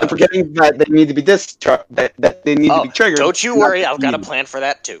them, and forgetting that they need to be that they need to be triggered. Don't you worry, I've got a plan for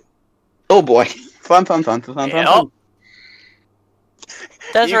that too. Oh boy, fun. Yep.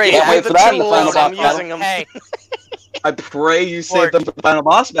 Desiree, can't wait for that in the final I'm boss battle. using them. hey, I pray you save them for the final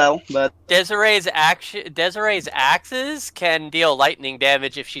boss battle, but Desiree's axes can deal lightning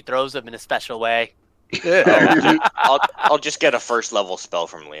damage if she throws them in a special way. I'll just get a first level spell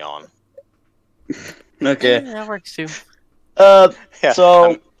from Leon. okay. That works too. Yeah,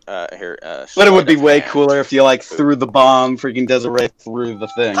 So, here. but it would be sleight of way hand. cooler if you like threw the bomb, freaking Desiree through the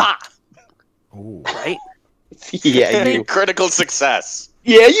thing. Ha! Ooh. Right? Yeah, you. Critical success.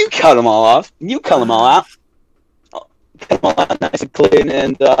 Yeah, you cut them all off. You cut them all out. Cut them all out nice and clean.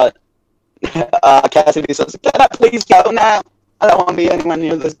 And Cassidy says, "Can I please go now? I don't want to be anywhere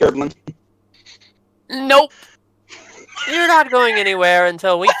near this Gerblin." Nope. You're not going anywhere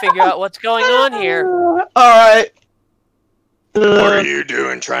until we figure out what's going on here. All right. What are you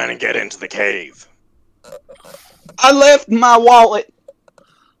doing trying to get into the cave? I left my wallet.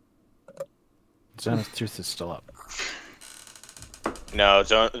 Zone of Truth is still up. No,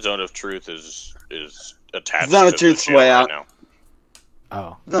 Zone of Truth is attached. Zone of to Truth's the jail way right out. now.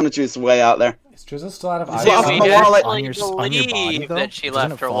 Oh. Zone of Truth's way out there. Is Drizzle still out of See, eye? we we my wallet. definitely On your body, believe though? that she Doesn't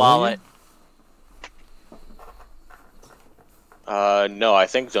left it her follow wallet. No, I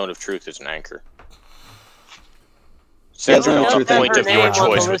think Zone of Truth is an anchor. Yeah, Centered Zone of on a Truth point anchor. of your Her name on the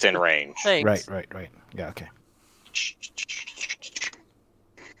choice list within of range. Thanks. Right. Yeah, okay.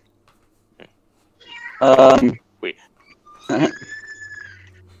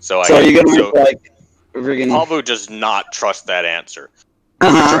 So So you're gonna so make like friggin' Pavu does not trust that answer.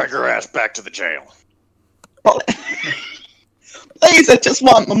 uh-huh. Drag her ass back to the jail. Please, I just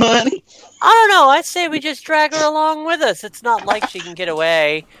want my money. I don't know. I say we just drag her along with us. It's not like she can get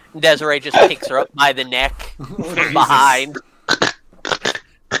away. Desiree just picks her up by the neck from behind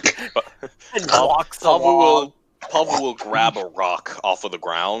and walks along. Pavu will grab a rock off of the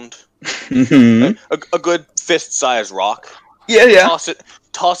ground, Mm-hmm. a good fist-sized rock. Yeah.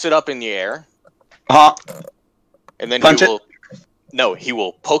 Toss it up in the air, and then Punch he it? will. No, he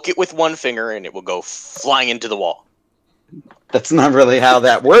will poke it with one finger, and it will go flying into the wall. That's not really how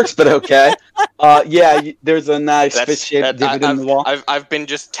that works, but okay. There's a nice fish-shaped divot in the wall. I've been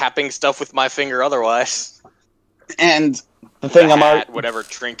just tapping stuff with my finger otherwise. And the thing A I'm hat, arguing, whatever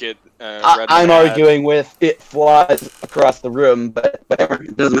trinket. I'm arguing with, it flies across the room, but whatever,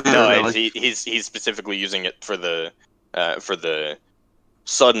 it doesn't matter. No, really. he's specifically using it for the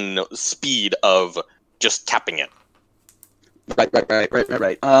sudden speed of just tapping it,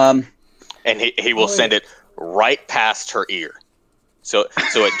 Right. and he will send it right past her ear, so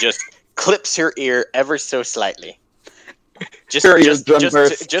it just clips her ear ever so slightly, just Her eardrum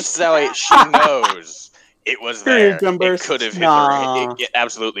burst. so she knows it was Her there. eardrum It burst. could have hit Nah. her. It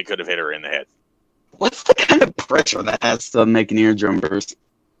absolutely could have hit her in the head. What's the kind of pressure that has to make an eardrum burst?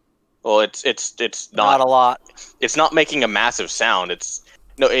 Well, it's Not a not lot. it's not making a massive sound. It's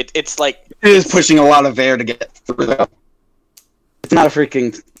like It is pushing a lot of air to get through, though. It's not a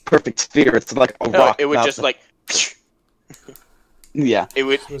freaking perfect sphere. It's like a no, rock. it would about just to- like Yeah. it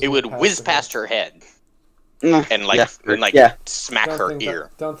would whiz past past her head Mm, and yeah. smack her ear.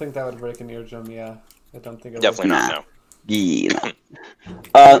 Don't think that would break an eardrum. Yeah, I don't think it Definitely Nah. not. No. Yeah.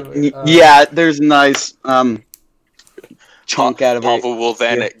 Anyway, Yeah, there's a nice chunk out of it. Pavel will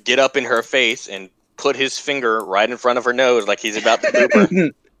then get up in her face and put his finger right in front of her nose like he's about to poop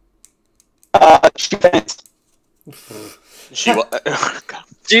her. G-Fans. She will.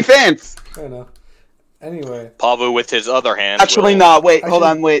 G-Fans. I know. Anyway, Pavel with his other hand. Actually, will, no. Wait, hold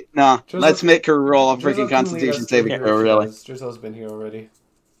Actually, on. Wait, no. Drizzle- Let's make her roll a Drizzle freaking can lead Constitution us saving through throw, here really. because Drizzle's been here already.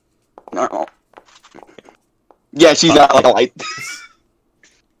 No. Yeah, she's got like a light.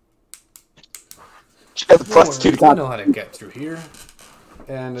 She has a Don't plus worry, 2 I know how to get through here.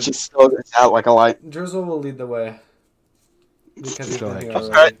 And She still goes out like a light. Drizzle will lead the way. Because he's Go been ahead, here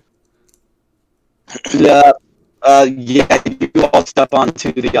Drizzle. already. Yeah, yeah, you all step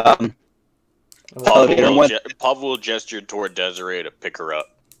onto the elevator. Pavel will gesture toward Desiree to pick her up.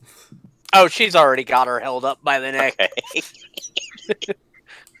 Oh, she's already got her held up by the neck. Okay.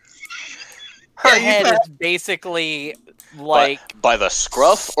 Her Yeah, you head bet. is basically like by the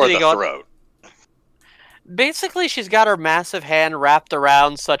scruff or the sitting on- throat? basically she's got her massive hand wrapped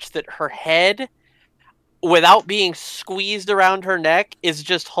around such that her head, without being squeezed around her neck, is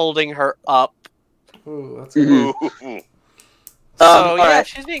just holding her up. Ooh, that's good. Mhm. Ooh. So yeah, alright.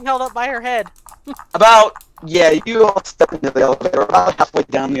 she's being held up by her head. You all step into the elevator. About halfway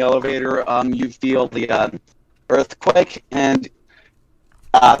down the elevator, you feel the earthquake, and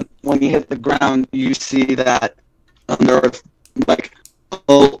when you hit the ground, you see that there are like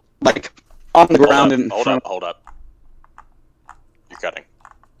on the ground in front. Hold up. You're cutting.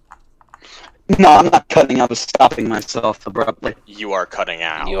 No, I'm not cutting. I was stopping myself abruptly. You are cutting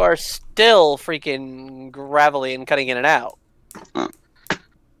out. You are still freaking gravelly and cutting in and out.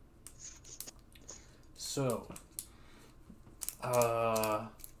 So, trying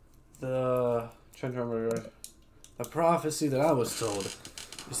to remember, the prophecy that I was told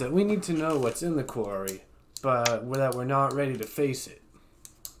is that we need to know what's in the quarry, but that we're not ready to face it.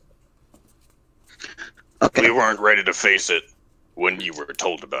 Okay. We weren't ready to face it when you were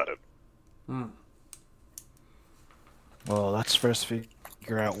told about it. Well, let's first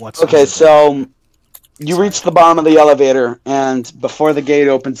figure out what's. Okay, so you reach the bottom of the elevator, and before the gate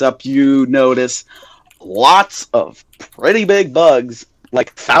opens up, you notice lots of pretty big bugs,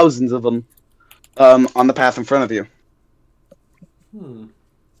 like thousands of them, on the path in front of you.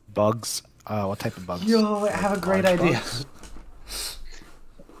 Bugs. What type of bugs? Yo, I have a great Large idea.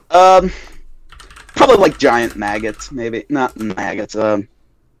 bugs? Probably like giant maggots, maybe not maggots.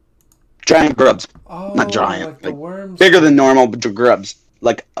 Giant grubs, Oh, Not giant, like the like, worms. bigger than normal, but grubs,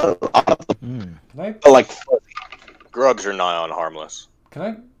 like Hmm. Can like fuzzy. Grubs are nigh on harmless.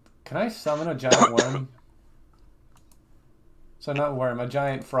 Can I summon a giant worm? So not worm, a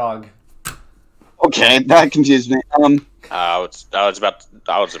giant frog. Okay, that confused me. I was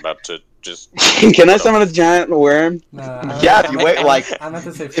about to just. Can I summon a giant worm? Nah, Yeah, if you wait like I meant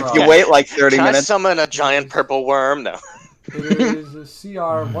to say if frog. you wait like 30 Can I minutes. summon a giant purple worm? No. It is a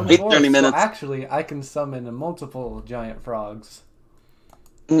CR 1 Wait 30 minutes. So actually, I can summon multiple giant frogs.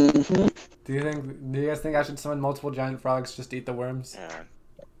 Mm-hmm. Do you guys think I should summon multiple giant frogs just to eat the worms? Yeah.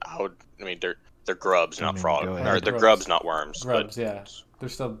 I mean, they're grubs, not frogs. go Or ahead. they're grubs, not worms. Grubs, but yeah. They're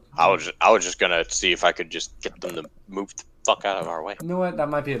still. I was just gonna see if I could just get them to move the fuck out of our way. You know what? That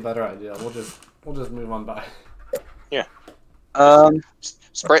might be a better idea. We'll just move on by.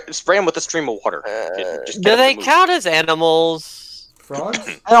 Spray them with a stream of water. Just get Do them they to move. count as animals? Frogs?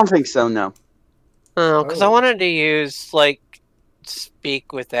 I don't think so. No. Oh, because I Oh. wanted to use like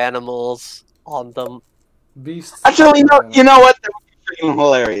speak with animals on them. Beasts. Actually, you know what? That would be freaking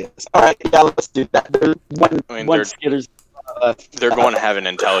hilarious. All right, yeah, let's do that. There's one I mean, one they're- skitter's. They're going to have an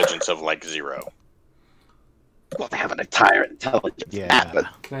intelligence of like 0. Well, they have an entire intelligence. Yeah. But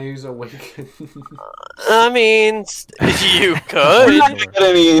Can I use awaken? I mean, you we're could. not gonna get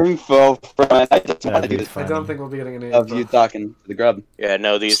any info from it. I just That'd want to be do I funny. don't think we'll be getting any of info. you talking to the grub. Yeah,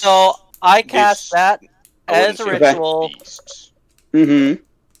 no, these. So I cast these- that I wouldn't as a say they're ritual. beasts.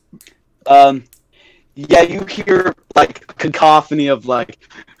 Mm-hmm. Yeah, you hear like a cacophony of like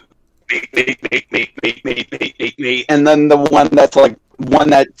me, and then the one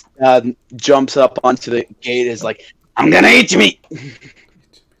that jumps up onto the gate is like, "I'm gonna eat you, meat."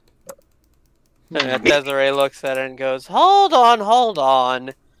 And Desiree looks at it and goes, hold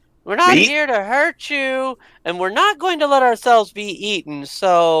on. We're not Meat? here to hurt you, and we're not going to let ourselves be eaten.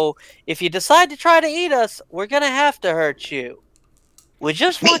 So if you decide to try to eat us, we're going to have to hurt you. We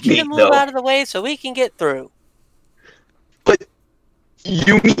just want you to Meat, move though. out of the way so we can get through.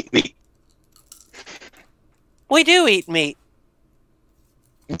 You meat me. We do eat meat,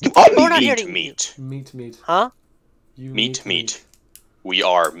 You are We're not meat. here to eat Meat. Meat. huh? You Meat. We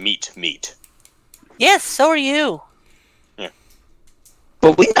are meat. Yes, so are you.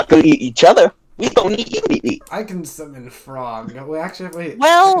 But we're not gonna eat each other. We gonna eat you, meat. I can summon frog. Wait.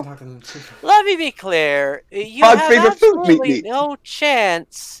 Well- I can talk to them too. Let me be clear. You Frog have favorite food, absolutely meat. no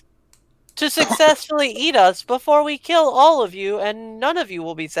chance to successfully eat us before we kill all of you, and none of you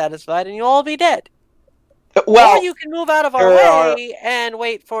will be satisfied, and you'll all be dead. Well, Or you can move out of our there are- way and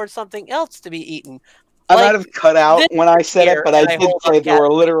wait for something else to be eaten. I like might have cut out this when I said it, here, but I and I did hold say up there were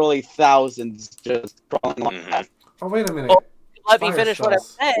Cat. literally thousands just crawling on Mhm. that. Oh, wait a minute. Oh. Let me Fire finish what I'm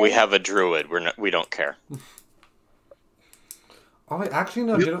spells. saying. We have a druid. We don't care. Oh, wait, actually,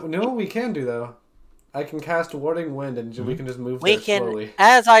 no. You know what we can do, though? I can cast Warding Wind, and we can just move We there can, slowly.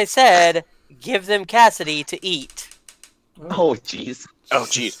 as I said, give them Cassidy to eat. Oh, jeez. Oh,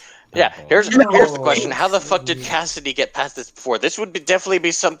 jeez. Yeah, here's the question. How the fuck did Cassidy get past this before? This would definitely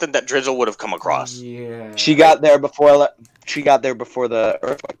be something that Drizzle would have come across. Yeah. She got there before the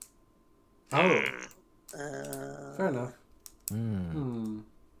earthquake. Oh, Uh, fair enough.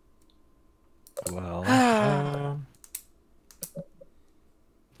 Well,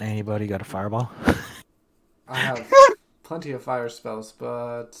 anybody got a fireball? I have plenty of fire spells,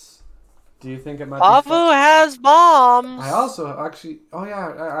 but do you think it might be Pavu has bombs. I also actually. Oh yeah,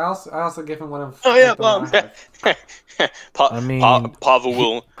 I also gave him one of. Oh, yeah, like, the one bombs. I have. I mean-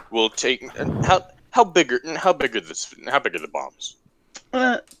 Pavel will take how big are the bombs?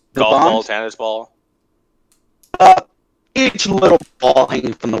 The Golf ball, bombs? tennis ball. Each little ball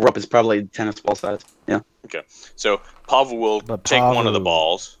hanging from the rope is probably tennis ball size. Yeah. Okay, so Pavel will But take one of the Pavel-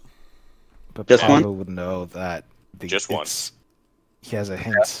 balls. But Just one? Pavel would know that Just one. He has a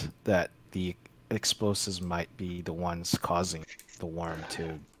hint that the explosives might be the ones causing the worm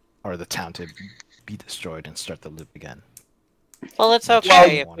or the town to be destroyed and start the loop again. Well, it's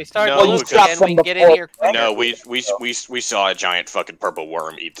okay. If we start No, the loop because- again, we can get in here quicker. No, we saw a giant fucking purple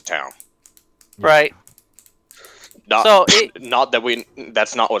worm eat the town. Right. Not, So not that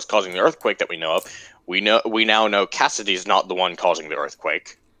that's not what's causing the earthquake that we know of. We now know Cassidy's not the one causing the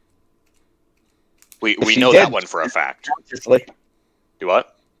earthquake. We She know did. that one for a fact. Subconsciously. Do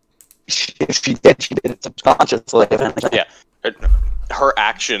what? If she did it subconsciously. Yeah. Her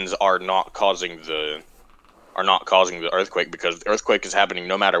actions are not causing the earthquake because the earthquake is happening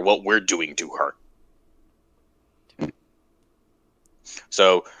no matter what we're doing to her.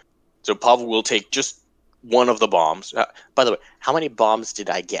 So Pavel will take just one of the bombs. By the way, how many bombs did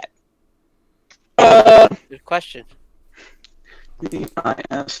I get? Good question.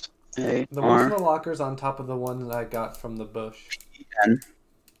 D-I-S-A-R. The one from the locker's on top of the one that I got from the bush.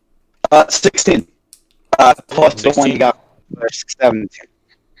 16. Plus the one 16? you got. 17.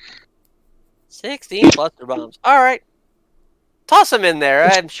 16 cluster bombs. All right. Toss them in there.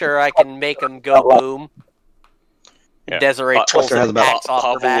 I'm sure I can make them go boom. Yeah. Desiree pulls Cluster has her about- axe off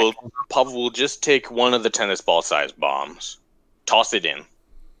her back. Pavel will just take one of the tennis ball sized bombs, toss it in.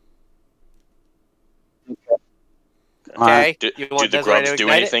 Okay. Do You want the Desiree grubs to do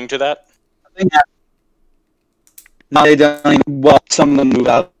ignite it? anything to that? No, they don't. Well, some of them move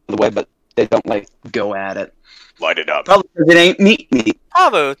out of the way, but they don't go at it. Light it up. Probably because it ain't meat.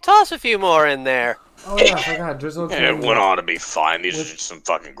 Pavu, toss a few more in there. Oh yeah, I forgot. Drizzle Yeah, came it went on to be fine. These are just some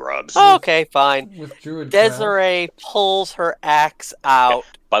fucking grubs. Okay, fine. with Druid Crab. Desiree pulls her axe out.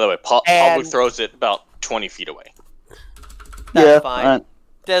 By the way, Pavel And- throws it about 20 feet away. That's fine.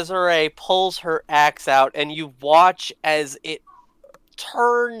 Desiree pulls her axe out, and you watch as it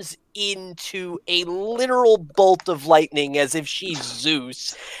turns into a literal bolt of lightning as if she's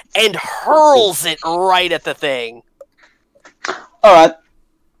Zeus, and hurls it right at the thing. Alright.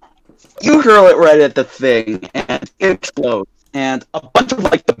 You hurl it right at the thing, and it explodes. And a bunch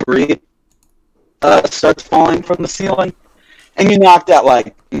of, debris starts falling from the ceiling. And you knocked out,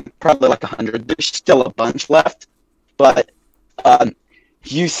 probably 100. There's still a bunch left. But,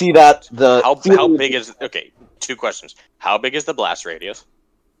 you see that the... How big is... Okay, two questions. How big is the blast radius?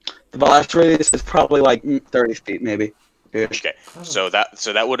 The blast radius is probably, 30 feet, maybe. Okay, so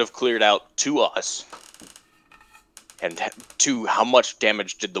that would have cleared out to us. And two, how much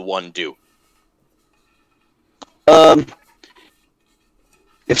damage did the one do?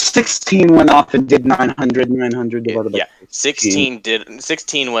 If 16 went off and did 900 divided by Yeah, 16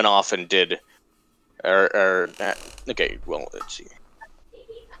 went off and did... okay, well, let's see.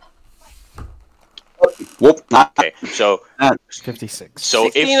 Whoop, not Okay, so 56. So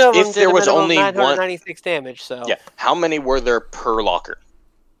 16 of them if did there a was minimum only of one, 996 damage, so... yeah, how many were there per locker?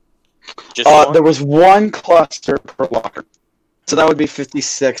 Just one? there was one cluster per locker. So that would be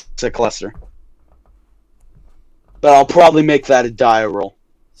 56 a cluster. But I'll probably make that a die roll.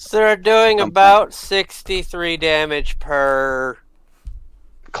 So they're doing about 63 damage per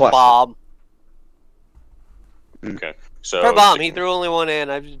Cluster. bomb. Okay, so Per bomb. He threw only one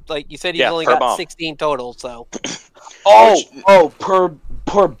in. You said he's Yeah, only per got bomb. 16 total, so...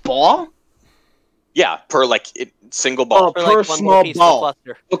 Per ball? Yeah, per single ball. Oh, For per one small little piece of the ball.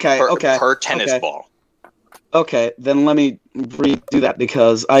 cluster. Okay, per tennis okay. ball. Okay, then let me redo that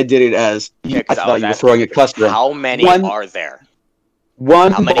because I did it as Yeah, I 'cause I thought was you were asking, throwing a cluster. How many One- are there?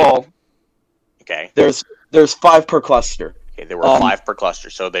 One how many? ball. Okay, There's 5 per cluster. okay, there were 5 per cluster,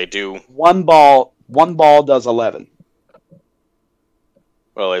 so they do. One ball does 11.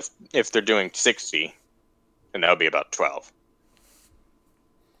 Well, if they're doing 60, then that would be about 12.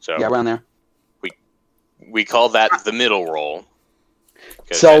 So Yeah, around there. we call that the middle roll.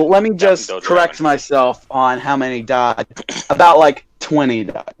 So let me just correct myself on how many died. About like 20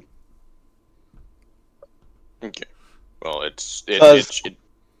 died. Okay. Well, it's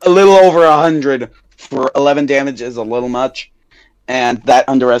A little over 100 for 11 damage is a little much, and that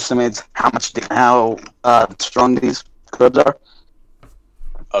underestimates how strong these grubs are.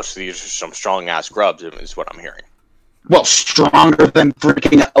 oh, so these are some strong ass grubs, is what I'm hearing. Well, stronger than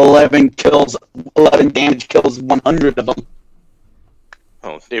freaking 11 damage kills 100 of them.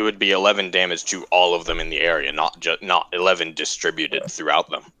 Oh, it would be 11 damage to all of them in the area, not 11 distributed throughout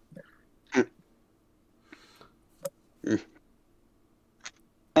them.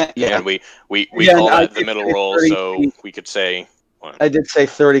 Yeah, And we Yeah, call I that the did middle say roll, 30 so feet. we could say what? I did say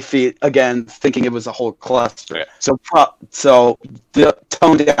 30 feet again, thinking it was a whole cluster. Yeah. So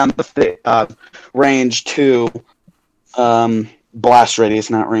tone down the range to blast radius,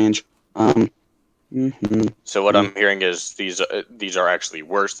 not range. So what I'm hearing is these are actually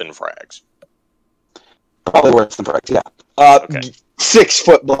worse than frags. Probably worse than frag. Yeah. Okay. 6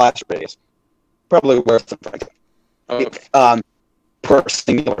 foot blast radius. Probably worse than frag. Okay. Per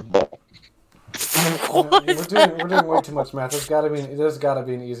singular ball. What? We're doing way too much math. There's gotta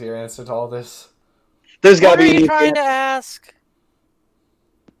be an easier answer to all this. There's got What to are be you an trying to ask?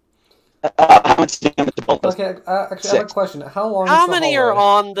 how much damage the ball does. Okay, actually, I have a question. How long? How is the many are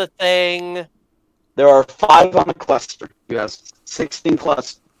hallway? on the thing? There are 5 on the cluster. You have 17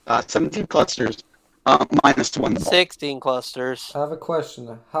 clusters, minus 1 ball. 16 clusters. I have a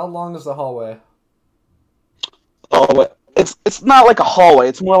question. How long is the hallway? Oh, it's not like a hallway.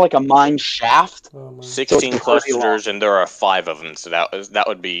 It's more like a mine shaft. Oh, my. 16 pretty clusters, and there are 5 of them, so that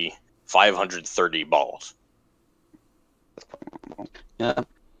would be 530 balls. Yeah.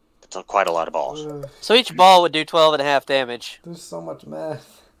 That's quite a lot of balls. So each ball would do 12.5 damage. There's so much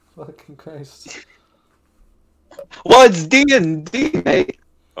math. Fucking Christ. Well, it's D&D, mate.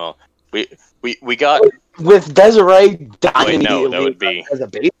 Well, we got With Desiree dying Wait, no, that immediately would be as a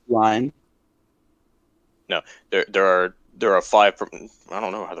baseline. there are 5. I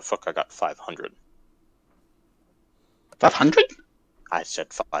don't know how the fuck I got 500. 500? I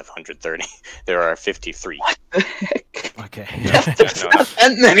said 530. There are 53. What the heck? Okay. There's No, not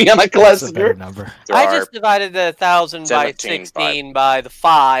that many on a That's a better cluster. number. There I are just divided the 1,000 by 17 16 by the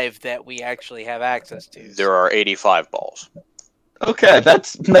 5 that we actually have access to. there are 85 balls. Okay,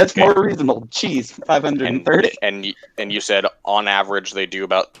 that's Okay. more reasonable. Jeez, 530. And you said on average they do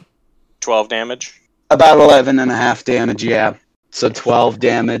about 12 damage. About 11.5 damage, yeah. So 12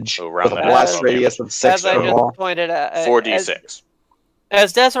 damage So with around a that, blast 12 radius of 6 As I per ball. just pointed out, 4d6.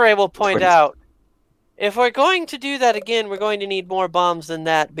 as Desiree will point pretty- out, if we're going to do that again, we're going to need more bombs than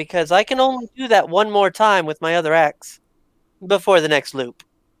that because I can only do that one more time with my other axe before the next loop.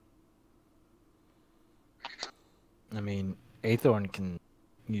 I mean, Aethorn can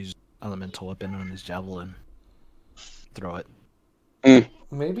use elemental weapon on his javelin. Throw it.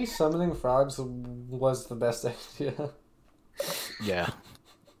 Maybe summoning frogs was the best idea. Yeah.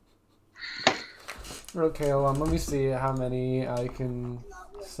 Okay, hold on. Let me see how many I can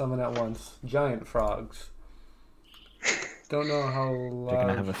summon at once. Giant frogs. Don't know how large.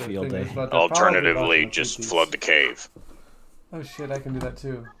 gonna have a the field thing is, day. but they're probably about Alternatively, 50 just piece. flood the cave. Oh shit! I can do that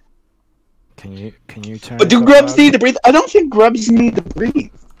too. Can you turn? But do So grubs frog- need to breathe? I don't think grubs need to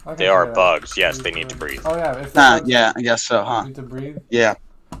breathe. I can They are figure it out. bugs. Yes, they need to breathe. Oh yeah. If they Yeah, I guess so, huh? need to breathe. Yeah.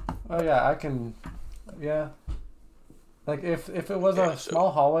 Oh yeah, I can. Yeah. Like if it was Yeah, a so-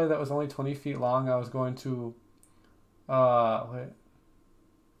 small hallway that was only 20 feet long, I was going to. Wait.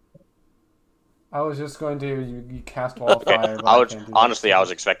 I was just going to you cast wall of Okay, fire. But I I was can't do that. honestly I was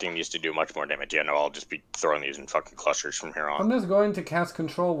expecting these to do much more damage. Yeah, no, I'll just be throwing these in fucking clusters from here I'm on. just going to cast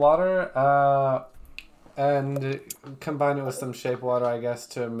control water, and combine it with some shape water, I guess,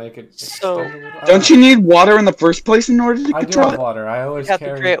 to make it. So- extend a little. I Don't know. you need water in the first place in order to I do control have it? water. I You always have to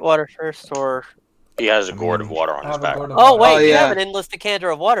carry. create water first, or He has a gourd of water on I his have a back. gourd of oh water. wait, you yeah. have an endless decanter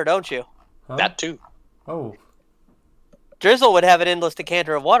of water, don't you? Huh? That too. Oh, Drizzle would have an endless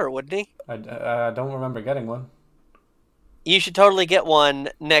decanter of water, wouldn't he? I don't remember getting one. You should totally get one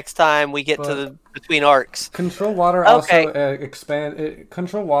next time we get to But- the between arcs. Control water Okay. also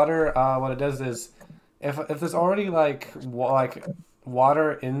control water. What it does is, if there's already like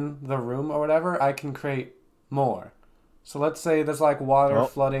water in the room or whatever, I can create more. So let's say there's like water Oh.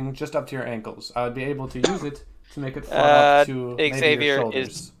 flooding just up to your ankles. I would be able to use it to make it flood up to maybe Xavier your is-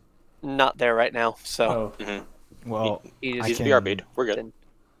 shoulders. Not there right now, so Oh. Well, he I He's can- BRB'd. We're good.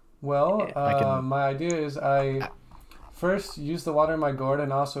 Well, I can- my idea is I first use the water in my gourd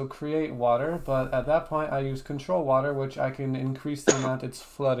and also create water, but at that point I use control water, which I can increase the amount it's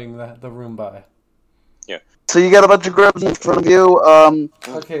flooding the room by. So you got a bunch of grubs in front of you.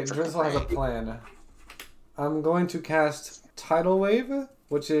 Okay, Drizzle has a plan. I'm going to cast Tidal Wave,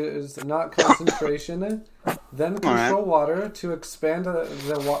 which is not concentration, then control water to expand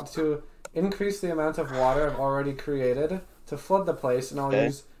to increase the amount of water I've already created to flood the place, and I'll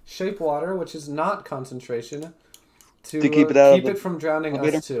use Shape Water, which is not concentration, to keep it out of keep it from drowning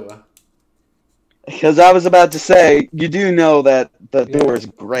us too. Because I was about to say, you do know that the door is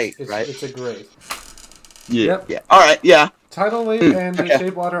great, right? It's a great. Yeah. Yep. Yeah. All right. Yeah. Tidal Wave and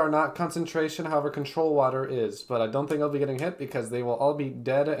Shape Water are not concentration, however Control Water is, but I don't think I'll be getting hit because they will all be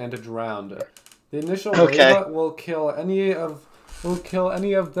dead and drowned. The initial wave will kill any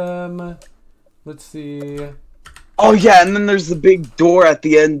of them. Let's see. Oh yeah, and then there's the big door at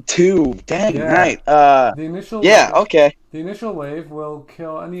the end too. Dang, right. The initial okay. The initial wave will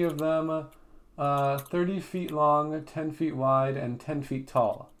kill any of them 30 feet long, 10 feet wide, and 10 feet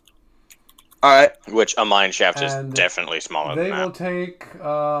tall. All right. Which a mine shaft is And definitely smaller than They that. will take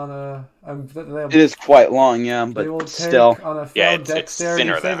It is quite long, yeah, they will but take still. on a Yeah, failed it's dexterity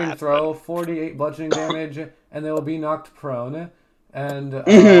thinner than saving that, throw, 48 bludgeoning damage, and they will be knocked prone. And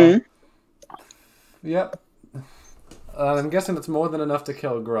yep. I'm guessing it's more than enough to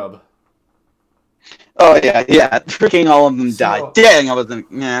kill a grub. Oh yeah, yeah. Freaking all of them died. Dang, I wasn't.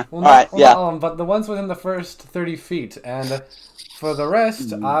 Yeah. Well, all right. not Yeah. all of them, but the ones within the first 30 feet. And for the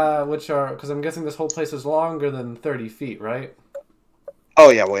rest, which are... Because I'm guessing this whole place is longer than 30 feet, right? Oh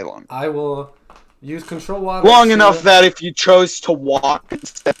yeah, way long. I will use control water Long enough that if you chose to walk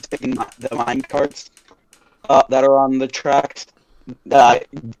instead of taking the mine carts that are on the tracks,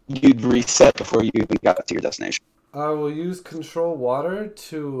 you'd reset before you even got to your destination. I will use control water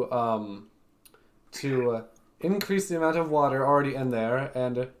to increase the amount of water already in there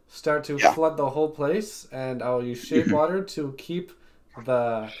and start to flood the whole place. And I will use shape water to keep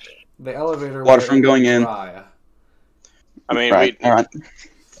the elevator water from going in. dry. I mean, all right.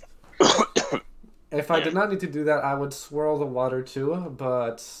 If I did not need to do that, I would swirl the water too,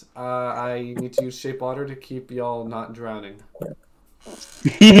 but I need to use shape water to keep y'all not drowning.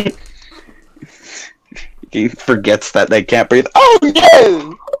 He forgets that they can't breathe. Oh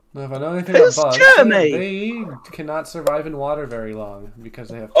no! Now, if I know anything about It's bugs, Jeremy! they cannot survive in water very long because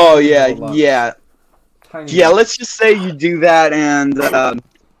they have. Oh tiny yeah, little lungs. yeah. Tiny Yeah, lungs. let's just say you do that and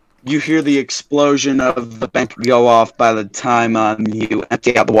you hear the explosion of the bank go off by the time you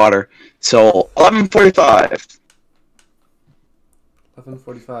empty out the water. So 11:45.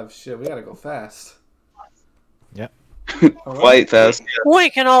 11:45. Shit, we gotta go fast. Yep. All right. Quite fast. We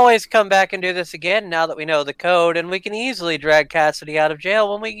can always come back and do this again now that we know the code, and we can easily drag Cassidy out of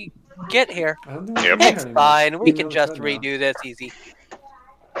jail when we get here. I don't think we Yep. can do It's that fine. anymore. We know can the just code now. redo this easy.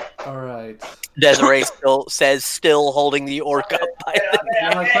 All right. Desiree still holding the orc up by the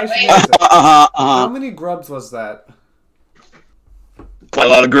Now my question is, how many grubs was that? Quite a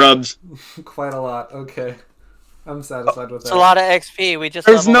lot of grubs. Quite a lot. Okay. I'm satisfied with It's that. a lot of XP. We just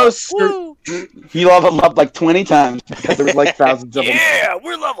There's leveled no up. Woo! He leveled up like 20 times because there was like thousands of them. Yeah,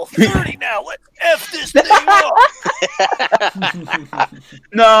 we're level 30 now. Let's F this thing up.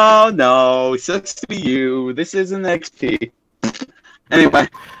 No, sucks to be you. This isn't XP. Anyway,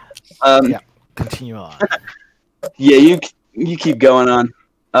 Yeah. Continue on. yeah, you keep going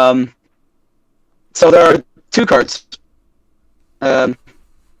on. So there are two cards.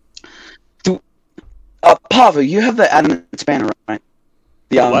 Pava, you have the adamant spanner, right?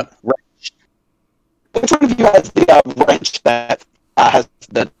 The What? wrench. Which one of you has the wrench that has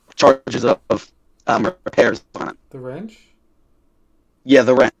the charges of repairs on it? The wrench? Yeah,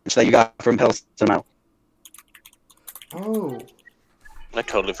 the wrench that you got from Pedals to Metal. Oh, I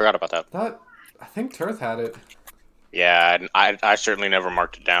totally forgot about that. that. I think Turth had it. Yeah, and I certainly never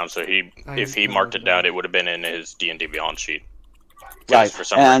marked it down. So if he I marked it marked it down, down. it would have been in his D&D Beyond sheet. Right, For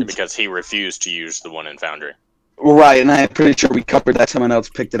some reason, and- because he refused to use the one in Foundry. Right, and I'm pretty sure we covered that. Someone else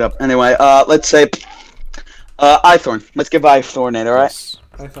picked it up. Anyway, let's say Ithorn. Let's give Ithorn it, alright? Yes.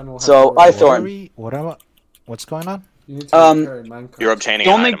 iPhone will have So, to I roll. thought- What's going on? You need to repair minecart. You're obtaining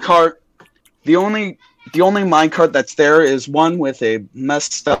The an only item. cart, the only minecart that's there is one with a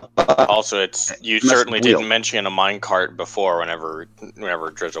messed up. Also, you Messed certainly wheel. didn't mention a minecart before whenever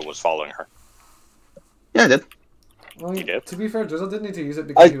Drizzle was following her. Yeah, I did. Well, You did? To be fair, Drizzle didn't need to use it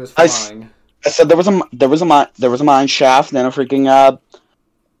because he was flying. I said there was a mine shaft, then a freaking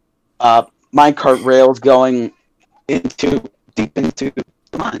minecart rails going deep into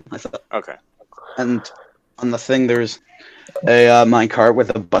the mine. I thought, Okay. and on the thing there's a minecart with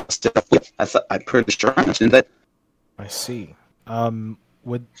a busted up wheel. I'm pretty sure I mentioned that. I see.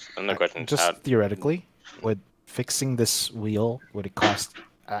 Would And the question is, just how, theoretically, would fixing this wheel would it cost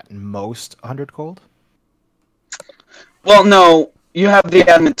at most 100 gold? Well, no. You have the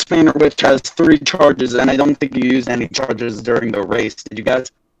adamant spanner, which has 3 charges, and I don't think you used any charges during the race. Did you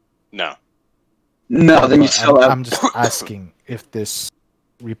guys? no. No, then you But still have. I'm just asking if this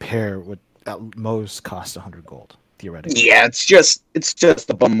repair would at most cost 100 gold, theoretically. Yeah, it's just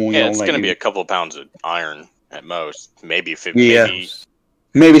a bum wheel. Yeah, it's that going to you- be a couple pounds of iron at most. Maybe 50. Yeah. Maybe,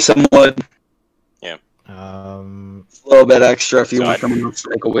 maybe some wood, Um, a little bit extra if you So want I- someone else to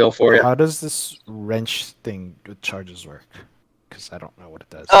make a wheel for you. how does this wrench thing with charges work? Because I don't know what it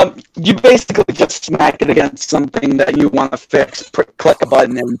does. You basically just smack it against something that you want to fix. Click a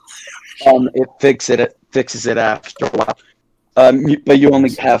button, and it fixes it after a while. But you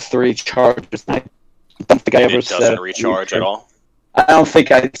only have 3 charges. I don't think I ever it said doesn't recharge at all. I don't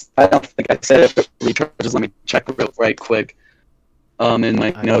think I said if it recharges. Let me check right quick. In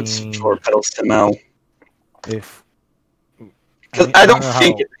my I notes mean- for pedals to know, If because mean, I don't know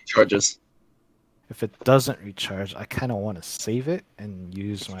think how- it recharges. if it doesn't recharge, I kind of want to save it and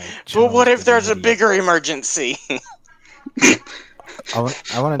use my. But what channel if there's a divinity. bigger emergency? I want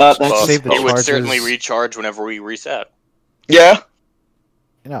to That's- save the it would charges. certainly recharge whenever we reset. Yeah,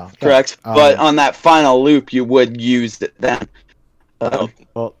 Yeah, correct. But on that final loop, you would use it then.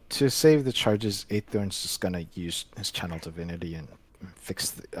 Well, to save the charges, Aethorn's just gonna use his channel divinity and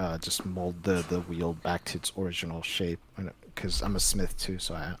fix, just mold the wheel back to its original shape. Because I'm a smith too,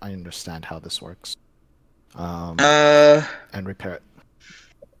 so I understand how this works. And repair it.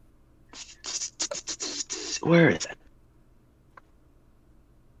 Where is it?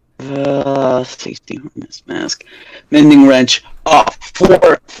 Safety harness mask, mending wrench. Oh,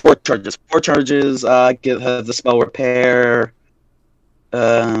 four charges. 4 charges. Have the spell repair.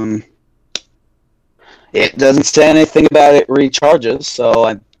 It doesn't say anything about it recharges, so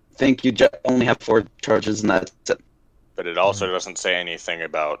I think you only have 4 charges, and that's it. But it also doesn't say anything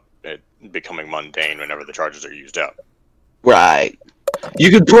about it becoming mundane whenever the charges are used up. Right. You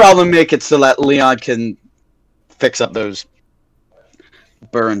could probably make it so that Leon can fix up those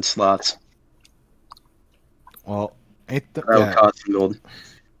burn slots. Well, That would cost some gold.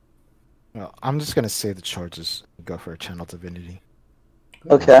 well, I'm just gonna save the charges and go for a channel divinity.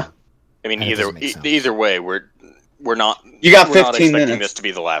 Okay. I mean, And it doesn't make sense. either way, we're not. You got we're not 15 expecting minutes. this to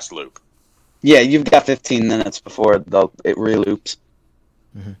be the last loop. Yeah, you've got 15 minutes before it reloops.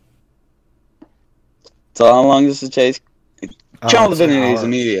 Mhm. So how long does it take? Channel It's an Divinity is hour.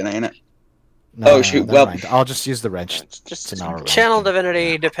 immediate, ain't it? No, Oh, shoot, never well- mind. I'll just use the wrench. It's just It's an hour long. Channel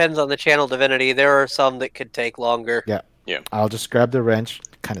divinity depends on the channel divinity. There are some that could take longer. I'll just grab the wrench,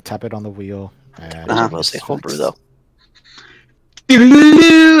 kind of tap it on the wheel, and Uh-huh. Mostly it's homebrew fixed. though.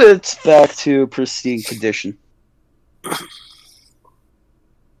 It's back to pristine condition.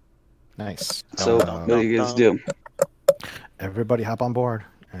 Nice. So what do you guys do? Everybody hop on board,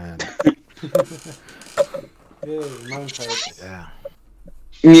 and Yay, mine type. yeah.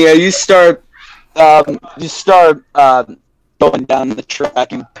 Yeah, you start going down the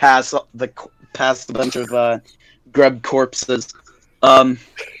track. You pass a bunch of grub corpses, and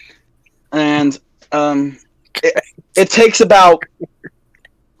it takes about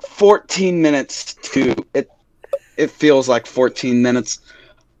 14 minutes to it feels like 14 minutes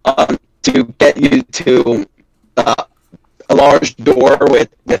to get you to a large door with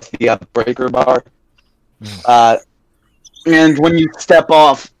the breaker bar. And when you step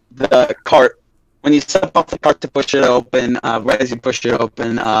off the cart to push it open, right as you push it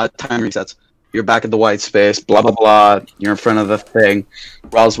open, time resets. You're back at the white space, blah, blah, blah. You're in front of the thing.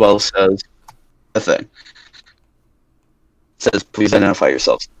 Roswell says the thing. Says, please identify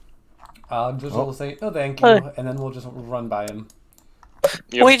yourselves. Just will say, oh, thank you, and then we'll just run by him.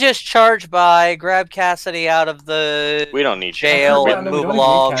 Yep. We just charge by, grab Cassidy out of the We don't need jail Yeah, and no, we move don't need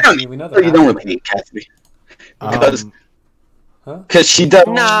along. Cassidy, we know the So you don't path. really need Cassidy. Because Um, Because she does.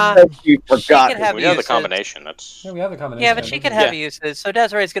 Nah, She forgot. could have We know the uses. combination. That's Yeah, we have the combination. Yeah, but she could have uses, so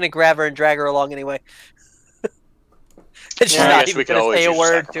Desiree's going to grab her and drag her along anyway. She's Yeah, I not guess even we could going to always say a use a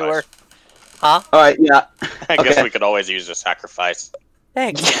word to her. sacrifice. Huh? All right. Yeah. I guess Okay. we could always use a sacrifice.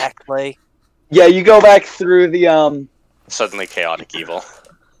 Exactly. Yeah. You go back through the Suddenly chaotic evil.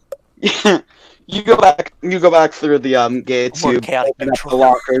 You go back through the gates. More You chaotic open up the control.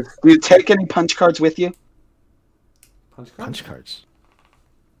 lockers. Do you take any punch cards with you? Punch card? punch cards.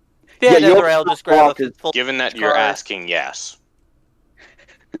 Yeah, Yeah, you Desiree will open just grab a lockers. full Given that you're card. asking, yes.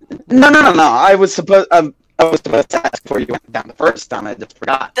 No. I was supposed to ask before you went down the first time. I just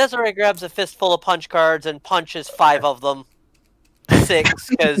forgot. Desiree grabs a fistful of punch cards and punches 5 of them. 6,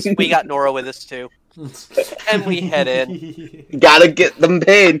 because we got Nora with us too. And we head in. Gotta get them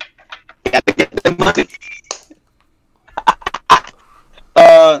paid. Gotta get them money.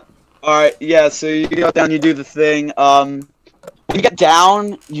 Alright, yeah, so you go down, you do the thing. When you get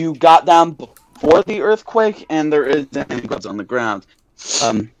down, you got down before the earthquake, and there isn't any grubs on the ground.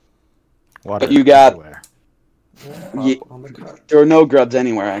 Water you got- everywhere. On the cart. There were no grubs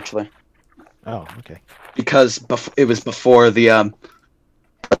anywhere, actually. Oh, okay. Because it was before the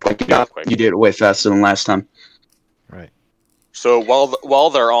earthquake. You did it way faster than last time. Right. So while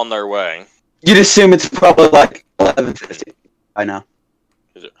they're on their way, You'd assume it's probably like 11:50 by now.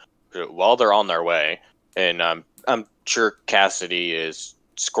 while they're on their way, and I'm sure Cassidy is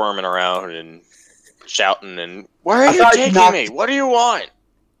squirming around and shouting and where are I you thought you taking knocked- me? What do you want?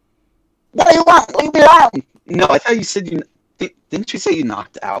 What do you want? Leave me alone! No, I thought you said didn't you say you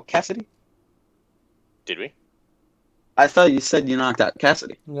knocked out Cassidy? Did we? I thought you said you knocked out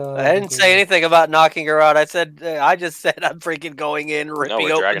Cassidy. No, I didn't say anything about knocking her out. I just said I'm freaking going in, ripping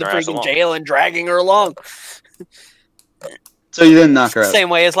we're open dragging the her ass freaking along. jail and dragging her along. So you didn't knock her out. Same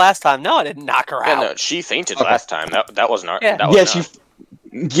way as last time. No, I didn't knock her Yeah, out. no, she fainted Okay. last time. That wasn't our. Yeah. That was She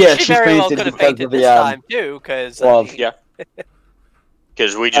very well fainted could have because fainted of the, this time too, because well, Yeah.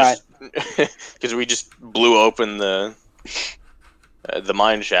 Because we just blew open the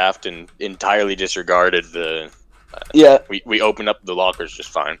mine shaft and entirely disregarded the. Yeah, We opened up the lockers just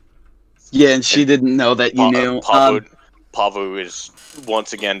fine. yeah, and she didn't know that you knew. Pavu is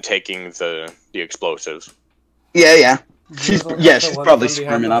once again taking the explosives. Yeah. She's she's probably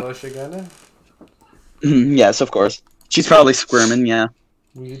squirming up. Again. Yes, of course. She's probably squirming. Yeah.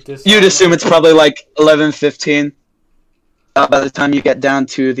 You'd You'd assume it's probably like 11:15. By the time you get down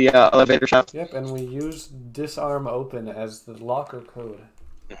to the elevator shaft. Yep, and we use disarm open as the locker code.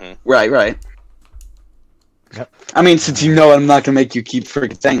 Right. Yep. I mean, since you know it, I'm not gonna make you keep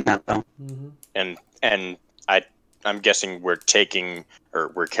freaking saying that though. Mm-hmm. And I'm guessing we're carrying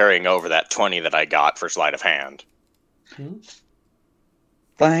over that 20 that I got for sleight of hand.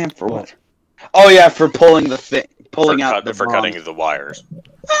 Damn, for what? Oh yeah, for pulling the thing, for cutting the wires.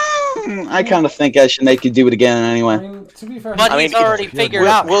 I kind of think I should make you do it again I anyway. mean, to be fair, But I he's mean, already figured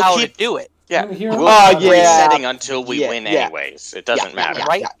we'll- out we'll how keep- to do it. Yeah, Here- we'll Oh, keep yeah. resetting until we Yeah, win yeah. anyways. It doesn't matter.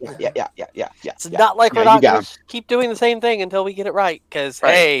 Right? Yeah. It's not like we're Yeah, you not got going to keep doing the same thing until we get it right. Because,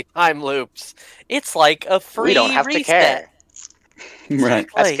 Right. hey, time loops. It's like a free We don't have to reset. care. Right.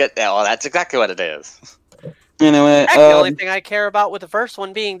 That's Like, good. Well, that's exactly what it is. Anyway, heck, the only thing I care about with the first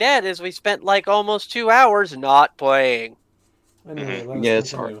one being dead is we spent like almost 2 hours not playing. Anyway, let us Yeah,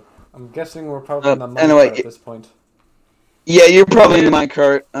 it's continue. I'm guessing we're probably in the anyway, minecart at this point. yeah, you're probably in my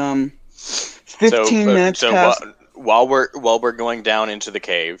cart. 15 minutes So past. while we're going down into the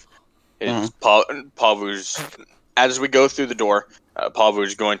cave, Pavu's as we go through the door,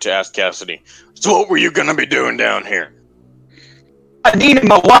 Pavu's going to ask Cassidy. So what were you gonna be doing down here? I need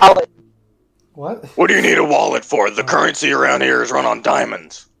my wallet. What? What do you need a wallet for? The currency around here is run on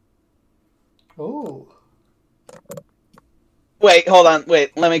diamonds. Oh. Wait, hold on.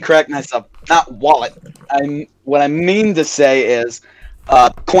 Wait, let me correct myself. Not wallet. What I mean to say is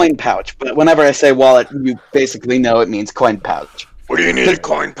coin pouch. But whenever I say wallet, you basically know it means coin pouch. What do you need a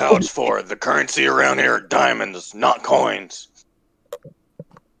coin pouch for? The currency around here are diamonds, not coins.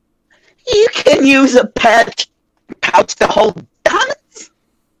 You can use a pouch to hold diamonds.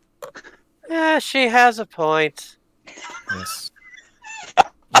 Yeah, she has a point. Yes.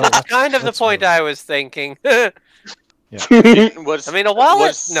 That's kind of the point I was thinking. I Was, mean, a wallet?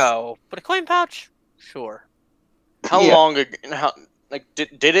 was- No. But a coin pouch? Sure. How Yeah. long ago?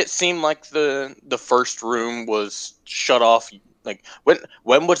 Did it seem like the first room was shut off? Like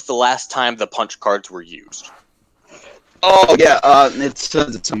when was the last time the punch cards were used? Oh yeah, it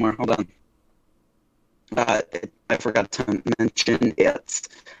says it somewhere. Hold on. I forgot to mention it.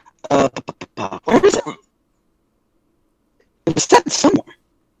 Where is it? It was said somewhere.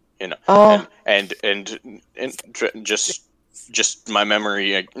 You know, and just my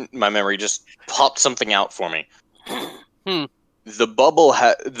memory just popped something out for me. The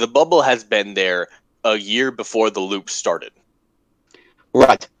bubble has been there a year before the loop started.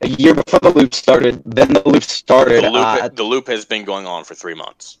 Right, a year before the loop started. Then the loop started. The loop has been going on for 3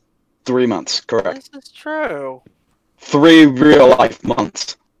 months. 3 months, correct. This is true. 3 real life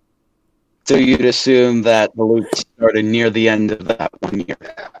months. So you'd assume that the loop started near the end of that 1 year.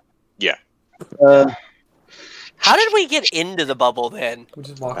 Yeah. How did we get into the bubble then? We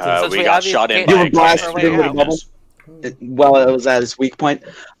just walked Since We we got obviously shot in can't You by were a blasted cannon. into the bubble? in. Well, it was at its weak point.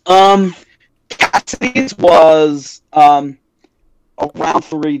 Cassidy's was around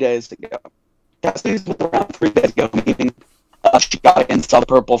 3 days ago. Cassidy's was around 3 days ago, meaning she got in, saw the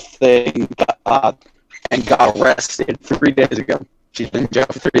purple thing, got and got arrested 3 days ago. She's been in jail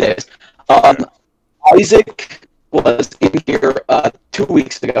for 3 days. Isaac was in here 2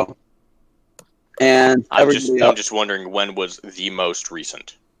 weeks ago. And I'm just wondering when was the most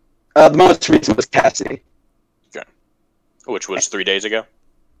recent, the most recent was Cassidy, which was 3 days ago.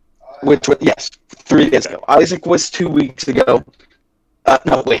 which was, yes, 3 days ago. Isaac was 2 weeks ago.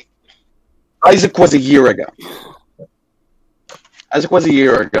 No, wait. Isaac was a year ago. Isaac was a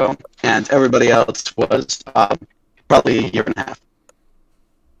year ago, and everybody else was probably a year and a half.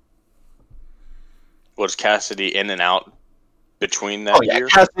 Was Cassidy in and out between that Oh yeah, year?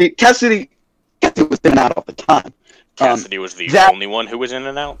 Cassidy was in and out all the time. Cassidy was the that- only one who was in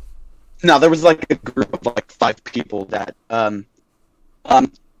and out? No, there was like a group of like 5 people that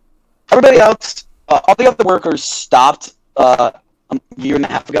everybody else, all the other workers stopped a year and a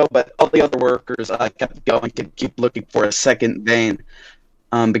half ago, but all the other workers kept going to keep looking for a second vein,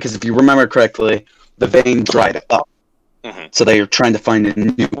 because if you remember correctly, the vein dried up, so they were trying to find a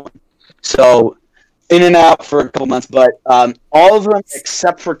new one. So in and out for a couple months, but all of them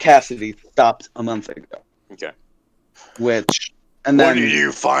except for Cassidy stopped a month ago. Okay. And What then did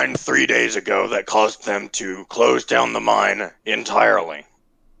you find 3 days ago that caused them to close down the mine entirely?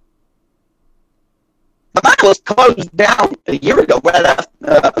 the mine was closed down a year ago, right after,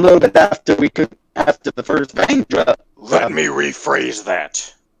 a little bit after the first vein drop. Let me rephrase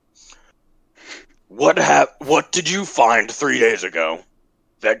that. What did you find 3 days ago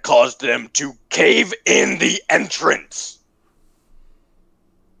that caused them to cave in the entrance?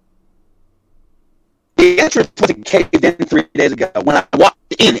 The entrance wasn't caved in 3 days ago. When I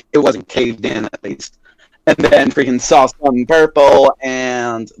walked in, it wasn't caved in, at least. And then freaking saw something purple,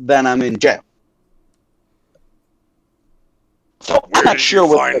 and then I'm in jail. So I'm Where not did sure you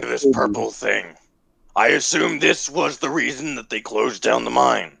what find the- this purple thing? I assume this was the reason that they closed down the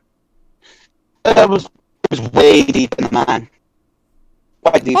mine. It was way deep in the mine.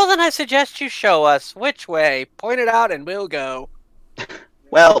 Quite deep. Well, then I suggest you show us which way. Point it out and we'll go.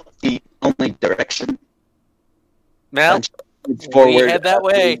 Well, the only direction. Mel, It's forward. head that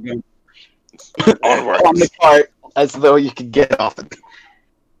way. Onwards. On the cart, as though you could get off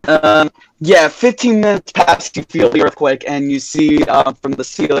it. Yeah, 15 minutes past, you feel the earthquake, and you see from the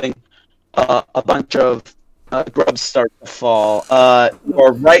ceiling a bunch of grubs start to fall.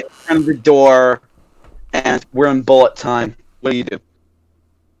 You're right in front of the door, and we're in bullet time. What do?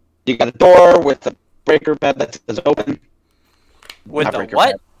 You got a door with a breaker pad that is open. With Not the breaker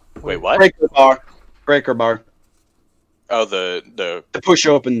what? pad. Wait, what? Breaker bar. Oh, the The push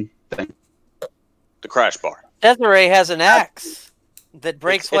open thing. crash bar. Desiree has an axe that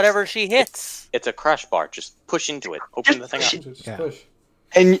breaks It's- whatever she hits. It's a crash bar. Just push into it. Open the thing up. Just Yeah. push.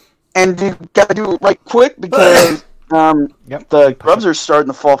 And you gotta do it right quick because Yep. the grubs are starting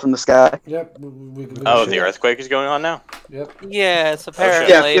to fall from the sky. Yep. We Oh, should. the earthquake is going on now? Yep. Yes, shit.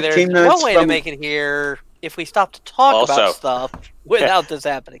 apparently. Yeah, 15 There's minutes no way to from- make it here if we stop to talk Also- about stuff without this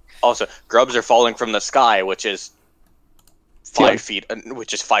happening. Also, grubs are falling from the sky, which is Yeah.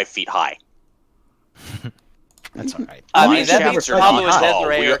 5 feet high. That's all right. I Mine mean, that means shafts are Pavu not and tall.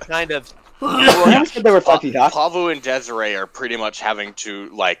 Desiree We are are- kind of You said they were fucking hot. Pavu and Desiree are pretty much having to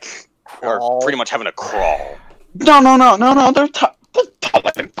Crawl. are pretty much having to crawl. No. They're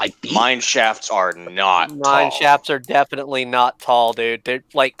taller than 5 feet. Mine shafts are not mine tall. shafts are definitely not tall, dude. They're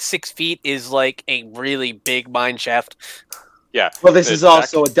like 6 feet is like a really big mine shaft. Yeah. Well, this is Back-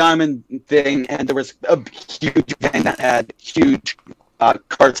 also a diamond thing, and there was a huge thing that had huge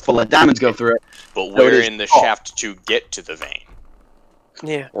carts full of diamonds go through it. But So we're it is in the tall. shaft to get to the vein.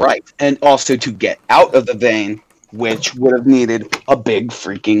 Yeah. Right. And also to get out of the vein, which would have needed a big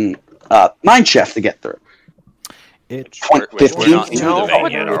freaking mine shaft to get through. It Which we're not to 15 the No, vein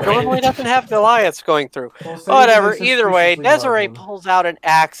it yet, are we? normally doesn't have Goliaths going through. Well, say Whatever. this is Either way, previously Desiree welcome. pulls out an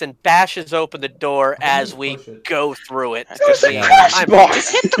axe and bashes open the door as just we push it. go through it. Just See, Yeah. I'm- bar.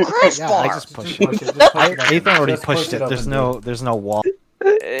 Just hit the crash Yeah, bar. I just pushed it. Just push it. Just push I, it up. Ethan already Just push pushed it. up There's and no wall.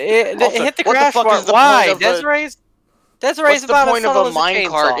 Also, hit the what the crash fuck bar. is the Why? point of a- Desirae's What's the about point as of subtle a as mine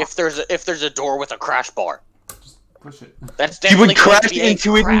cart chainsaw. if there's a door with a crash bar? Just push it. That's You definitely would going to crash be a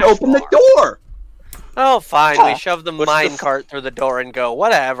into it and crash open the bar. door. Oh, fine. Huh. We shove the What's the mine f- cart through the door and go.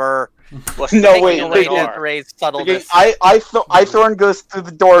 Whatever. What's No, the Taking wait, point of away the wait, door? Desiree's Okay, subtleness. Thorn goes through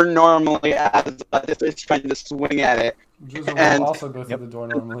the door normally as it's trying to swing at it. Juzo And- will also go through the door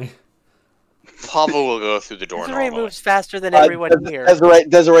normally. Pavel will go through the door Desiree normally. moves faster than everyone here.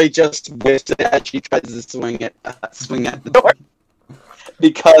 Desiree just whiffs it as she tries to swing at the door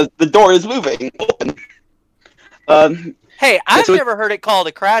because the door is moving open. Hey, I've so it- never heard it called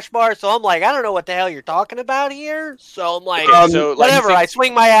a crash bar, so I'm like, I don't know what the hell you're talking about here. So I'm like, Okay, so, like, whatever. you I think-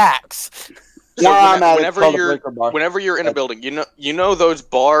 swing my axe. Where I'm at, it's whenever called a you're breaker bar. whenever you're in a building, you know those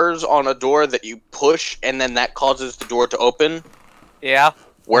bars on a door that you push and then that causes the door to open. Yeah.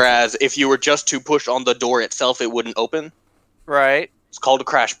 Whereas if you were just to push on the door itself, it wouldn't open. Right. It's called a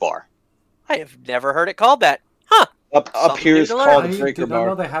crash bar. I have never heard it called that. Huh. Up Something here new is to called learn. a I breaker did not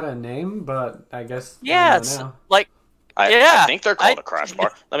know bar. they had a name, but I guess Yeah, I it's know now. like I think they're called a crash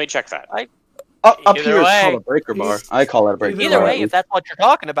bar. Let me check that. Up Either here is way, called a breaker bar. I call it a breaker either bar. way, if that's what you're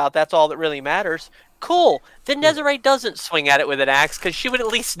talking about, that's all that really matters. Cool. Then Desiree doesn't swing at it with an axe because she would at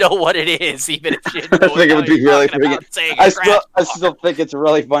least know what it is, even if she didn't know I think it would be really freaking. freaking. I still think it's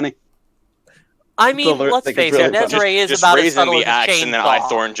really funny. I mean, still let's think it's face really it, funny. Desiree is Just about as raising subtle the as a axe, and then chainsaw.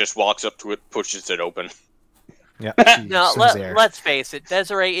 Ithorn just walks up to it, pushes it open. Yeah. No, swings there. let's face it,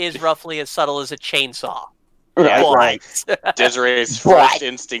 Desiree is roughly as subtle as a chainsaw. Right, Yeah. right. Desiree's What? first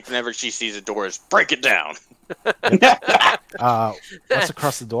instinct whenever she sees a door is break it down. What's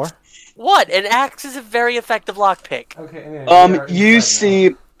across the door? What? An axe is a very effective lockpick. Okay. Anyway, we are You inside see,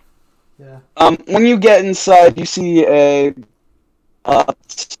 now. Yeah. when you get inside, you see a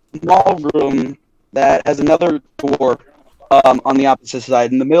small room that has another door on the opposite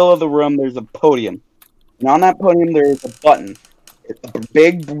side. In the middle of the room, there's a podium. And on that podium, there's a button. It's a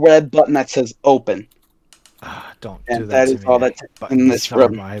big red button that says open. Don't And do that that to is me. all that's Buttons in this are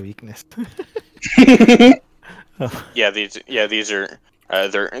room. my weakness. These are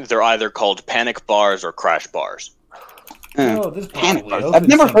they're either called panic bars or crash bars. Oh, this Panic probably bars. I've opens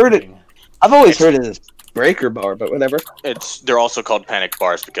never heard it. something. I've always heard it as breaker bar, but whatever. They're also called panic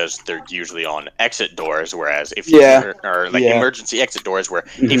bars because they're usually on exit doors, whereas if Yeah. you're or like Yeah. emergency exit doors, where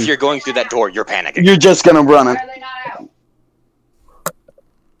Mhm. if you're going through that door, you're panicking. You're just gonna run it.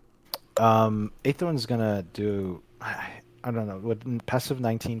 Aethorn's gonna do. I don't know. Would passive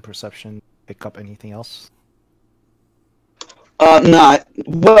 19 perception pick up anything else? Not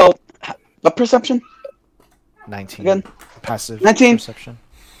well. A perception. 19. Again? Passive 19. perception.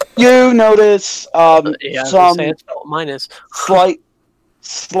 You notice Yeah, I was gonna some say it's what mine is.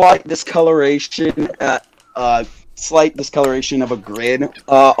 slight discoloration. Slight discoloration of a grid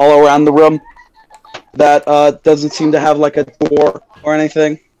all around the room. That doesn't seem to have like a door or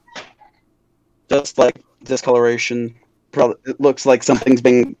anything. Just like discoloration. Probably it looks like something's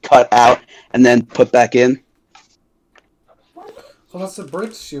been cut out and then put back in. Well, that's the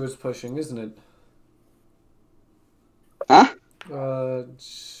bricks she was pushing, isn't it? Huh? I'm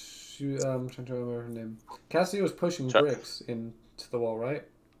trying to remember her name. Cassie was pushing Sure. bricks into the wall, right?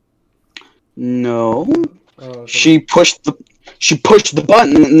 No. Oh, She pushed the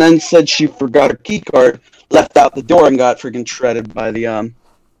button and then said she forgot her key card, left out the door, and got freaking shredded by the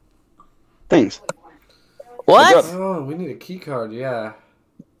things. What? Oh, we need a key card. Yeah.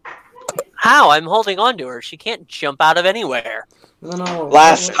 How? I'm holding on to her. She can't jump out of anywhere. No.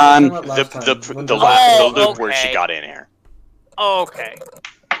 Last time- The When loop where she okay. got in here. Okay.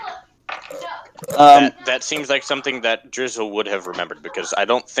 That seems like something that Drizzle would have remembered because I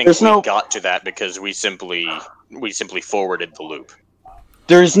don't think There's we no- got to that because we simply forwarded the loop.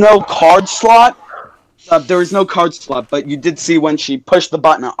 There's no card slot. There was no card slot, but you did see when she pushed the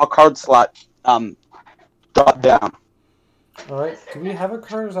button, a card slot dropped down. All right. Do we have a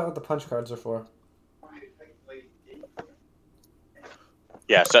card? Or is that what the punch cards are for?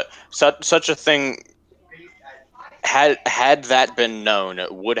 Yeah, such a thing had that been known,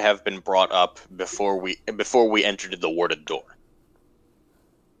 it would have been brought up before we entered the warded door.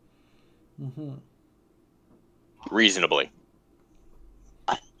 Mm-hmm. Reasonably.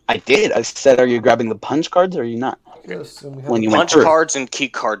 I did. I said, "Are you grabbing the punch cards or are you not?" Yes, and we have When you the- went Punch through. cards and key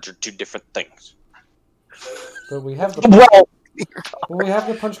cards are two different things. But we have the. Well, Well, we have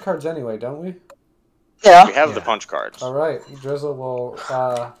the punch cards anyway, don't we? yeah. We have the Yeah. punch cards. All right. Drizzle will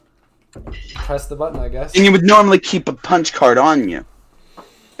press the button, I guess. And you would normally keep a punch card on you.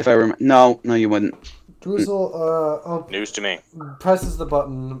 If I remember. No, you wouldn't. Drizzle News to me. presses the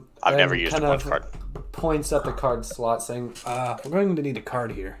button. I've and never used a kind punch of card. Points at the card slot, saying, "We're going to need a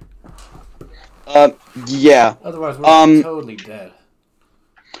card here. Yeah. Otherwise, we're totally dead."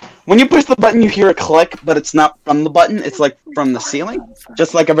 When you push the button, you hear a click, but it's not from the button. It's like from the ceiling,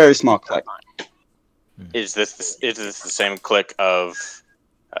 just like a very small click. Is this the same click of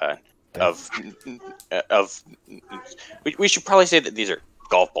we should probably say that these are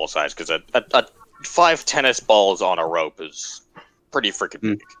golf ball size because a 5 tennis balls on a rope is pretty freaking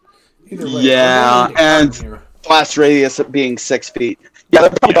big. Either way, Yeah, we're going to need a and- card here. Blast radius of being 6 feet. Yeah,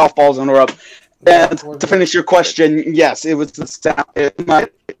 they're probably golf balls on a rope. And to finish your question, yes, it was the sound. It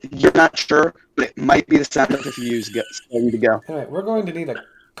might. You're not sure, but it might be the sound of the fuse ready to go. Anyway, we're going to need a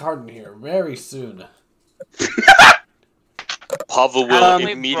card in here very soon. Pavel How will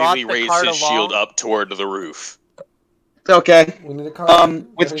we immediately brought the raise cart his shield along? up toward the roof. Okay. We need a car. very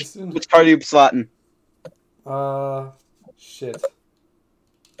Which soon. card are you slotting? Shit.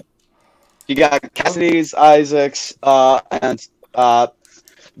 You got Cassidy's, Isaac's, and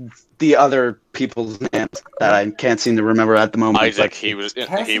the other people's names that I can't seem to remember at the moment. Isaac, but he was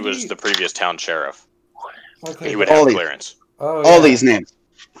Cassidy- the previous town sheriff. Okay. He would all have these- clearance. Oh, all yeah. these names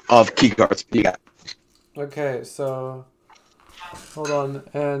of key cards you got. Okay, so hold on,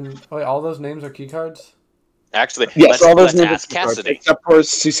 and wait, all those names are key cards. Actually, Yes, all those let's names ask are key cards, Cassidy. except for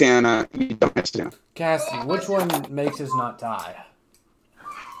Susanna. You don't have to. Cassidy, which one makes us not die?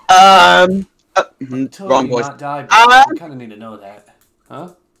 Wrong voice. Not die. But Uh, we kind of need to know that, huh?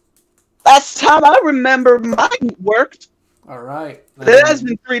 Last time I remember, mine worked. All right. But it has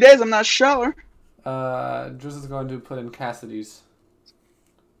been 3 days. I'm not sure. Driz is going to put in Cassidy's.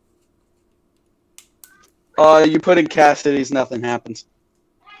 You put in Cassidy's, nothing happens.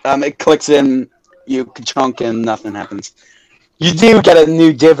 It clicks in, you can chunk, and nothing happens. You do get a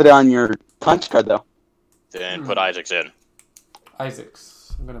new dividend on your punch card, though. Then put Isaac's in.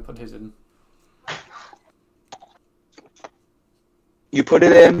 Isaac's. I'm gonna put his in. You put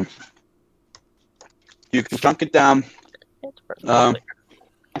it in. You can chunk it down.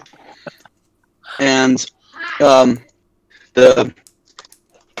 And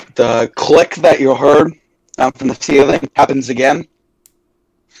the click that you heard from the ceiling happens again,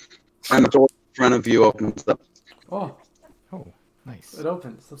 and the door in front of you opens up. Oh, Oh, nice. it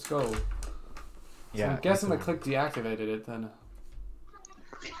opens. Let's go. So Yeah. I'm guessing the click deactivated it then.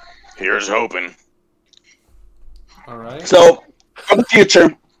 Here's hoping. All right. So, for the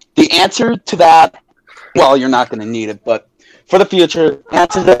future, the answer to that, well, you're not going to need it, but for the future,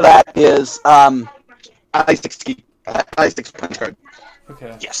 answer to that is Isaac's punch card.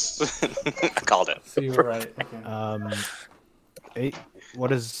 Okay. Yes, I called it. So you were right. Okay. What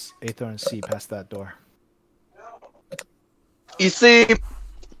does Aethor and C past that door? You see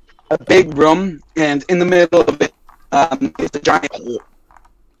a big room, and in the middle of it is a giant hole.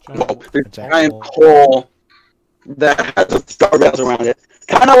 Well, there's a giant hole that has guardrails around it.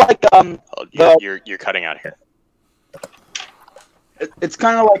 Kind of like Oh, you're cutting out here. it's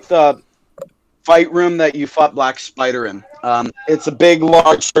kind of like the fight room that you fought Black Spider in. It's a big,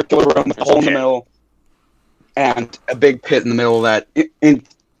 large, circular room with a hole in the middle, and a big pit in the middle of that.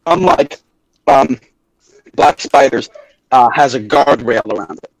 Unlike Black Spider's, has a guardrail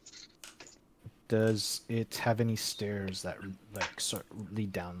around it. Does it have any stairs that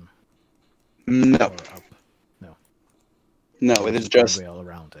lead down No, or up? no, it is just rail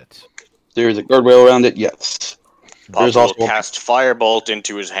around it. there's a guardrail around it. Yes, there's Pavel also will cast Firebolt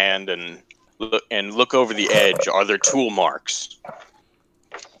into his hand and look over the edge. Are there tool marks?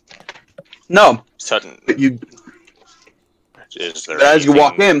 no. Sutton, But you, is there? as you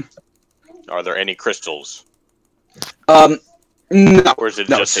walk anything- in, Are there any crystals, no, or is it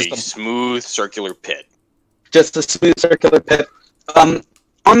No, just it's a just a- smooth circular pit? just a smooth circular pit.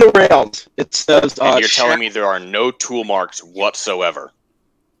 On the rails, it says. And you're telling me there are no tool marks whatsoever?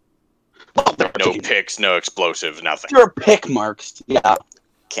 No picks, no explosives, nothing. There are pick marks. Yeah.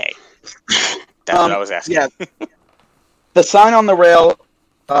 Okay, that's what I was asking. Yeah. The sign on the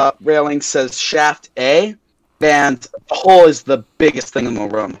railing says Shaft A, and the hole is the biggest thing in the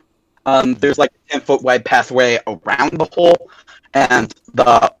room. There's like a 10-foot wide pathway around the hole, and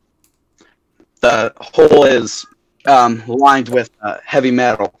the hole is lined with heavy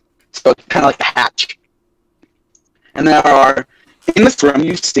metal, so it's kind of like a hatch. And there are, in this room,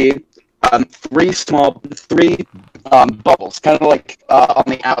 you see three bubbles, kind of like on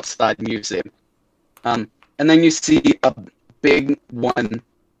the outside museum. And then you see a big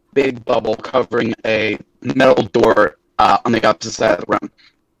bubble covering a metal door on the opposite side of the room,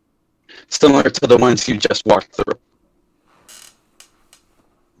 similar to the ones you just walked through.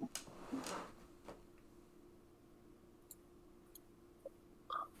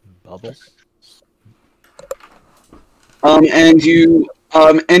 Bubbles? And you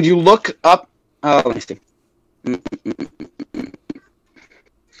look up. Let me see.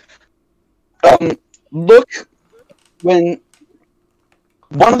 Look when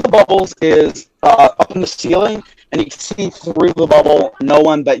one of the bubbles is up in the ceiling, and you can see through the bubble no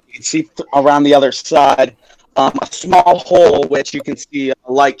one, but you can see around the other side a small hole which you can see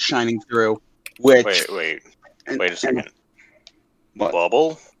a light shining through. Which Wait a second. What?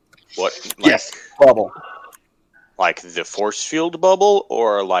 Bubble? What? Like, Yes, bubble. Like the force field bubble,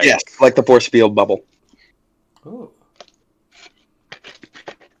 or like? Yes, like the force field bubble. Ooh.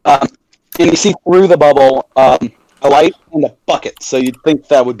 And you see through the bubble a light and a bucket, so you'd think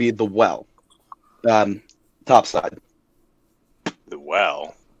that would be the well, top side.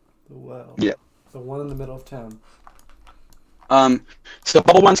 well. The well. Yeah. The one in the middle of town. So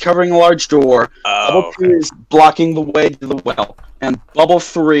bubble 1's covering a large door. Bubble 2 is blocking the way to the well, and bubble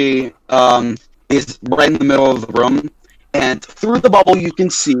 3 is right in the middle of the room. And through the bubble, you can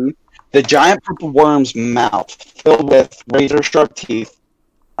see the giant purple worm's mouth filled with razor-sharp teeth,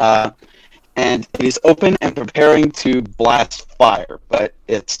 and it is open and preparing to blast fire, but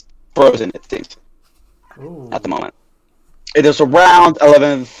it's frozen, it seems, Ooh. at the moment. It is around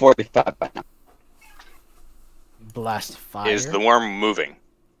 11:45 by now. Blast fire. Is the worm moving?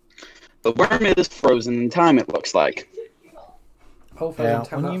 The worm is frozen in time, it looks like. Oh, frozen Yeah,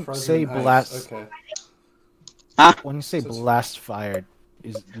 time, when not you frozen say in ice. blast- Okay. When you say So it's- blast fire,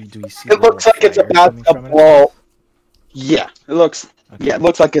 do we see? It looks like it's fire about coming to from it? blow. Yeah, it looks. Okay. Yeah, it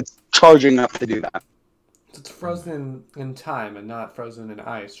looks like it's charging up to do that. It's frozen in time and not frozen in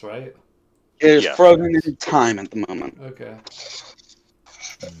ice, right? It is Yeah. frozen in time at the moment. Okay.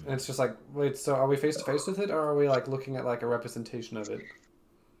 And it's just like, wait, so are we face to face with it, or are we like looking at like a representation of it?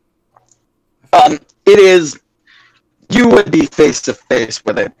 It is. You would be face to face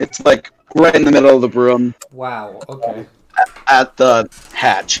with it. It's like right in the middle of the room Wow. Okay. at the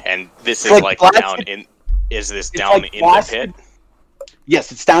hatch. And this It's is like like blasted- down in. Is this it's down like in blasted- the pit?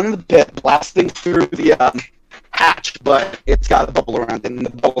 Yes, it's down in the pit, blasting through the hatch, but it's got a bubble around it, and the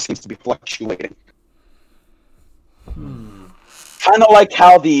bubble seems to be fluctuating. Kind of like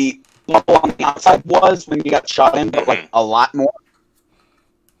how the bubble on the outside was when you got shot in, but like a lot more.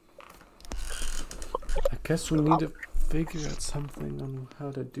 I guess we need to figure out something on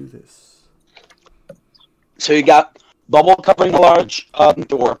how to do this. So you got bubble covering a large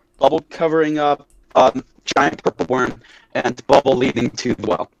door, bubble covering up giant purple worm, and bubble leading to the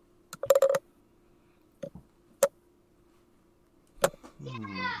well.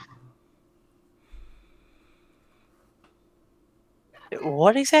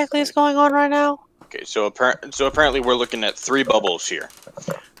 What exactly is going on right now? Okay, so apparently we're looking at 3 bubbles here.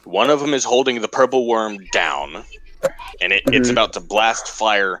 One of them is holding the purple worm down, and it's Mhm. about to blast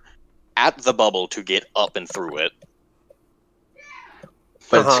fire at the bubble to get up and through it.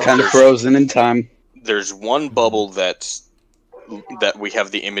 But it's Uh-huh. kind of frozen in time. There's one bubble that we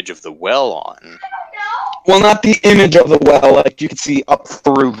have the image of the well on. Well, not the image of the well, like you can see up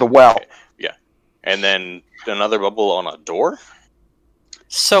through the well. And then another bubble on a door?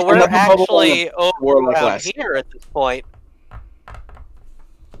 So we're Another bubble actually over War like around last. here at this point.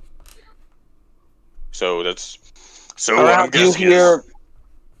 So that's... So Around what I'm You guessing hear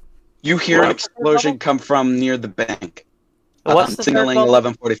an Right. explosion come from near the bank. What's the third signaling bubble?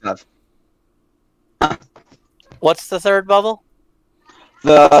 11:45. What's the third bubble?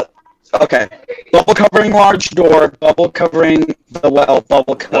 Okay, bubble covering large door, bubble covering the well,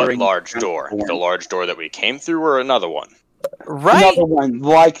 bubble what covering large door? worm. The large door that we came through or another one? Right.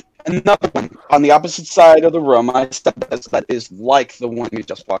 Another one on the opposite side of the room. I said that is like the one you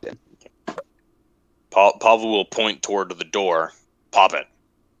just walked in. Pavel will point toward the door. Pop it.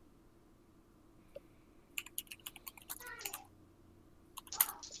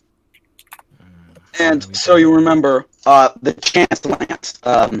 And so you remember the chance lance,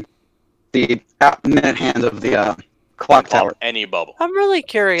 the minute hand of the clock Pop tower. any bubble. I'm really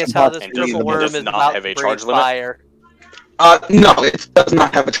curious how this And purple does worm it is not about have to a breathe charge limit? fire. No, it does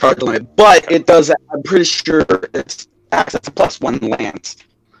not have a charge limit, but it does. I'm pretty sure it's access to +1 lance,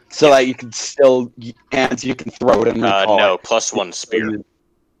 so that you can still and you can throw it and recall No, it. +1 spear.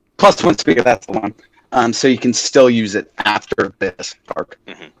 +1 spear, that's the one. So you can still use it after this arc.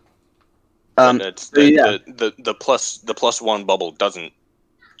 Mhm. Um, It's so yeah. the +1 bubble doesn't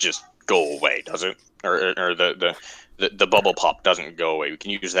just go away, does it? Or the bubble pop doesn't go away. We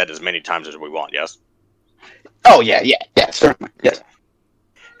can use that as many times as we want. Yes. Oh yeah, certainly, yes.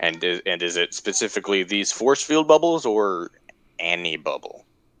 And is it specifically these force field bubbles or any bubble?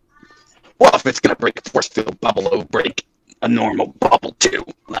 Well, if it's gonna break a force field bubble, it'll break a normal bubble too.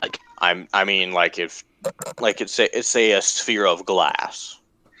 Like, I mean, like if, like it's say a sphere of glass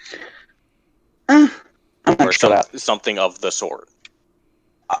I'm not or sure that. something of the sort.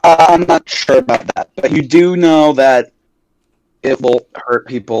 I'm not sure about that, but you do know that it will hurt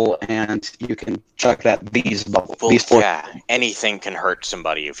people, and you can check that these bubbles, Well, these force yeah, anything can hurt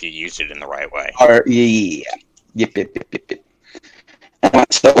somebody if you use it in the right way. are yeah. Yep. Anyway,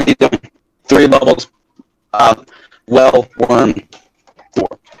 so what are you doing? 3 bubbles. Well, worm,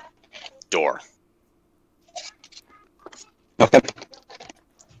 door. Door. Okay.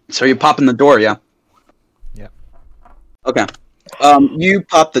 So you pop in the door, yeah? Yep. Okay. You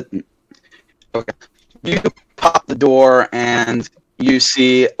pop the. Okay. You pop the door, and you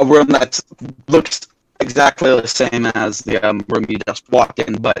see a room that looks exactly the same as the room you just walked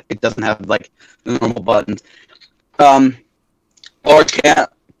in, but it doesn't have like the normal buttons. Large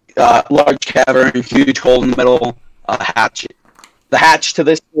cavern, huge hole in the middle, hatch. The hatch to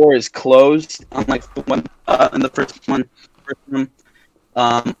this door is closed, unlike the one in the first room.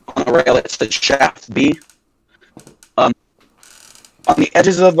 On the rail, it says shaft B. On the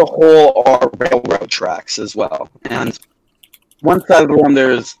edges of the hole are railroad tracks as well. And one side of the room,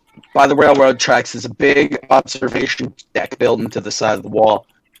 by the railroad tracks, is a big observation deck built into the side of the wall.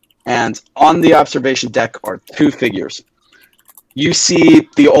 And on the observation deck are two figures. You see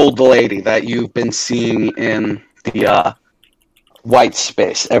the old lady that you've been seeing in the white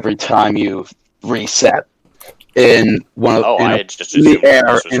space every time you reset in one of the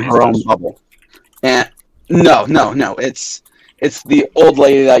air in her own bubble. And no, it's the old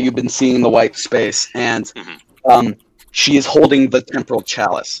lady that you've been seeing in the white space, and she is holding the temporal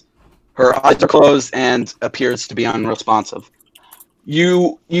chalice. Her eyes are closed and appears to be unresponsive.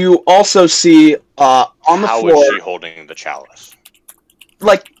 You also see on the floor. How is she holding the chalice?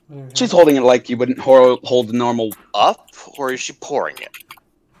 Like, she's holding it like you wouldn't hold a normal. Up, or is she pouring it?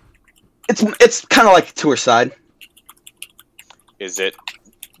 It's kind of like to her side. Is it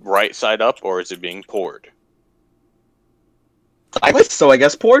right side up, or is it being poured? So I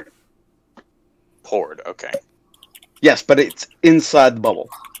guess poured? Poured, okay. Yes, but it's inside the bubble.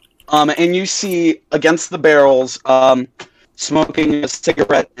 And you see against the barrels, smoking a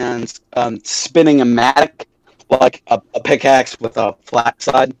cigarette and spinning a mattock, like a pickaxe with a flat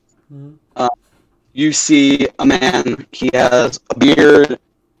side. Mm-hmm. You see a man, he has a beard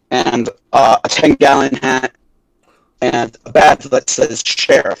and a 10-gallon hat and a badge that says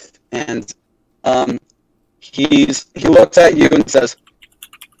sheriff. And he looks at you and says,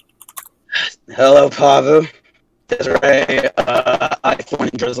 "Hello, Pavu. Desiree,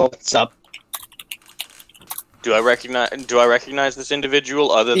 iPhone Drizzle, what's up?" Do I recognize this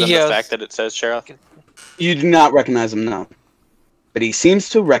individual other than the fact that it says sheriff? You do not recognize him, no. But he seems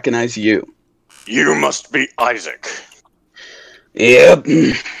to recognize you. You must be Isaac. Yep,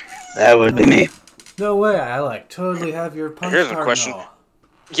 that would be me. No way, I totally have your punch card. Here's a question.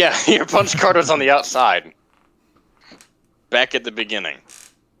 Yeah, your punch card was on the outside. Back at the beginning.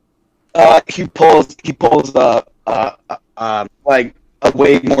 He pulls like a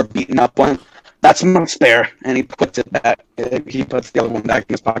way more beaten up one. That's my spare, and he puts it back. He puts the other one back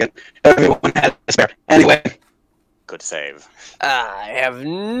in his pocket. Everyone had a spare. Anyway. Good save. I have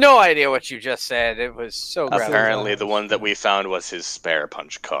no idea what you just said. It was so graphic. Apparently the one that we found was his spare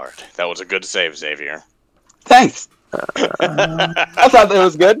punch card. That was a good save, Xavier. Thanks. I thought it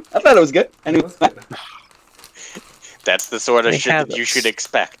was good. Anyway. That's the sort of shit that you should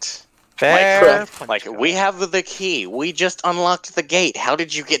expect. Fair. Like, we have the key. We just unlocked the gate. How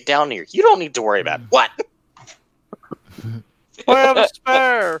did you get down here? You don't need to worry about it. What? I have a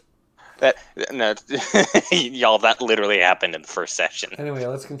spare. Y'all, that literally happened in the first session. Anyway,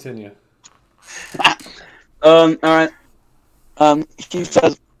 let's continue. All right. He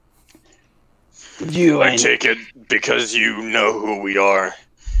says, I take it because you know who we are.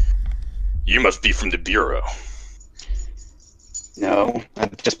 You must be from the Bureau. No,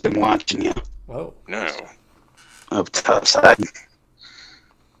 I've just been watching you. Whoa. No. Oh, tough side.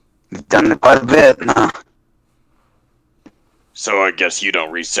 You've done it quite a bit, huh? So I guess you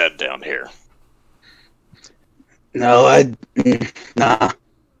don't reset down here. No, nah.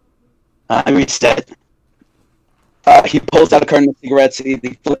 I reset. He pulls out a carton of cigarettes, he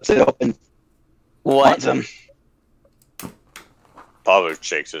flips it open. What? Pavu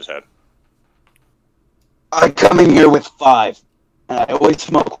shakes his head. I come in here with 5, and I always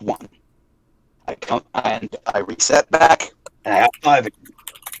smoke 1. I come and I reset back, and I have 5 again.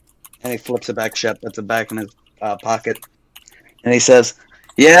 And he flips it back shut, puts it back in his pocket. And he says,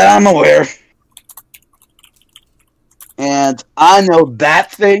 "Yeah, I'm aware. And I know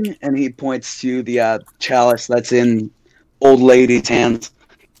that thing," and he points to the chalice that's in old lady's hands,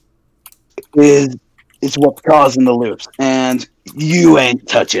 is what's causing the loops. And you ain't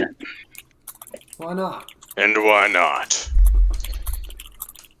touching it. Why not? And why not?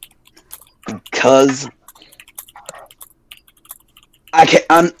 Because I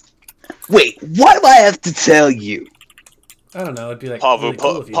can't. Wait, why do I have to tell you? I don't know. It'd be like Pavu really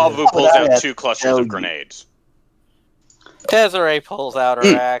cool if you pulls did. out 2 clusters of grenades. Desiree pulls out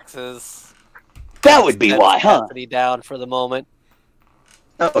her axes. That would be why, huh? Stephanie down for the moment.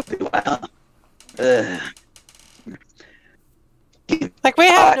 That would be why, huh? Like, we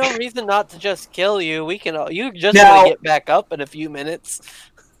have no reason not to just kill you. We can. You just Now- want to get back up in a few minutes.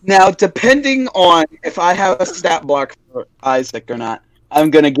 Now, depending on if I have a stat block for Isaac or not, I'm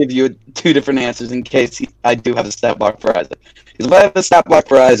gonna give you two different answers in case I do have a stat block for Isaac. Because if I have a stat block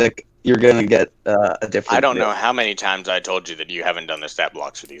for Isaac, you're gonna get a different. I don't know how many times I told you that you haven't done the stat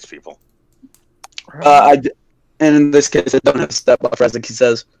blocks for these people. And in this case, I don't have a stat block for Isaac. He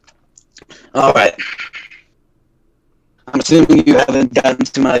says, "All right, I'm assuming you haven't gotten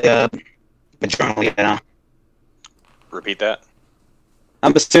to my journal yet, huh? Repeat that.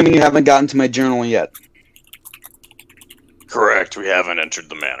 I'm assuming you haven't gotten to my journal yet. Correct. We haven't entered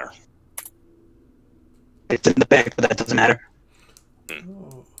the manor. It's in the bank, but that doesn't matter.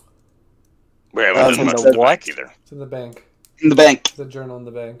 Oh, We haven't done much the with the what? bank either. it's in the bank. In the bank. The journal in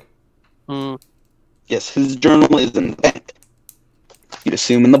the bank. Hmm. Yes, his journal is in the bank. You'd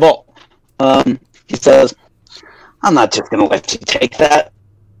assume in the vault. He says, I'm not just gonna let you take that.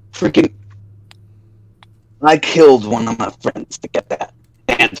 Freaking... I killed one of my friends to get that.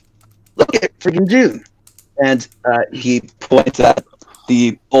 And look at freaking June. And he points at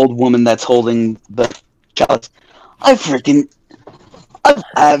the old woman that's holding the chalice. I've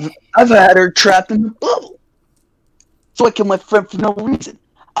had her trapped in the bubble. So I killed my friend for no reason.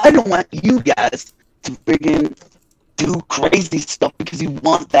 I don't want you guys to freaking do crazy stuff because you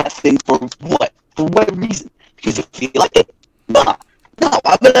want that thing for what? For what reason? Because you feel like it? No,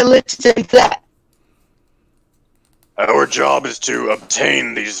 why would I let you take that? Our job is to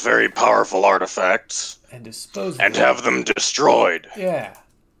obtain these very powerful artifacts And dispose of and them. have them destroyed. Yeah.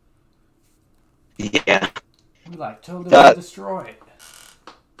 Yeah. We totally destroy it.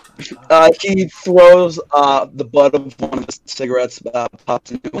 He throws the butt of one of his cigarettes,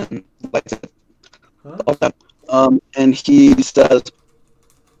 pops into it, and lights it. Huh? And he says,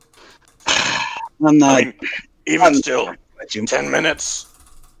 I'm not... I mean, even still, let you... 10 minutes,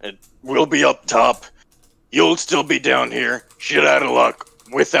 we'll be up top. You'll still be down here. Shit out of luck.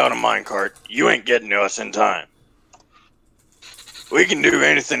 Without a minecart, you ain't getting to us in time. We can do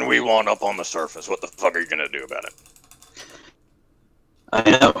anything we want up on the surface. What the fuck are you gonna do about it? I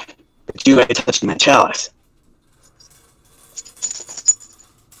know, but you ain't touching my chalice.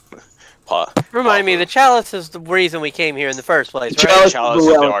 Remind me, the chalice is the reason we came here in the first place, The right? Chalice is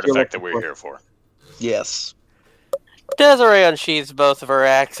the artifact that we're here for. Yes. Desiree unsheathes both of her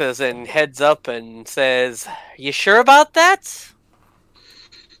axes and heads up and says, "You sure about that?"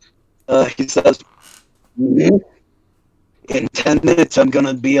 He says, in 10 minutes I'm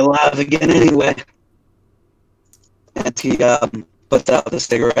gonna be alive again anyway. And he puts out the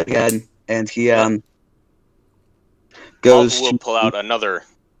cigarette again, and he goes We'll to... pull out another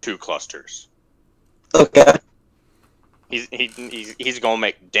 2 clusters. Okay. He's gonna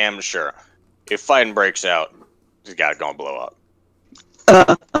make damn sure if fighting breaks out, he's got gonna blow up.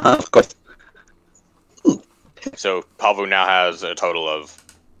 Of course. So Pavu now has a total of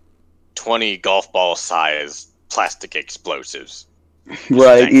 20 golf ball size plastic explosives.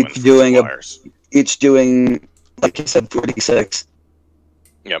 Right, dangling each from doing some wires. like you said, 46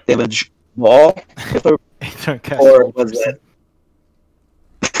 Yep. damage wall, or was it?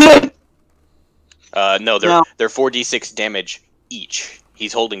 No, No. they're 4d6 damage each.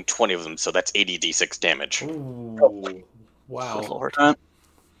 He's holding 20 of them, so that's 80d6 damage. Ooh. Wow. Good lord.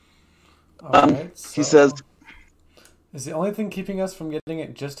 Alright, He says, is the only thing keeping us from getting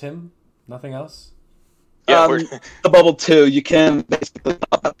it just him? Nothing else? Yeah, the bubble too. You can basically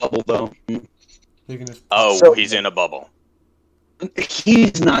pop that bubble though. You can just... So- he's in a bubble.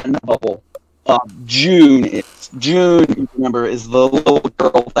 He's not in the bubble. June is. June, you remember, is the little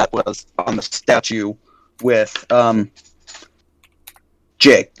girl that was on the statue with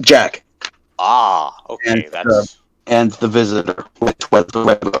Jack, Okay, And, that's. and the visitor, which was the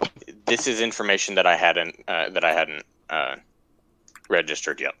rainbow. This is information that I hadn't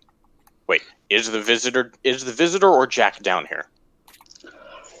registered yet. Wait, is the visitor or Jack down here?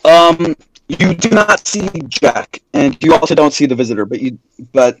 You do not see Jack, and you also don't see the visitor,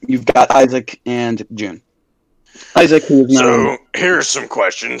 but you've got Isaac and June. Isaac, who is now... So here's some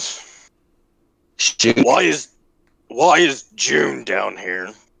questions. Shoot. Why is June down here,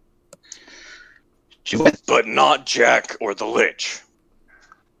 She went... but not Jack or the Lich?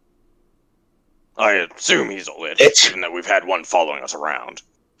 I assume he's a Lich, Lich? even though we've had one following us around.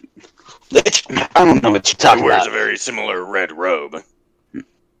 I don't know what you're He talking wears about. a very similar red robe.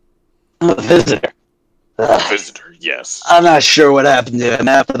 Oh, the visitor. Visitor, yes. I'm not sure what happened to him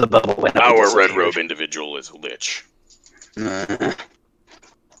after the bubble went up. Our red robe individual is a Lich. Uh,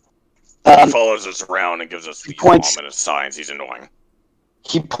 He follows us around and gives us these points- ominous signs. He's annoying.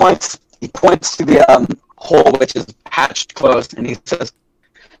 he points to the hole which is patched closed, and he says,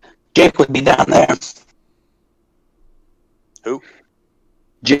 Jake would be down there. Who?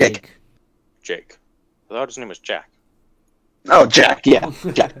 Jake. Jake. I thought his name was Jack. Oh, Jack, yeah.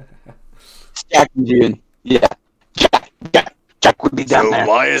 Jack and June. Yeah. Jack would be down So there.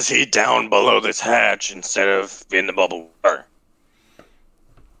 why is he down below this hatch instead of in the bubble water?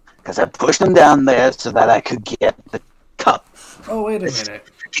 Because I pushed him down there so that I could get the cup. Oh, wait a minute.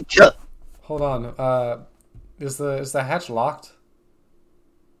 Cup. Hold on. Is the hatch locked?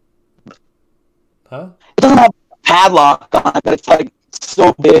 Huh? It doesn't have a padlock on it, but it's like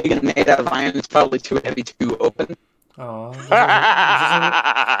so big and made out of iron, it's probably too heavy to open. Oh.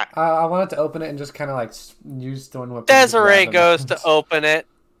 I wanted to open it and just kind of like use the one weapon. Desiree goes to open it.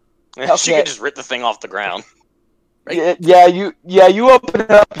 She Okay. could just rip the thing off the ground. Right. Yeah, you open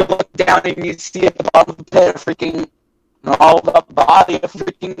it up, you look down, and you see at the bottom of the pit a freaking all the body of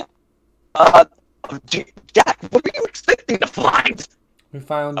freaking of Jack. What were you expecting to find? We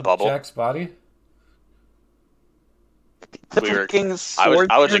found A bubble? Jack's body. The We were- freaking I sword.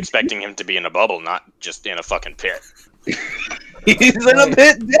 was expecting him to be in a bubble, not just in a fucking pit. He's in a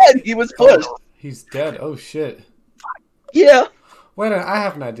pit dead. He was pushed. He's dead. Oh shit. Yeah. Wait a minute, I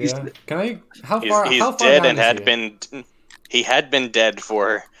have an idea. Can I? How He's, far? he's how far dead down and is had he? been. He had been dead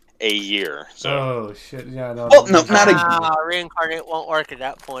for a year. So Oh shit! Yeah, no. Well, no, not a- Reincarnate won't work at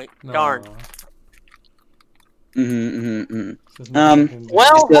that point. No. Darn. Mm-hmm. There's nothing I can do.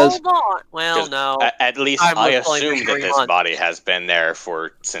 Well, Because- hold on. Well, no. at least I'm I only assume that 3 this months. body has been there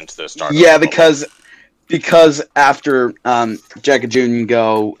since the start. Yeah, of the bubble. because after Jack and June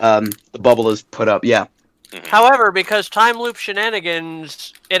go, the bubble is put up. Yeah. Mhm. However, because time loop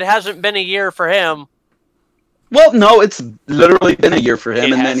shenanigans, it hasn't been a year for him. Well, no, it's literally been a year for him, It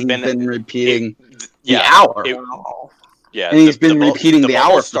and then has he's been- been repeating yeah, the hour. it- yeah. And he's been repeating the bubble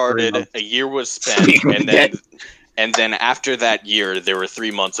hour for 3 started. months. A year was spent, and then after that year, there were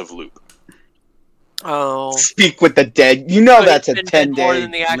 3 months of loop. Oh. Speak with the dead. You know But that's a it's been 10-day more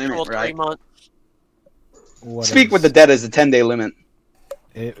than the actual limit, 3 right? months. What Speak is- with the dead is a 10-day limit.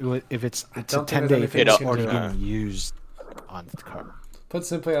 If it's I a don't think 10 there's day, anything it's we can already do. been used on the car. Put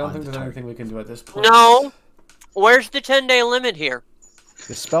simply, I don't On think the there's target. anything we can do at this point. No. Where's the 10-day limit here?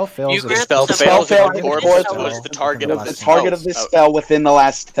 The spell fails. You if grant the spell the fails if if the the corpse corpse was the target of The this target of this spell within the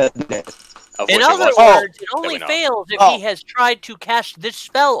last 10 days. Of In which it other was. words, it we only know. fails if Oh. he has tried to cast this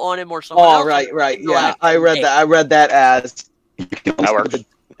spell on him or someone Oh, else. right. No, Yeah, I read that as That works.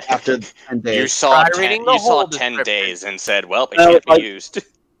 after 10 You days. saw Try reading 10, the you saw whole 10 description. days and said, "Well, it No, can't it's like- be used."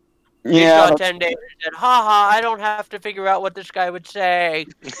 He Yeah. saw 10 days and said, haha, I don't have to figure out what this guy would say.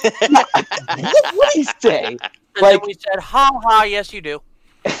 What would he say? And Like- then we said, haha, yes you do.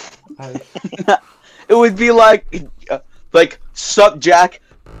 It would be like, sup, Jack?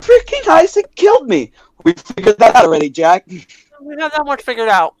 Freaking Isaac killed me. We figured that out already, Jack. We have that much figured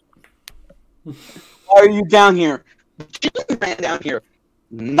out. Why are you down here? You ran down here.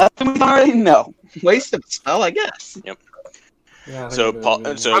 Nothing we don't already know. Waste of spell, I guess. Yeah, I think So, we Pa-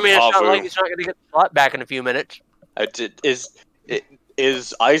 really so- I mean, it's not Pavu- like he's not going to get the slot back in a few minutes.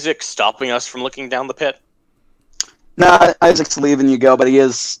 Is Isaac stopping us from looking down the pit? Nah, Isaac's leaving you go, but he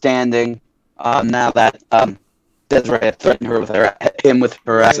is standing. Now that Desiree had threatened him with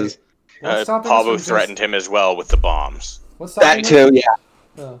her asses. What's stopping us from Pavu just- threatened him as well with the bombs. What's stopping That too,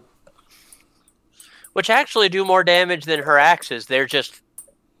 yeah. us? Which actually do more damage than her axes. They're just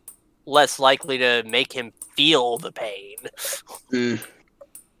less likely to make him feel the pain. Mm.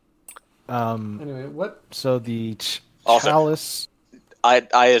 Anyway, what? So the Also- chalice.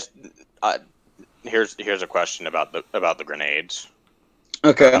 Here's a question about the grenades,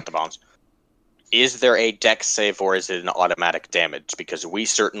 Okay. about the bombs. Is there a dex save or is it an automatic damage? Because we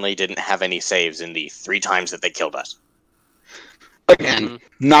certainly didn't have any saves in the 3 times that they killed us. Again,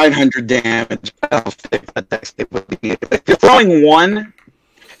 900 damage. I don't think that dex save would be needed. If you're throwing one,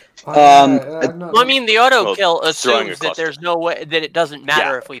 I'm not- Well, I mean, the auto Well, kill throwing a assumes that cluster. there's no way that it doesn't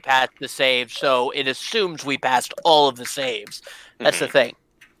matter Yeah. if we pass the save, so it assumes we passed all of the saves. That's the Mhm. thing.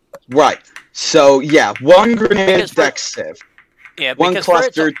 right. So, yeah, one grenade Because for- dex save. Yeah, One because for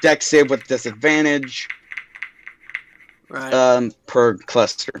its- cluster dex save with disadvantage Right. per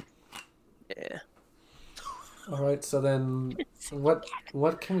cluster. Yeah. All right, so then, what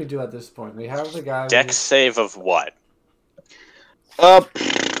can we do at this point? We have the guy. Dex save of what?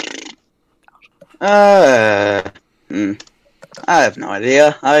 I have no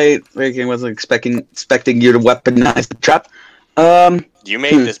idea. I freaking wasn't expecting you to weaponize the trap. You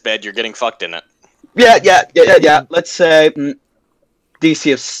made this bed. You're getting fucked in it. Yeah. Let's say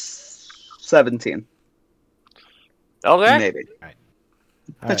DC of 17, Okay. maybe. Alright,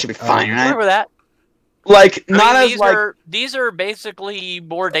 That should be fine, um, right? Remember that. Like, I not mean, as these like. are these are basically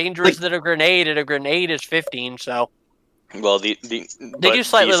more dangerous than a grenade, and a grenade is 15. So Well, but do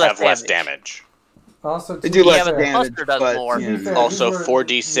slightly these less have less damage. damage. Also, They do less but damage, Buster does but more. To be fair, Also, these were-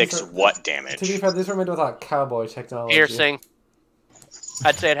 4d6 these were- what To be damage? fair, these were made without cowboy technology. Piercing.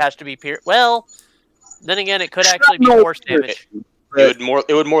 I'd say it has to be Well, then again, it could actually be No, force damage. It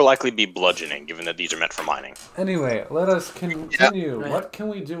would more likely be bludgeoning, given that these are meant for mining. Anyway, let us continue. Yeah. What can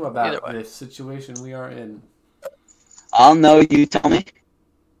we do Either about way. this situation we are in? I'll know. You tell me.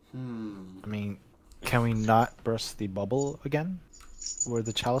 I mean, can we not burst the bubble again? Where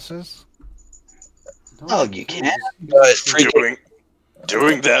the chalice is? No, Oh, you can.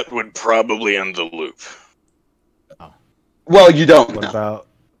 Doing that would probably end the loop. Well, you don't What know. about...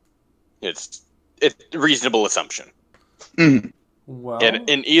 It's a reasonable assumption. Mhm. Well, And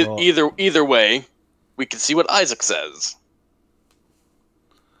in Well- either way, we can see what Isaac says.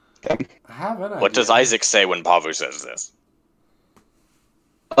 I have an idea. What does Isaac say when Pavu says this?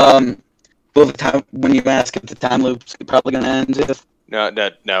 Well, the time when you ask if the time loop's probably gonna end if No.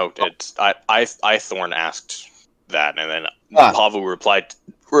 It's Ithorn asked that, and then Pavu replied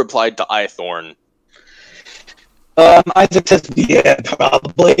to Ithorn. Isaac says, yeah,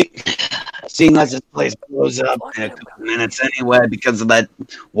 probably. Seeing as this place blows up in a couple minutes anyway because of that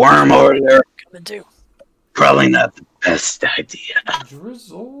worm over there, Gonna do. probably not the best idea.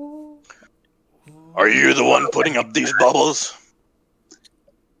 Drizzle? Are you the one putting up these bubbles?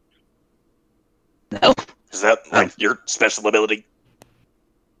 No. Is that like your special ability?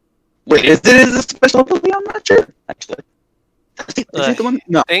 Wait, is it a special ability? I'm not sure, actually. Is he the one?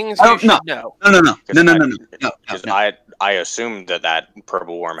 No. Things I you don't should know. know. No. Because I assumed that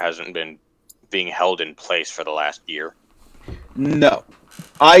purple worm hasn't been being held in place for the last year. No.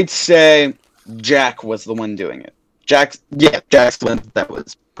 I'd say Jack was the one doing it. Jack's the one that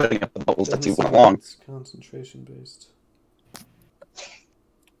was putting up the bubbles as he went along. It's concentration based.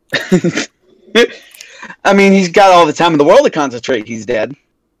 I mean, he's got all the time in the world to concentrate. He's dead.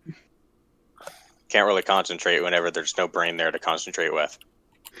 Can't really concentrate whenever there's no brain there to concentrate with.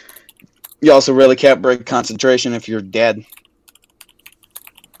 You also really can't break concentration if you're dead.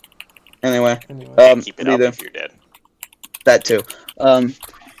 Anyway, Keep it up neither. if you're dead. That too. What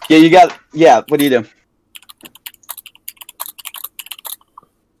do you do?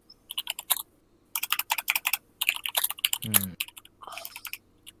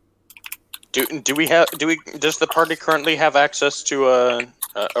 Does the party currently have access to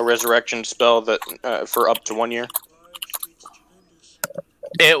a resurrection spell that for up to 1 year?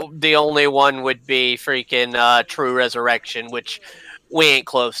 The only one would be freaking True Resurrection, which we ain't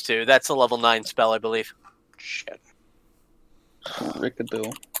close to. That's a level 9 spell, I believe. Shit.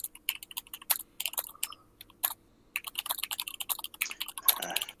 Rickadoo.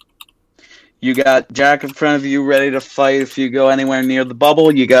 You got Jack in front of you, ready to fight if you go anywhere near the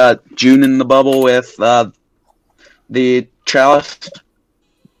bubble. You got June in the bubble with the chalice.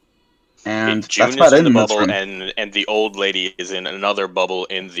 And June that's about is it in the in this bubble, room. and the old lady is in another bubble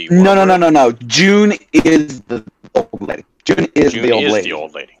in the. No. June is the old lady. June is June the old is lady. the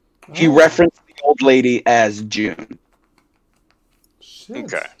old lady. He referenced the old lady as June. Shit.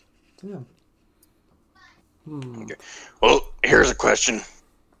 Okay. Damn. Okay. Well, here's a question.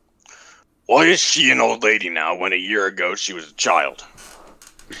 Why is she an old lady now when a year ago she was a child?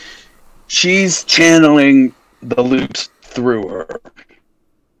 She's channeling the loops through her.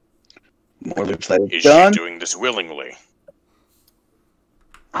 More loops that Is is done. she doing this willingly?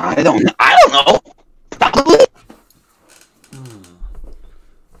 I don't know. Probably.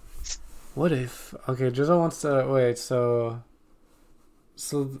 What if? Okay, Drizzle wants to wait. So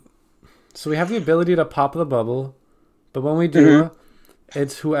we have the ability to pop the bubble, but when we do,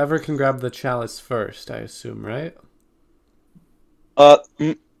 it's whoever can grab the chalice first. I assume, right? I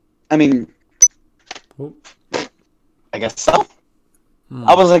mean, Oop. I guess so.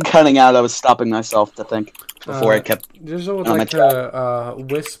 I wasn't cutting out. I was stopping myself to think before I kept. Drizzle would on like to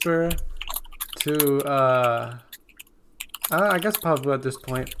whisper to I guess Pavu at this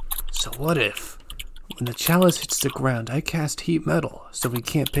point. So what if, when the chalice hits the ground, I cast heat metal so we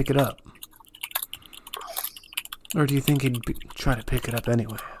can't pick it up? Or do you think he'd try to pick it up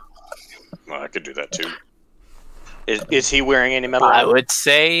anyway? Well, I could do that too. Is he wearing any metal? I would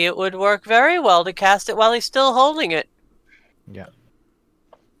say it would work very well to cast it while he's still holding it. Yeah.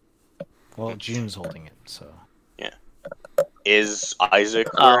 Well, June's holding it, so... Is Isaac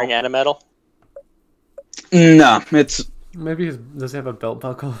wearing animetal? No, it's Maybe does he have a belt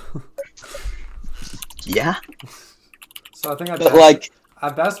buckle? yeah. So I think But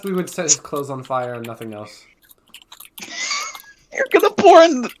at best we would set his clothes on fire and nothing else. You're gonna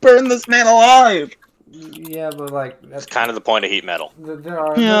burn this man alive. Yeah, but That's kind of the point of heat metal. there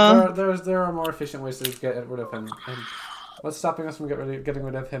are there are more efficient ways to get rid of him. And what's stopping us from getting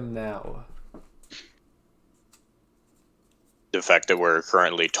rid of him now? the fact that we're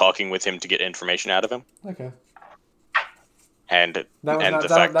currently talking with him to get information out of him, Okay. and That was and not, the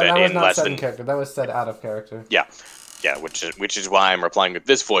fact that was in not less said than in character. That was said out of character. yeah, which is why I'm replying with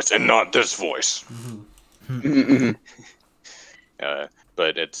this voice and not this voice.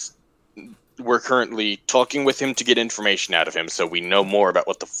 But we're currently talking with him to get information out of him, so we know more about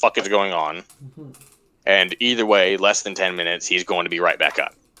what the fuck is going on. And either way, less than 10 minutes, he's going to be right back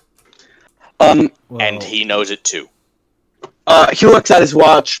up. And he knows it too. He looks at his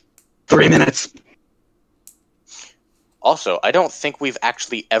watch. 3 minutes. Also, I don't think we've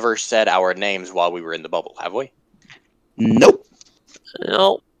actually ever said our names while we were in the bubble, have we? Nope.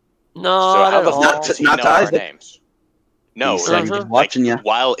 No, So not how at the all. fuck does he Not know to our Isaac. names? No, He said he was like, watching you.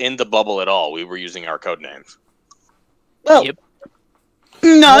 while in the bubble at all, we were using our code names. Well, Yep.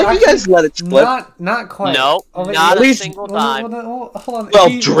 no, Well, you guys let it slip. Not quite. No, wait, not at a least- single Hold time. on. Well,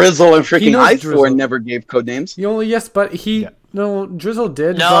 He- Drizzle and freaking knows Ithor Drizzle. never gave code names. Yes, but Yeah. no, Drizzle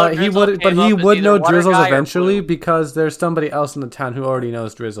did, No, but he Drizzle would, but came he up as would either know water Drizzle's guy or eventually blue. because there's somebody else in the town who already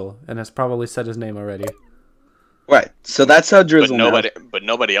knows Drizzle and has probably said his name already. Right. So that's how Drizzle knows. But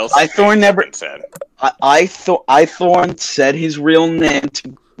nobody else. Ithor never- said. Ithorn said his real name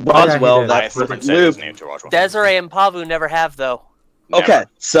to Roswell. did. That's Ithor what said his Luke. name to Roswell. Desiree and Pavu never have though. Never. Okay,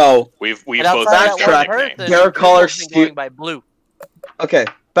 so We've And both outside used that our one backtrack. person, nicknames. Garrett Collar Drizzle's been going by Blue. okay,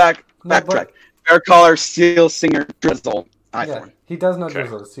 No, backtrack. but- Bear Collar, Steel Singer, Drizzle, Yeah, Ithorn. he does know Okay.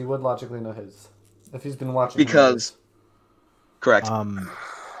 Drizzle's. He would logically know his if he's been watching. Because- Correct.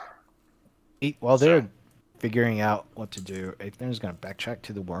 While they're figuring out what to do, Aether's gonna backtrack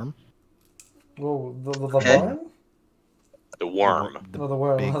to the worm. Whoa, the Okay. barn? The worm. No, the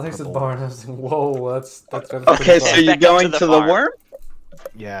worm. big I think it's the purple- barn. I was like, whoa, that's Okay, so Back you're up to going the to the farm. worm?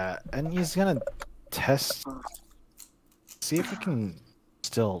 Yeah, and he's gonna test, see if we can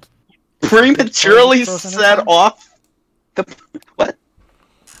still. Prematurely Frozen set in time? off the what?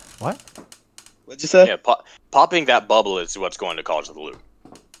 What? What'd you say? Yeah, popping that bubble is what's going to cause the loop.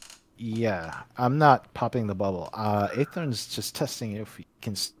 Yeah, I'm not popping the bubble. Aethern's just testing if he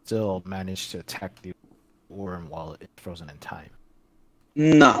can still manage to attack the worm while it's frozen in time.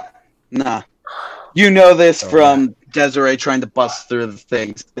 Nah. You know this So, from Desiree trying to bust through the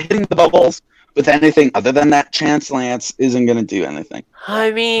things. Hitting the bubbles with anything other than that chance lance isn't going to do anything.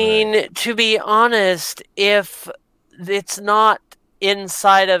 I mean, to be honest, if it's not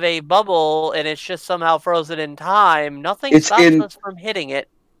inside of a bubble and it's just somehow frozen in time, nothing It's stops in- us from hitting it.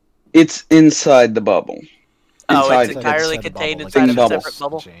 It's inside the bubble. Oh, Inside it's it. entirely Inside the contained bubble, inside of a bubbles. separate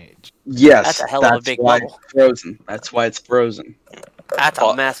bubble. Change. Yes, That's a hell of a big why bubble. it's frozen. That's why it's frozen. That's a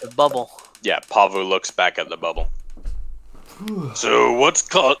Well- massive bubble. Yeah, Pavu looks back at the bubble. So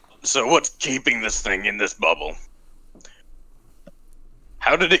what's keeping this thing in this bubble?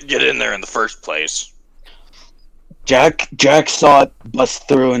 How did it get in there in the first place? Jack saw it bust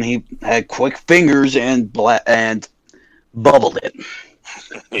through, and he had quick fingers and bubbled it.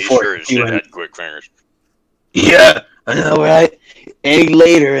 He Before sure as he shit went- had quick fingers. Yeah, I know, right? Any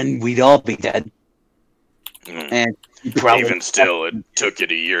later, and we'd all be dead. Mm. And he probably Even still, it took it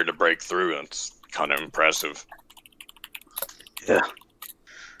a year to break through. It's kind of impressive.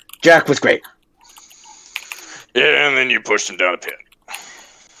 Jack was great. Yeah, and then you pushed him down a pit.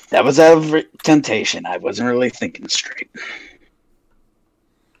 That was out of temptation. I wasn't really thinking straight.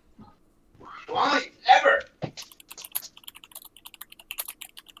 Why ever?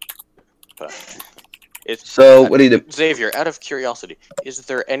 But it's So what do you do? Xavier, out of curiosity, is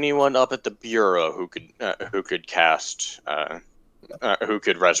there anyone up at the bureau who could cast, who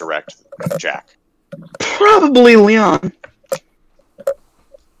could resurrect Jack? Probably Leon. I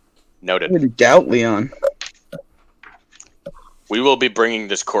Noted. wouldn't doubt Leon. We will be bringing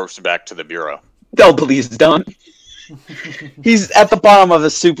this corpse back to the bureau. Oh, please don't. He's at the bottom of a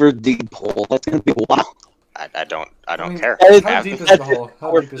super deep hole. That's gonna be a while. I don't mean, care. How deep is the hole?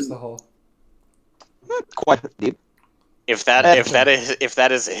 How deep is the hole? Quite deep. If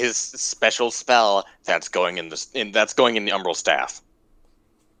that is his special spell, that's going in the Umbral staff.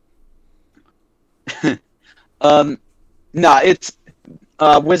 Nah, it's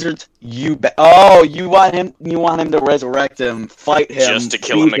wizards. You want him to resurrect him, fight him, Just to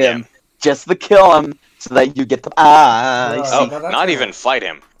kill him beat again. just to kill him, so that you get the I Bro. see. Oh, no, that's not not- even fight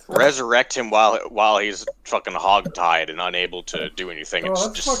him. Resurrect him while he's fucking hog-tied and unable to do anything. Oh, It's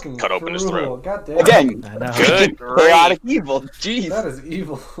that's just fucking cut open his cruel. throat. God damn. Again, I know. Good chaotic evil. Jeez. That is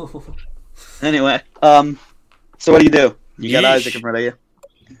evil. Anyway, so what do? You got Yeesh. Isaac in front of you.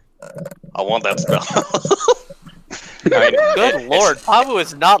 I want that spell. I mean, Good lord, Pavu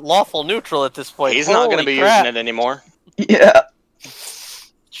is not lawful neutral at this point. he's not going to Holy be crap. using it anymore. Yeah.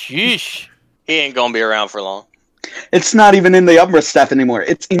 Sheesh. He ain't going to be around for long. It's not even in the Umbra staff anymore.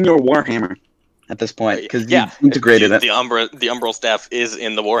 It's in your Warhammer at this point because you integrated it. The Umbral staff is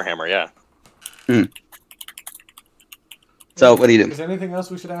in the Warhammer. Yeah. So what do you do? Is there anything else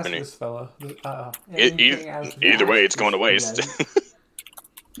we should ask this fella? Either way, it's going to waste.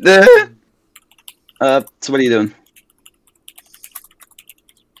 So what are you doing?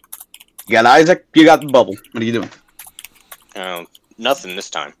 You got Isaac. You got the bubble. What are you doing? Nothing this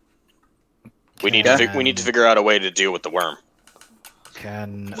time. We need to figure out a way to deal with the worm.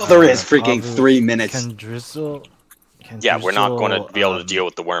 There is freaking 3 minutes. Can Drizzle? We're not going to be able to deal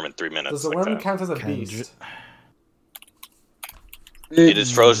with the worm in 3 minutes. Does the worm count as a beast? It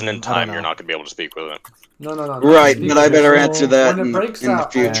is frozen in time. You're not going to be able to speak with it. No. Right, but I better answer that when it breaks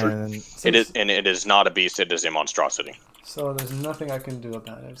out, in the future. It is not a beast. It is a monstrosity. So there's nothing I can do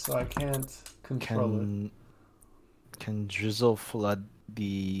about it. So I can't control it. Can Drizzle flood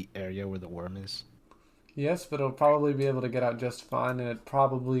the area where the worm is? Yes, but it'll probably be able to get out just fine, and it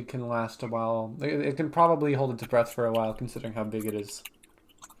probably can last a while. It can probably hold its breath for a while, considering how big it is.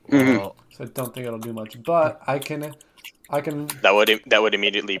 Well, So I don't think it'll do much, but I can. That would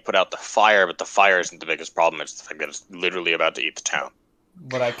immediately put out the fire, but the fire isn't the biggest problem. It's the fact that it's literally about to eat the town.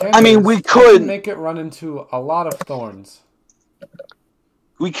 What I can. I mean, we could make it run into a lot of thorns.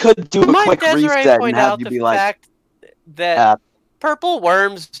 We could do a quick reset and have you be like, fact that purple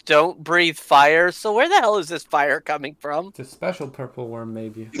worms don't breathe fire. So where the hell is this fire coming from? It's a special purple worm,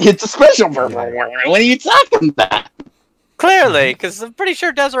 maybe. It's a special purple worm. What are you talking about? Clearly, because I'm pretty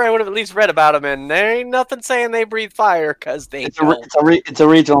sure Desiree would have at least read about them, and there ain't nothing saying they breathe fire, because they don't. It's a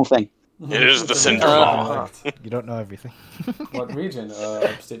regional thing. It is the Cinder Maw. You don't know everything. What region?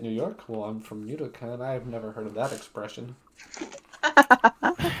 Upstate New York? Well, I'm from Utica, and I've never heard of that expression.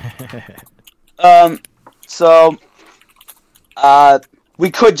 We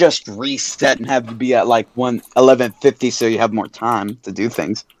could just reset and have you be at like 11:50 so you have more time to do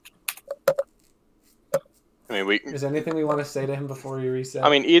things. I mean, Is there anything we want to say to him before we reset? I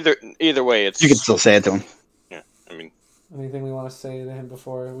mean, either way, it's. You can still say it to him. Yeah, I mean. Anything we want to say to him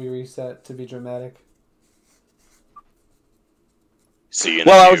before we reset to be dramatic? See you.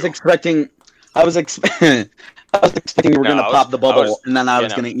 Well, I was expecting we were gonna pop the bubble, and then I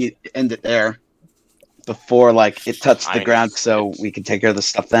was gonna end it there before like it touched the ground, so we could take care of the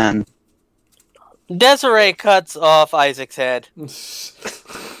stuff then. Desiree cuts off Isaac's head.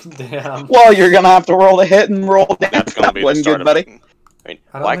 Damn. Well, you're gonna have to roll the hit and roll down. That's gonna be the start good, buddy. I mean,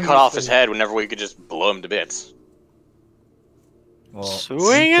 why cut off his head whenever we could just blow him to bits? Well,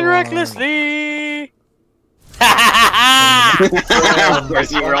 Swinging recklessly. Of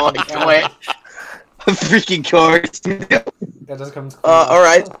course, you roll like quit. Freaking cards. That just comes. All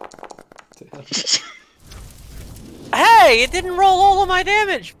right. Hey, it didn't roll all of my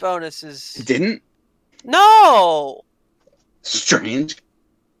damage bonuses. It didn't? No. Strange.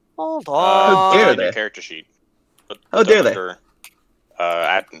 Hold How on. dare In they? your character sheet. How dare they?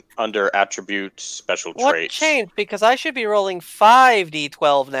 Under attributes, special What traits. changed? Because I should be rolling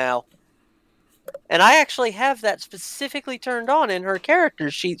 5d12 now. And I actually have that specifically turned on in her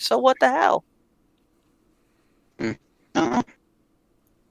character sheet, so what the hell?